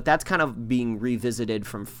series, but that's kind of being revisited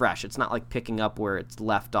from fresh. It's not like picking up where it's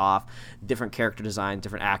left off, different character design,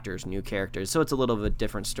 different actors, new characters, so it's a little bit of a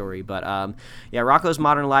different story. But yeah, Rocko's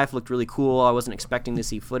Modern Life looked really cool. I wasn't expecting to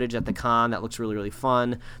see footage at the con. That looks really, really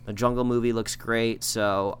fun. The Jungle movie looks great,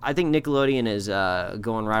 so I think Nickelodeon is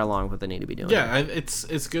going right along with what they need to be doing. Yeah,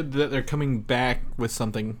 it's good that they're coming back with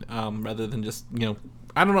something rather than just,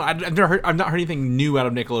 I don't know, I've not heard anything new out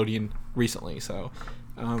of Nickelodeon recently, so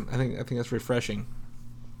I think that's refreshing.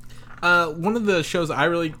 One of the shows I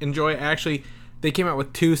really enjoy, actually, they came out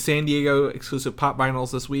with 2 San Diego exclusive pop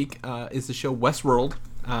vinyls this week, is the show Westworld.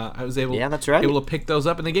 I was able to pick those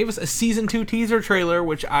up, and they gave us a season 2 teaser trailer,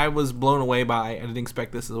 which I was blown away by. I didn't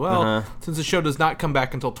expect this as well, since the show does not come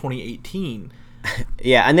back until 2018.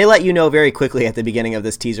 Yeah, and they let you know very quickly at the beginning of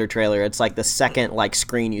this teaser trailer. It's like the second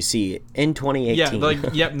screen you see in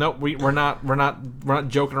 2018. Yeah, no, we're not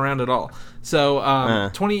joking around at all. So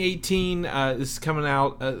 2018 is coming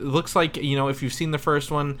out. It looks like if you've seen the first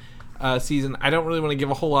one, season. I don't really want to give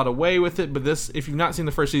a whole lot away with it, but if you've not seen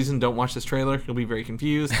the first season, don't watch this trailer. You'll be very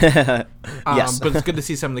confused. Yes. But it's good to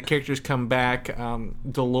see some of the characters come back.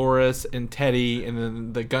 Dolores and Teddy, and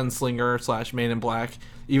then the gunslinger / Man in Black.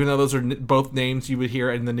 Even though those are both names you would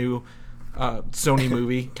hear in the new Sony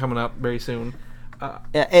movie coming up very soon.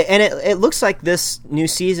 And it looks like this new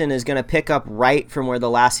season is going to pick up right from where the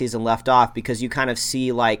last season left off, because you kind of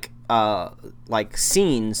see like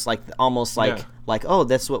scenes, like almost like oh,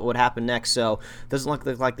 that's what would happen next. So it doesn't look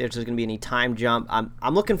like there's going to be any time jump. I'm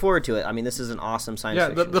looking forward to it. I mean, this is an awesome science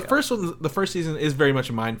fiction show. The first season is very much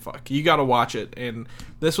a mindfuck. You got to watch it, and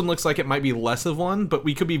this one looks like it might be less of one, but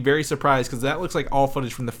we could be very surprised because that looks like all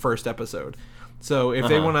footage from the first episode. So if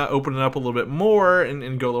they want to open it up a little bit more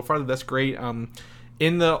and go a little farther, that's great.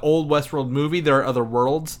 In the old Westworld movie, there are other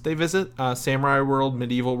worlds they visit: samurai world,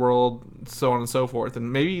 medieval world, so on and so forth.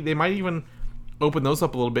 And maybe they might even open those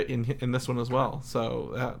up a little bit in this one as well.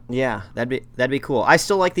 So yeah, that'd be cool. I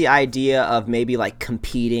still like the idea of maybe like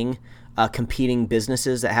competing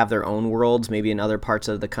businesses that have their own worlds, maybe in other parts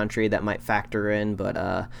of the country that might factor in. But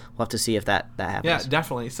we'll have to see if that happens. Yeah,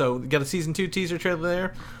 definitely. So we got a season 2 teaser trailer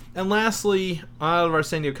there. And lastly, out of our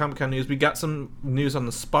San Diego Comic-Con news, we got some news on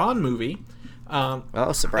the Spawn movie.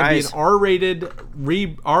 Oh, surprise! An R-rated,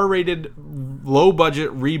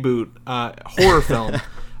 low-budget reboot horror film.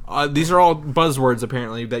 These are all buzzwords,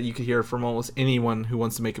 apparently, that you could hear from almost anyone who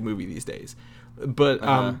wants to make a movie these days. But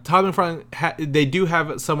Todd McFarlane, they do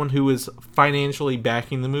have someone who is financially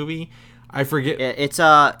backing the movie. I forget. It's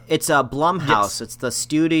a Blumhouse. Yes. It's the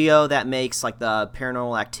studio that makes like the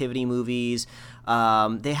Paranormal Activity movies.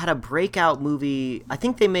 They had a breakout movie. I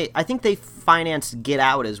think they financed Get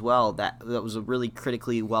Out as well. That was a really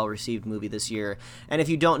critically well received movie this year. And if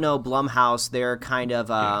you don't know Blumhouse, their kind of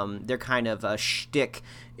a shtick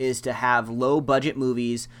is to have low budget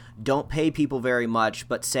movies, don't pay people very much,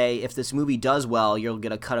 but say if this movie does well, you'll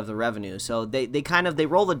get a cut of the revenue. So they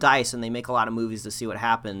roll the dice and they make a lot of movies to see what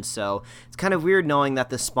happens. So it's kind of weird knowing that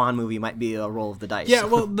the Spawn movie might be a roll of the dice. Yeah,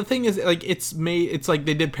 well, the thing is, like, it's like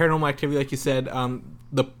they did Paranormal Activity, like you said.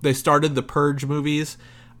 They started the Purge movies.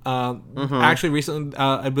 Actually, recently,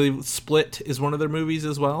 I believe Split is one of their movies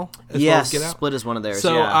as well. Yes, Get Out. Split is one of theirs.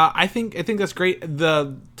 So yeah. I think that's great.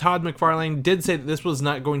 The Todd McFarlane did say that this was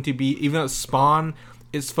not going to be, even though Spawn,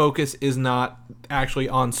 its focus is not actually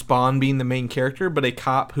on Spawn being the main character, but a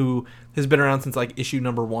cop who has been around since like issue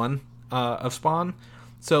number 1 of Spawn.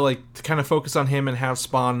 So like to kind of focus on him and have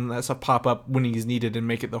Spawn and that stuff pop up when he's needed and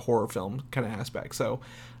make it the horror film kind of aspect. So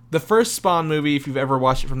the first Spawn movie, if you've ever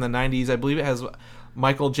watched it from the 90s, I believe it has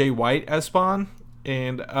Michael J. White as Spawn,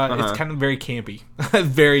 and it's kind of very campy.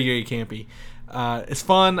 Very, very campy. It's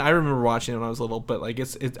fun. I remember watching it when I was little, but like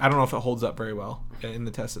it's I don't know if it holds up very well in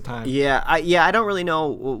the test of time. Yeah, I don't really know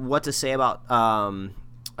what to say about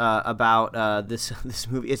this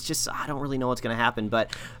movie. It's just I don't really know what's going to happen.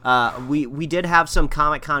 But we did have some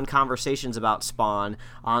Comic-Con conversations about Spawn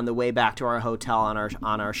on the way back to our hotel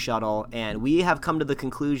on our shuttle, and we have come to the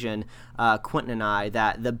conclusion, Quentin and I,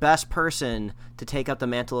 that the best person to take up the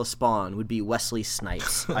mantle of Spawn would be Wesley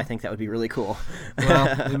Snipes. I think that would be really cool.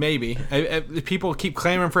 Well, maybe. People keep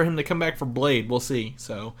clamoring for him to come back for Blade. We'll see.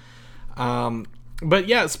 So. But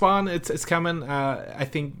yeah, Spawn, it's coming. I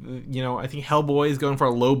think Hellboy is going for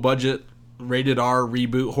a low budget, rated R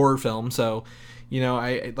reboot horror film. So,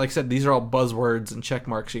 I like I said, these are all buzzwords and check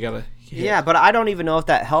marks you gotta hit. Yeah, but I don't even know if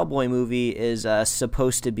that Hellboy movie is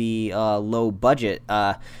supposed to be low budget.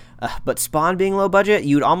 But Spawn being low budget,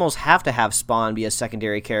 you'd almost have to have Spawn be a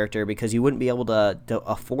secondary character because you wouldn't be able to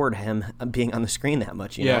afford him being on the screen that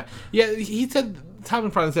much. You know? Yeah. He said Todd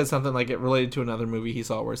McFarlane said something like it related to another movie he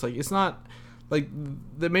saw where it's like it's not. Like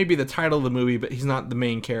that may be the title of the movie, but he's not the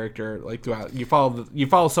main character. Like throughout, you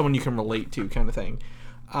follow someone you can relate to, kind of thing.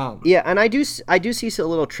 Yeah, and I do see a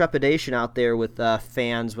little trepidation out there with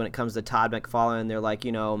fans when it comes to Todd McFarlane. They're like,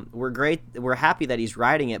 we're happy that he's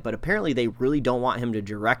writing it, but apparently they really don't want him to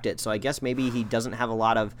direct it. So I guess maybe he doesn't have a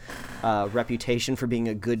lot of reputation for being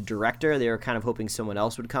a good director. They were kind of hoping someone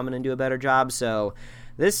else would come in and do a better job. So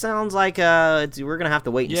this sounds like we're gonna have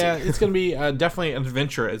to wait and see. Yeah, it's gonna be definitely an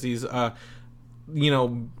adventure as these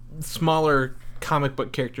smaller comic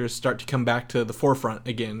book characters start to come back to the forefront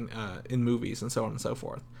again in movies and so on and so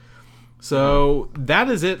forth. So that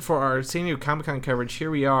is it for our San Diego Comic-Con coverage.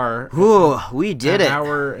 Here we are. Ooh, we did it. An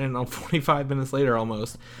hour and 45 minutes later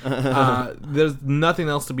almost. There's nothing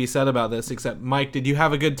else to be said about this except, Mike, did you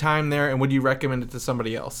have a good time there, and would you recommend it to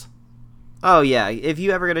somebody else? Oh, yeah. If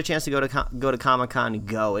you ever get a chance to go to Comic-Con,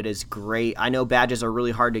 go. It is great. I know badges are really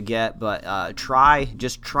hard to get, but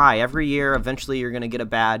just try. Every year, eventually, you're going to get a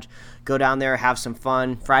badge. go down there, have some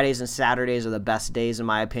fun. Fridays and Saturdays are the best days in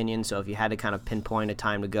my opinion, so if you had to kind of pinpoint a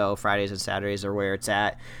time to go, Fridays and Saturdays are where it's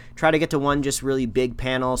at. Try to get to one just really big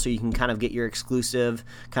panel so you can kind of get your exclusive,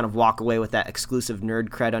 kind of walk away with that exclusive nerd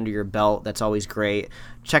cred under your belt. That's always great.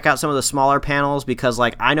 Check out some of the smaller panels because,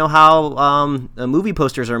 like, I know how movie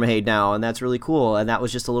posters are made now, and that's really cool. And that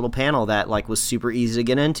was just a little panel that, like, was super easy to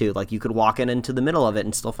get into. Like, you could walk into the middle of it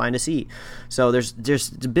and still find a seat. So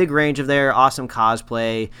there's a big range of there. Awesome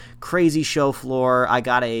cosplay, crazy show floor. I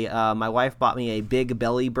got my wife bought me a Big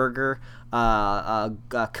Belly Burger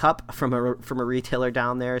a cup from a retailer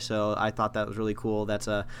down there, so I thought that was really cool. That's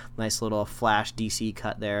a nice little Flash DC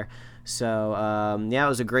cut there. So yeah, it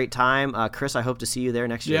was a great time. Chris, I hope to see you there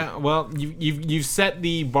next year. Yeah, well, you've set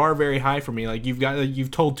the bar very high for me. Like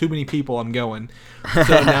you've told too many people I'm going,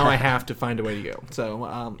 so now I have to find a way to go.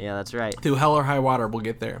 So yeah, that's right. Through hell or high water, we'll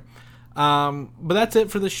get there. But that's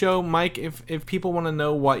it for the show, Mike. If people want to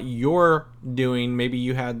know what you're doing, maybe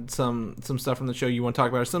you had some stuff from the show you want to talk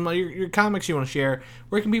about, or some of your comics you want to share,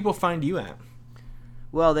 where can people find you at?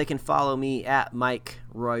 Well, they can follow me at Mike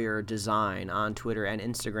Royer Design on Twitter and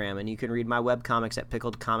Instagram, and you can read my webcomics at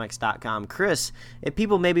pickledcomics.com. Chris, if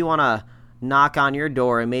people maybe want to knock on your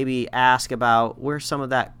door and maybe ask about where some of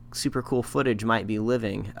that super cool footage might be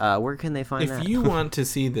living, where can they find that? If you want to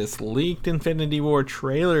see this leaked Infinity War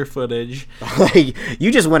trailer footage,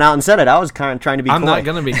 you just went out and said it. I was kind of trying to be I'm coy. not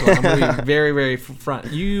going to be coy. I'm going to be very, very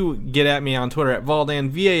front. You get at me on Twitter at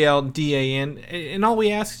Valdan, VALDAN, and all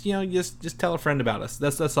we ask, just tell a friend about us.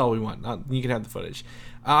 That's all we want. You can have the footage.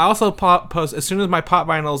 I also post, as soon as my pop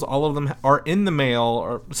vinyls, all of them are in the mail,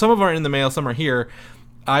 or some of them are in the mail, some are here,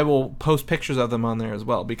 I will post pictures of them on there as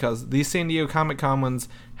well, because these San Diego Comic-Con ones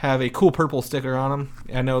have a cool purple sticker on them.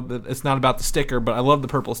 I know that it's not about the sticker, but I love the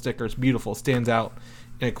purple sticker. It's beautiful. It stands out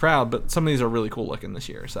in a crowd, but some of these are really cool looking this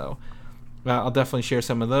year. So I'll definitely share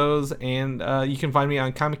some of those. And you can find me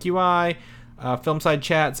on Comic UI, Filmside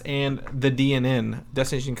Chats, and the DNN,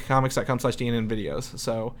 destinationcomics.com/DNN videos.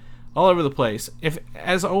 So all over the place.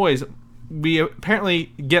 As always, we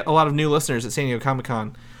apparently get a lot of new listeners at San Diego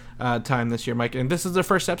Comic-Con time this year, Mike, and this is their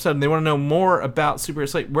first episode, and they want to know more about Superhero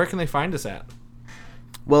Slate. Where can they find us at?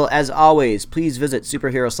 Well, as always, please visit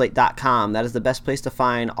superheroslate.com. That is the best place to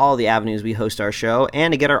find all the avenues we host our show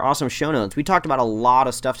and to get our awesome show notes. We talked about a lot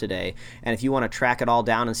of stuff today, and if you want to track it all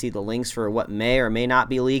down and see the links for what may or may not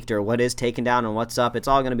be leaked or what is taken down and what's up, it's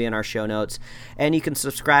all going to be in our show notes. And you can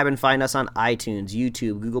subscribe and find us on iTunes,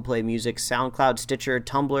 YouTube, Google Play Music, SoundCloud, Stitcher,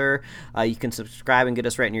 Tumblr. You can subscribe and get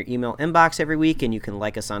us right in your email inbox every week, and you can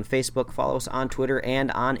like us on Facebook, follow us on Twitter,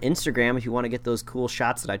 and on Instagram if you want to get those cool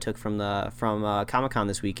shots that I took from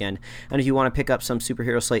Comic-Con this weekend. And if you want to pick up some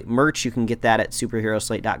Superhero Slate merch, you can get that at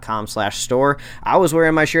superheroslate.com/store. I was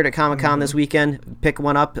wearing my shirt at Comic-Con this weekend. Pick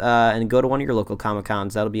one up and go to one of your local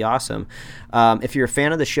Comic-Cons. That'll be awesome. If you're a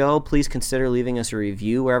fan of the show, please consider leaving us a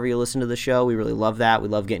review wherever you listen to the show. We really love that. We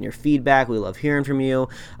love getting your feedback. We love hearing from you.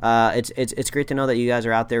 It's great to know that you guys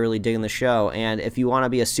are out there really digging the show. And if you want to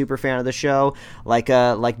be a super fan of the show, like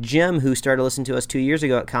Jim, who started listening to us 2 years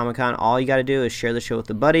ago at Comic-Con, all you got to do is share the show with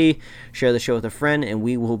a buddy, share the show with a friend, and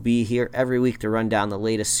we will be here every week to run down the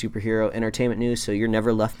latest superhero entertainment news, so you're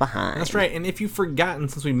never left behind. That's right. And if you've forgotten,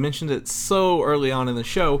 since we mentioned it so early on in the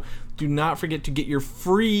show, do not forget to get your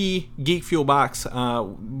free Geek Fuel box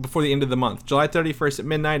before the end of the month. July 31st at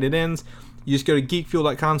midnight it ends. You just go to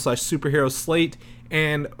geekfuel.com/superheroslate,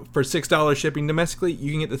 and for $6 shipping domestically, you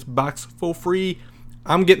can get this box full free.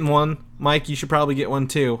 I'm getting one. Mike, you should probably get one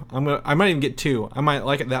too. I might even get two. I might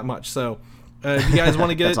like it that much. So if you guys want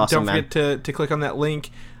to get it, awesome, don't forget to click on that link.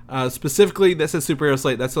 Specifically, that says Superhero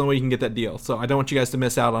Slate. That's the only way you can get that deal. So I don't want you guys to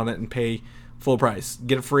miss out on it and pay full price.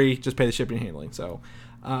 Get it free. Just pay the shipping and handling. So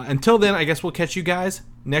until then, I guess we'll catch you guys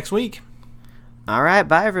next week. All right.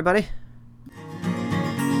 Bye, everybody.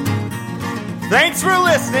 Thanks for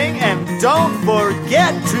listening, and don't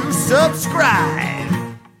forget to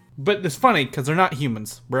subscribe. But it's funny because they're not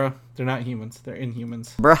humans, bro. They're not humans. They're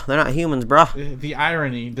Inhumans. Bro, they're not humans, bro. The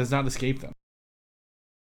irony does not escape them.